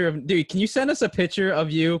picture of dude. Can you send us a picture of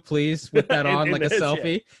you, please, with that on, In like a this, yeah.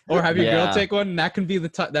 selfie, or have your Yeah. girl take one? And that can be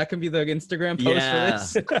the that can be the Instagram post Yeah.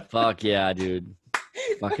 for this. Fuck yeah, dude.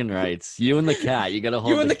 Fucking rights. You and the cat. You gotta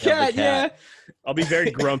hold You and the cat, yeah. I'll be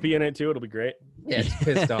very grumpy in it too. It'll be great. Yeah, it's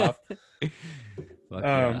pissed off. Fuck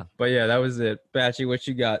yeah. But yeah, that was it. Batchy, what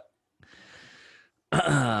you got?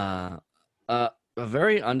 A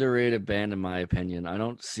very underrated band in my opinion. I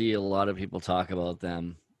don't see a lot of people talk about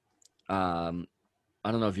them. I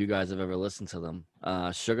don't know if you guys have ever listened to them.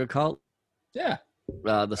 Sugar Cult. Yeah.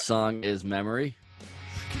 The song is Memory.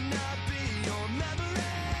 Can I be your memory?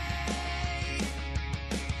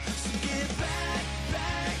 So get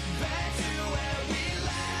back to where we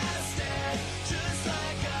lasted, just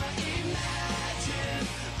like I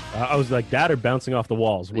imagined. I was like that or bouncing off the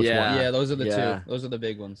walls. Which Yeah. one? Yeah, those are the yeah. two. Those are the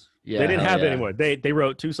big ones. Yeah, They didn't hell have yeah. it anymore. They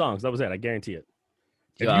wrote 2 songs. That was it. I guarantee it.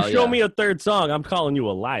 If Oh, you show yeah. me a third song, I'm calling you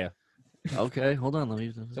a liar. Okay, hold on. Let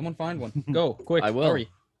me. Someone find one. Go quick. I will. Hurry.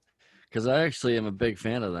 Because I actually am a big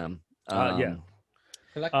fan of them. Yeah.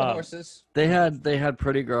 Collect the Uh, horses. They had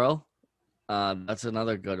Pretty Girl. That's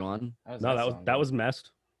another good one. No, that was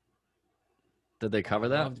messed. Did they cover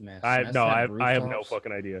that? I have no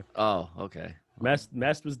fucking idea. Oh, okay.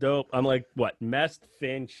 Mest was dope. I'm like, what? Mest,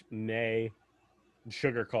 Finch, May,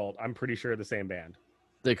 Sugar Cult. I'm pretty sure the same band.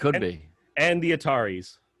 They could And- be. And the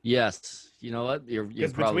Ataris. Yes. You know what? You're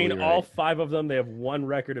Because probably between right. all 5 of them, they have 1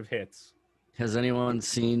 record of hits. Has anyone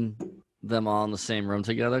seen them all in the same room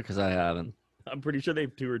together? Because I haven't. I'm pretty sure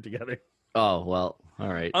they've toured together. Oh well. All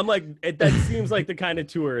right. I'm like, that seems like the kind of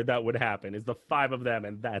tour that would happen. Is the 5 of them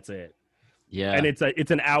and that's it. Yeah. And it's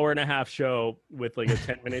an hour and a half show with like a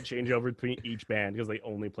 10-minute changeover between each band because they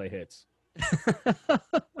only play hits.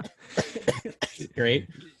 Great.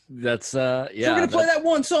 That's We're yeah. gonna play that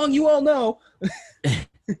one song you all know.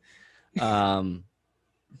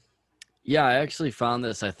 Yeah, I actually found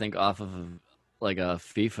this. I think off of like a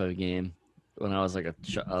FIFA game when I was like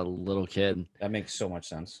a little kid. That makes so much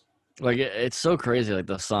sense. Like it's so crazy, like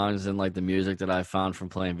the songs and like the music that I found from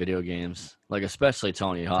playing video games, like especially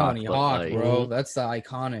Tony Hawk. Tony but, Hawk, like, bro. That's the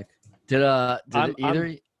iconic. Did I'm-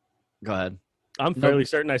 either? Go ahead. I'm fairly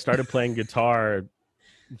certain I started playing guitar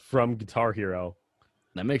from Guitar Hero.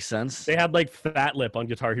 That makes sense. They had like Fat Lip on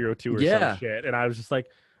Guitar Hero 2 or Yeah. some shit. And I was just like,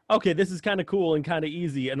 okay, this is kind of cool and kind of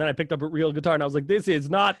easy. And then I picked up a real guitar and I was like, this is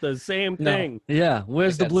not the same No. thing. Yeah,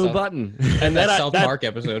 where's the Like that blue South- button? And that then South Park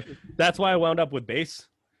episode. that's why I wound up with bass.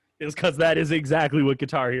 Is because that is exactly what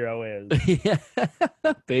Guitar Hero is. Yeah,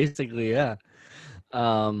 basically, yeah.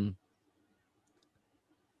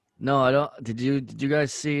 No, I don't. Did you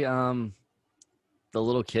guys see the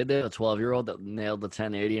little kid there, the 12-year-old that nailed the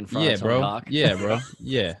 1080 in front Yeah, of Tony bro. Hawk? Yeah, bro.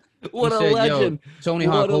 Yeah. What He a said, legend! Yo, Tony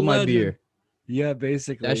What Hawk, a hold my legend. beer. Yeah,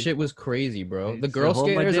 basically. That shit was crazy, bro. He The said, girl "Hold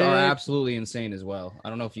my skaters are dick." absolutely insane as well. I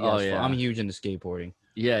don't know if you Oh, guys. yeah. I'm huge into skateboarding.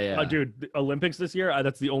 Yeah, yeah. Dude, the Olympics this year,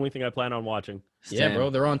 that's the only thing I plan on watching. Yeah, Same. bro.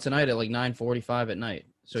 They're on tonight at like 9:45 at night.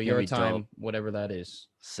 So It's gonna your be time, dope. whatever that is.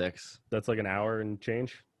 6. That's like an hour and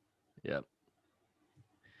change. Yep.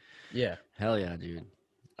 Yeah. Hell yeah, dude.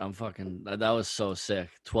 I'm fucking. That was so sick.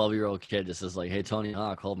 12-year-old kid just is like, hey, Tony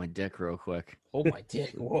Hawk, hold my dick real quick. Oh my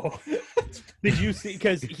dick. Whoa. Did you see?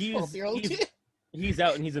 Because Twelve-year-old kid. he's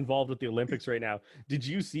out and he's involved with the Olympics right now. Did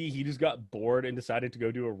you see he just got bored and decided to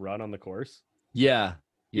go do a run on the course? Yeah.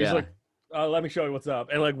 He was Yeah. like, let me show you what's up.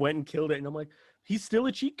 And like went and killed it. And I'm like, he's still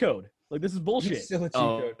a cheat code. Like, this is bullshit. He's still a cheat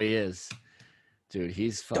Oh, code. he is. Dude,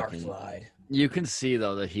 he's Dark fucking. Slide. You can see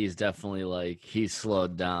though that he's definitely like he's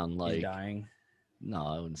slowed down. Like, He's dying. no,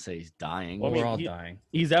 I wouldn't say he's dying. Well, I We're mean, all he- dying.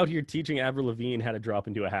 He's out here teaching Avril Lavigne how to drop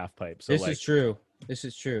into a half pipe. So This like, is true. This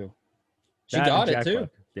is true. She that got and it Jack too. Black.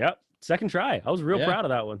 Yep. Second try. I was real Yeah. proud of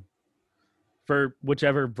that one. For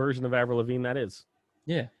whichever version of Avril Lavigne that is.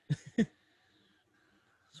 Yeah.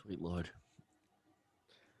 Sweet Lord.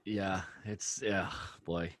 Yeah, it's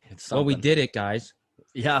boy, it's Well, we something. did it, guys.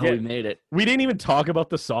 Yeah, Yeah. we made it. We didn't even talk about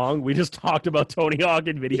the song. We just talked about Tony Hawk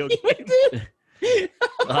and video games.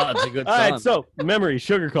 Oh, it's a good All song. right, so Memory,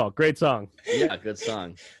 Sugar Call, great song. Yeah, good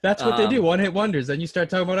song. That's what they do. Um, One hit wonders. Then you start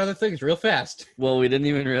talking about other things real fast. Well, we didn't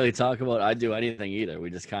even really talk about I Do Anything either. We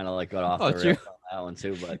just kind of like got off Oh, the rails on that one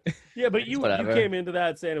too. But Yeah, but you Whatever. came into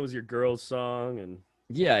that saying it was your girl's song, and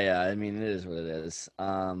yeah, I mean, it is what it is.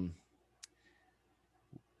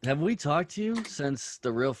 Have we talked to you since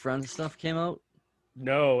the Real Friends stuff came out?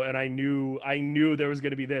 no, and I knew there was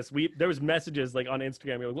gonna be this. There was messages like on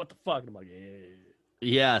Instagram. You're like, what the fuck? And I'm like,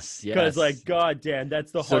 Yes, yes. because like, god damn,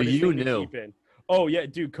 that's the So hardest you thing to knew. keep in. Oh yeah,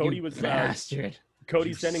 dude, Cody You was bastard. Cody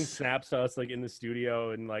You sending s- snaps to us like in the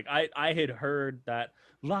studio, and like I had heard that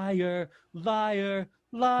liar, liar,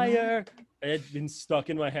 liar. It had been stuck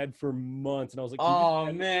in my head for months, and I was like, "Can you Oh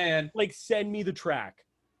send- man. like send me the track.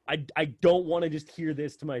 I don't want to just hear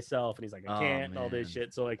this to myself." And he's like, I Oh, can't, and all this man.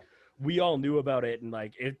 shit. So like we all knew about it, and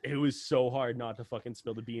like it was so hard not to fucking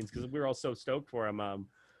spill the beans because we were all so stoked for him.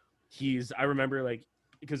 I remember like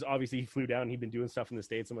because obviously he flew down, he'd been doing stuff in the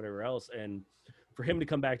States and whatever else, and for him to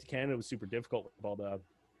come back to Canada was super difficult with all the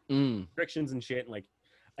restrictions and shit. And like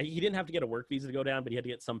he didn't have to get a work visa to go down, but he had to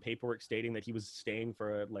get some paperwork stating that he was staying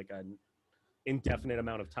for like an indefinite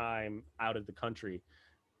amount of time out of the country.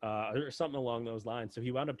 Or something along those lines. So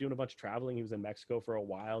he wound up doing a bunch of traveling. He was in Mexico for a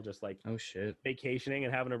while, just like Oh shit. vacationing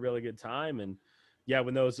and having a really good time. And yeah,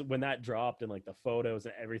 when that dropped and like the photos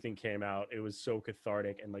and everything came out, it was so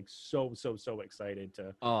cathartic and like so excited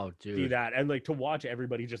to Oh, see dude. that and like to watch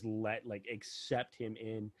everybody just accept him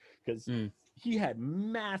in because Mm. he had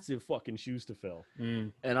massive fucking shoes to fill.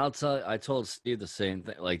 Mm. And I'll tell you, I told Steve the same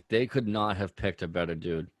thing. Like, they could not have picked a better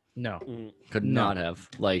dude. No. Could No. not have.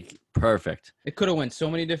 Like, perfect. It could have went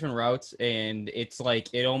so many different routes, and it's like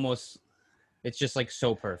it's just like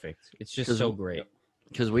so perfect. It's just 'Cause- so great.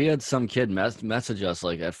 Because we had some kid message us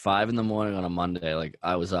like at 5 a.m. on a Monday. Like,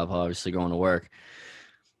 I was up, obviously going to work.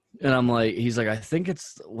 And I'm like, he's like, I think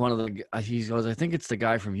it's one of the, he goes, I think it's the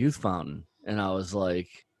guy from Youth Fountain. And I was like,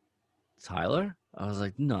 Tyler? I was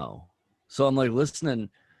like, no. So I'm like listening,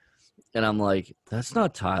 and I'm like, that's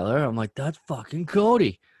not Tyler. I'm like, that's fucking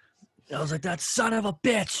Cody. I was like, that son of a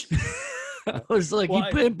bitch. I was like, Well,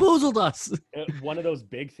 he bamboozled us. One of those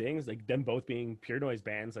big things, like them both being Pure Noise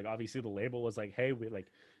bands, like obviously the label was like, hey, we like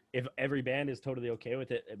if every band is totally okay with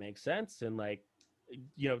it, it makes sense. And like,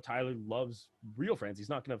 you know, Tyler loves Real Friends. He's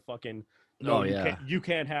not gonna fucking Oh, you yeah. you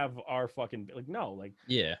can't have our fucking like no, like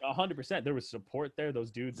Yeah. 100%. There was support there. Those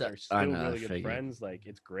dudes That- are I still know, I really good figured. friends. Like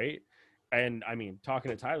it's great. And I mean, talking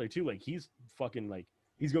to Tyler too, like he's fucking like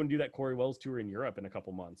he's going to do that Corey Wells tour in Europe in a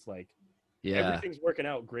couple months. Like Yeah. everything's working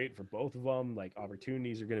out great for both of them. Like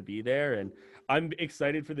opportunities are going to be there, and I'm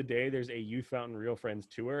excited for the day there's a Youth Fountain Real Friends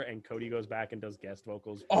tour, and Cody goes back and does guest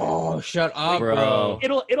vocals. Oh, shut up, Bro. bro.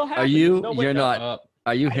 It'll happen. Are you, There's no way you're that- not, Up.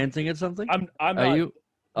 are you hinting at something? I'm Are not. you?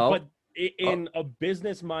 Oh, But in a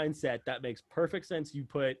business mindset, that makes perfect sense. You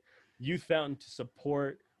put Youth Fountain to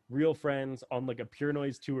support Real Friends on like a Pure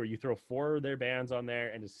Noise tour. You throw 4 of their bands on there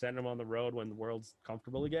and just send them on the road when the world's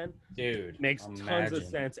comfortable again. Dude, Makes tons of imagine.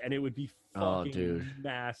 sense, and it would be Oh, fucking dude.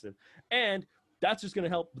 massive. And that's just going to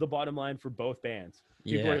help the bottom line for both bands.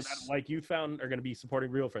 People that Yes. like Youthfound are going to be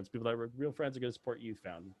supporting Real Friends. People that are Real Friends are going to support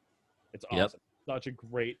Youthfound. It's Yep. awesome. Such a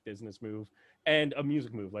great business move and a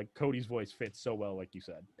music move. Like Cody's voice fits so well, like you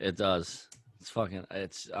said. It does.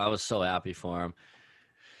 I was so happy for him.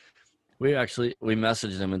 We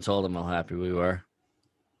messaged him and told him how happy we were.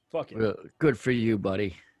 Fucking Good for you,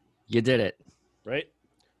 buddy. You did it, right.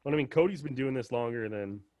 But I mean, Cody's been doing this longer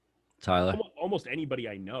than Tyler. almost anybody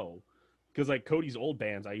I know. Because like Cody's old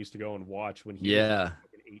bands, I used to go and watch when he was Yeah.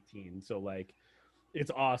 fucking 18. So like,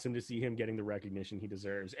 it's awesome to see him getting the recognition he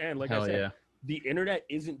deserves. And like Hell I said, yeah. the internet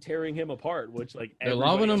isn't tearing him apart, which like They're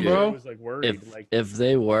everybody loving him, here bro. was like worried. If like if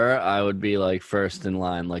they were, I would be like first in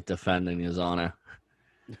line, like defending his honor.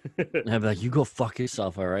 And I'd be like, "You go fuck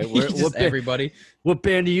yourself, all right? Just everybody. What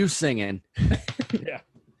band are you singing?" yeah.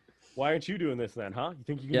 Why aren't you doing this then, huh? You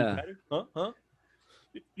think you can Yeah. be better? Huh?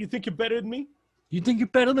 You think you're better than me? You think you're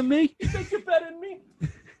better than me? You think you're better than me?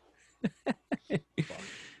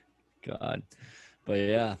 God, but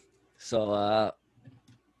yeah. So,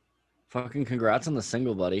 fucking congrats on the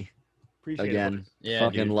single, buddy. Appreciate Again, it. Yeah,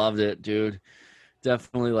 fucking dude. loved it, dude.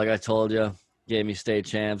 Definitely, like I told you, gave me State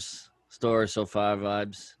Champs, Story So Far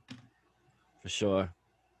vibes, for sure.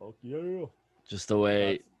 Fuck yeah. Just the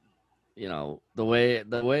way, the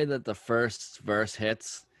way that the first verse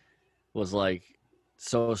hits was like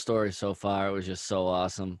so Story So Far. It was just so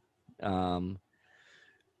awesome. And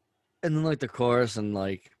then like the chorus and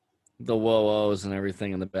like the whoa-ohs and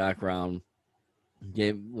everything in the background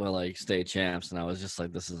were like State Champs, and I was just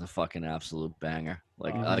like, this is a fucking absolute banger.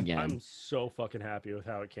 Like again. I'm so fucking happy with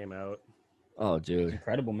how it came out. Oh, dude.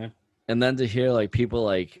 Incredible, man. And then to hear like people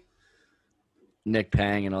like Nick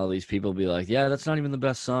Pang and all these people be like, yeah, that's not even the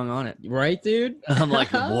best song on it. Right, dude? I'm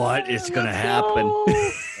like, what is gonna Let's happen?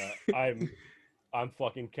 go. I'm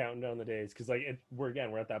fucking counting down the days because like we're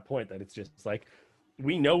at that point that it's just like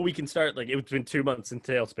we know we can start. Like it's been 2 months since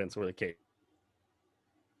Tailspin, so we're like, okay,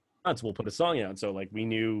 months we'll put a song out. So like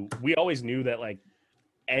we always knew that like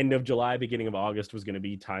end of July, beginning of August was going to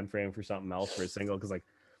be time frame for something else for a single because like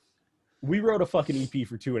we wrote a fucking EP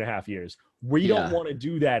for 2.5 years. We don't Yeah. want to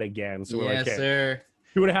do that again. So we're like, Yes, okay, sir.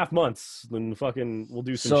 2.5 months, then fucking we'll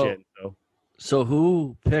do some So- shit. So So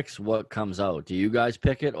who picks what comes out? Do you guys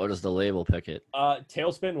pick it or does the label pick it?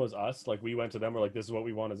 Tailspin was us. Like we went to them. We're like, this is what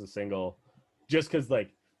we want as a single, just because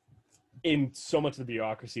like in so much of the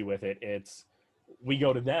bureaucracy with it, it's we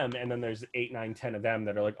go to them and then there's 8, 9, 10 of them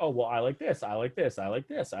that are like, oh well, I like this, I like this, I like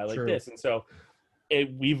this, I like True. this, and so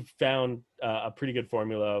we've found a pretty good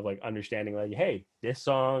formula of like understanding like, hey, this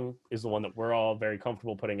song is the one that we're all very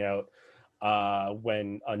comfortable putting out.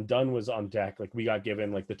 When Undone was on deck, like we got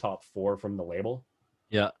given like the top 4 from the label.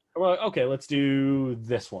 Yeah. And we're like, okay, let's do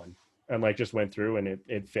this one. And like just went through and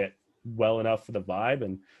it fit well enough for the vibe.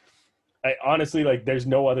 And I honestly like there's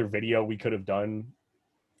no other video we could have done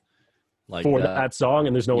Like for that song,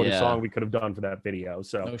 and there's no other Yeah. song we could have done for that video.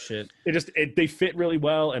 So No shit. they fit really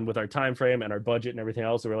well, and with our time frame and our budget and everything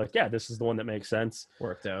else, we're like, yeah, this is the one that makes sense.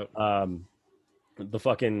 Worked out. The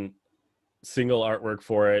fucking single artwork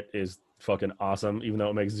for it is fucking awesome, even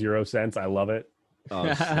though it makes 0 sense. I love it. Oh,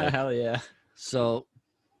 sick. Hell yeah. So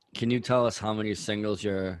can you tell us how many singles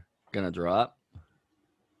you're gonna drop?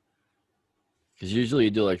 Because usually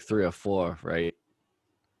you do like 3 or 4, right?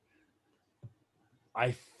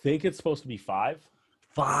 I think it's supposed to be 5.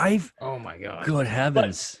 5? Oh my god. Good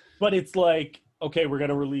heavens. But it's like, okay, we're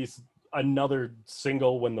gonna release another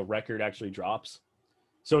single when the record actually drops.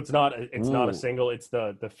 So it's not Ooh. a single. It's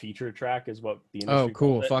the feature track is what the industry Oh,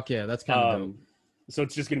 cool. calls it. Fuck yeah. That's kind of dope. So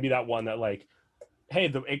it's just gonna be that one that like, hey,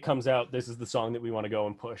 it comes out. This is the song that we want to go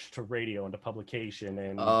and push to radio and to publication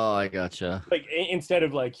and Oh, I gotcha. like instead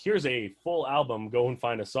of like here's a full album, go and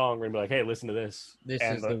find a song. We're gonna be like, hey, listen to this, This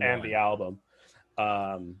and is the the one. album.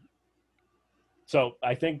 So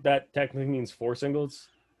I think that technically means 4 singles,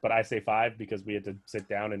 but I say 5 because we had to sit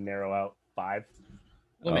down and narrow out 5.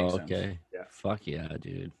 That makes Oh, sense. okay. Yeah. Fuck yeah,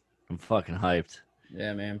 dude. I'm fucking hyped.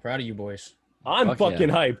 Yeah, man. Proud of you boys. I'm Fuck fucking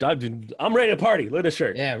yeah. hyped. I'm ready to party. Lit a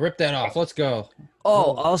shirt. Yeah, rip that off. Let's go.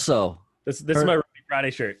 Oh, also, This is my Ruby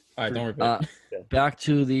Friday shirt. All right, don't rip it. uh, back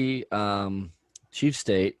to the Chief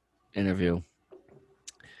State interview.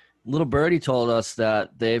 Little Birdie told us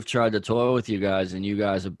that they've tried to tour with you guys, and you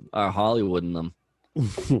guys are Hollywooding them.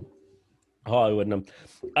 Hollywood and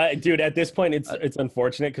them. Dude, at this point, it's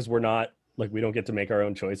unfortunate because we're not like we don't get to make our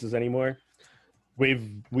own choices anymore. We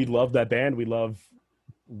love that band. We love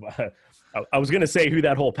I was going to say who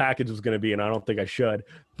that whole package was going to be, and I don't think I should,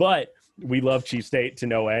 but we love Chief State to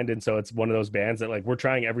no end. And so it's one of those bands that like we're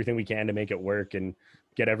trying everything we can to make it work and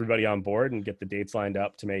get everybody on board and get the dates lined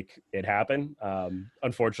up to make it happen.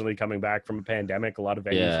 Unfortunately, coming back from a pandemic, a lot of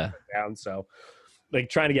venues are down. So like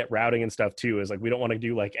trying to get routing and stuff too is like, we don't want to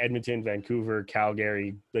do like Edmonton, Vancouver,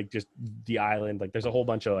 Calgary, like just the island. Like there's a whole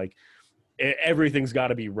bunch of like, everything's got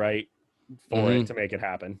to be right for it to make it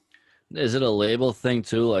happen. Is it a label thing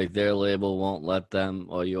too? Like their label won't let them,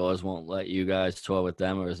 or yours won't let you guys tour with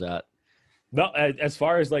them, or is that? No, as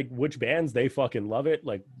far as like which bands, they fucking love it.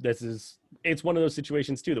 Like it's one of those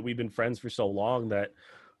situations too that we've been friends for so long that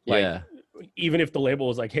like even if the label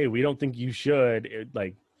is like, hey, we don't think you should,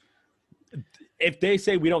 like if they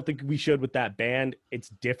say we don't think we should with that band, it's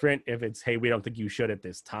different. If it's, hey, we don't think you should at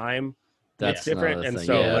this time, that's different. And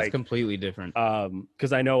so yeah, like it's completely different.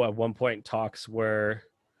 because I know at one point talks were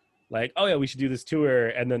like, oh yeah, we should do this tour,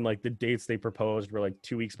 and then like the dates they proposed were like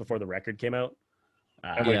 2 weeks before the record came out.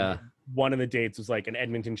 And, like, one of the dates was like an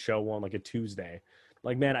Edmonton show on like a Tuesday.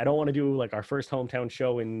 Like, man, I don't want to do like our first hometown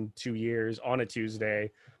show in 2 years on a Tuesday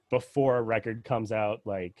before a record comes out.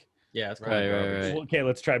 Like, yeah, it's right. okay,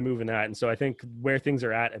 let's try moving that. And so I think where things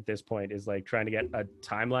are at this point is like trying to get a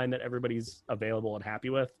timeline that everybody's available and happy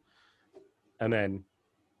with, and then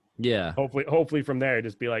hopefully from there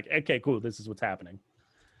just be like, okay, cool, this is what's happening.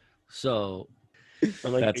 So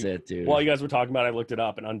like, that's it, dude. While you guys were talking about it, I looked it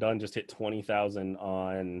up, and Undone just hit 20,000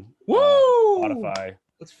 on Spotify.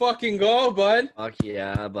 Let's fucking go, bud. Fuck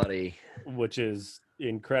yeah, buddy. Which is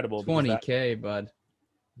incredible. 20K, bud.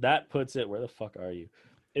 That puts it, where the fuck are you?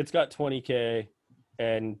 It's got 20K,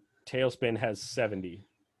 and Tailspin has 70.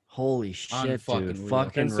 Holy shit, Unfucking dude. real.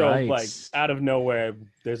 Fucking And so, right. like, out of nowhere,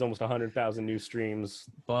 there's almost 100,000 new streams.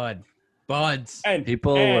 Buds. And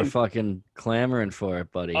People were fucking clamoring for it,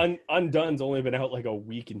 buddy. Undone's only been out like a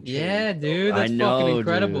week and change. Yeah, dude. That's I know, fucking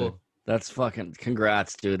incredible. dude. That's fucking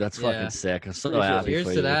congrats, dude. That's fucking sick. I'm so Appreciate it. happy Cheers for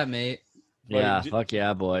to you. that, mate. Yeah, Buddy, fuck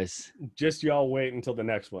yeah, boys. Just y'all wait until the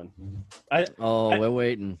next one. We're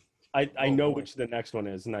waiting. I know which the next one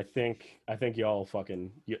is, and I think y'all fucking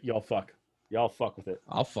y'all fuck with it.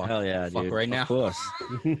 I'll fuck. Hell yeah, fuck dude. right now. Of course.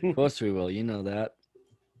 Of course we will. You know that.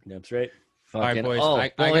 That's right. All right, Fucking, boys. oh,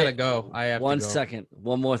 I wait, gotta go. I have one to go. second.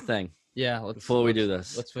 One more thing Yeah. before we do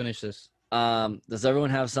this. Let's finish this. Does everyone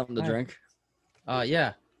have something to drink?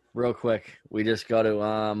 Yeah. Real quick. We just got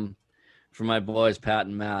to for my boys Pat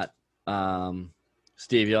and Matt.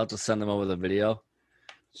 Steve, you'll have to send them over the video.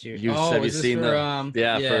 You have you seen for,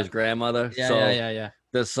 the for his grandmother? Yeah, so yeah.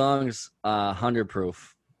 the song's 100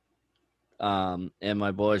 proof. And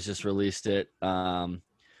my boys just released it. So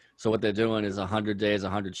what they're doing is 100 days,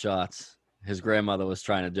 100 shots. His grandmother was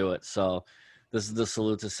trying to do it. So this is the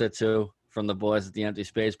salute to sit to from the boys at the Empty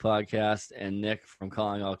Space podcast and Nick from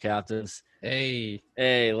Calling All Captains. Hey,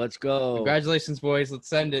 Let's go. congratulations, boys. Let's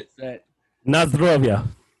send it. Nazdrovya.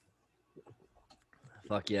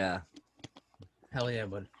 Fuck yeah. Hell yeah,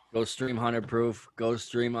 bud. Go stream 100 proof. Go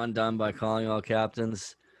stream Undone by Calling All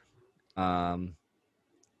Captains.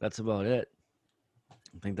 That's about it.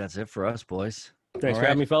 I think that's it for us, boys. Thanks All for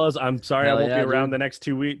having me, fellas. I'm sorry Hell I won't yeah, be around dude. the next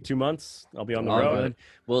 2 months. I'll be on the All road. good.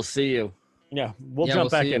 We'll see you. Yeah, we'll Yeah, jump we'll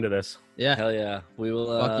back see you. into this. Yeah. Hell yeah. We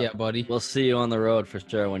will Fuck yeah, buddy. we'll see you on the road for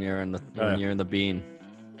sure when you're in the you're in the bean.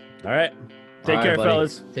 All right. Take All care, right, buddy.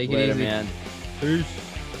 fellas. Take it Later, easy. man. Peace.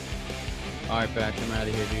 All right, Batch. I'm out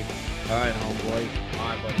of here, dude. All right, homeboy. All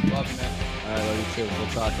right, buddy. Love you, man. All right, love you too. We'll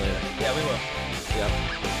talk later. Yeah, we will.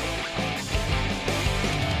 Yep.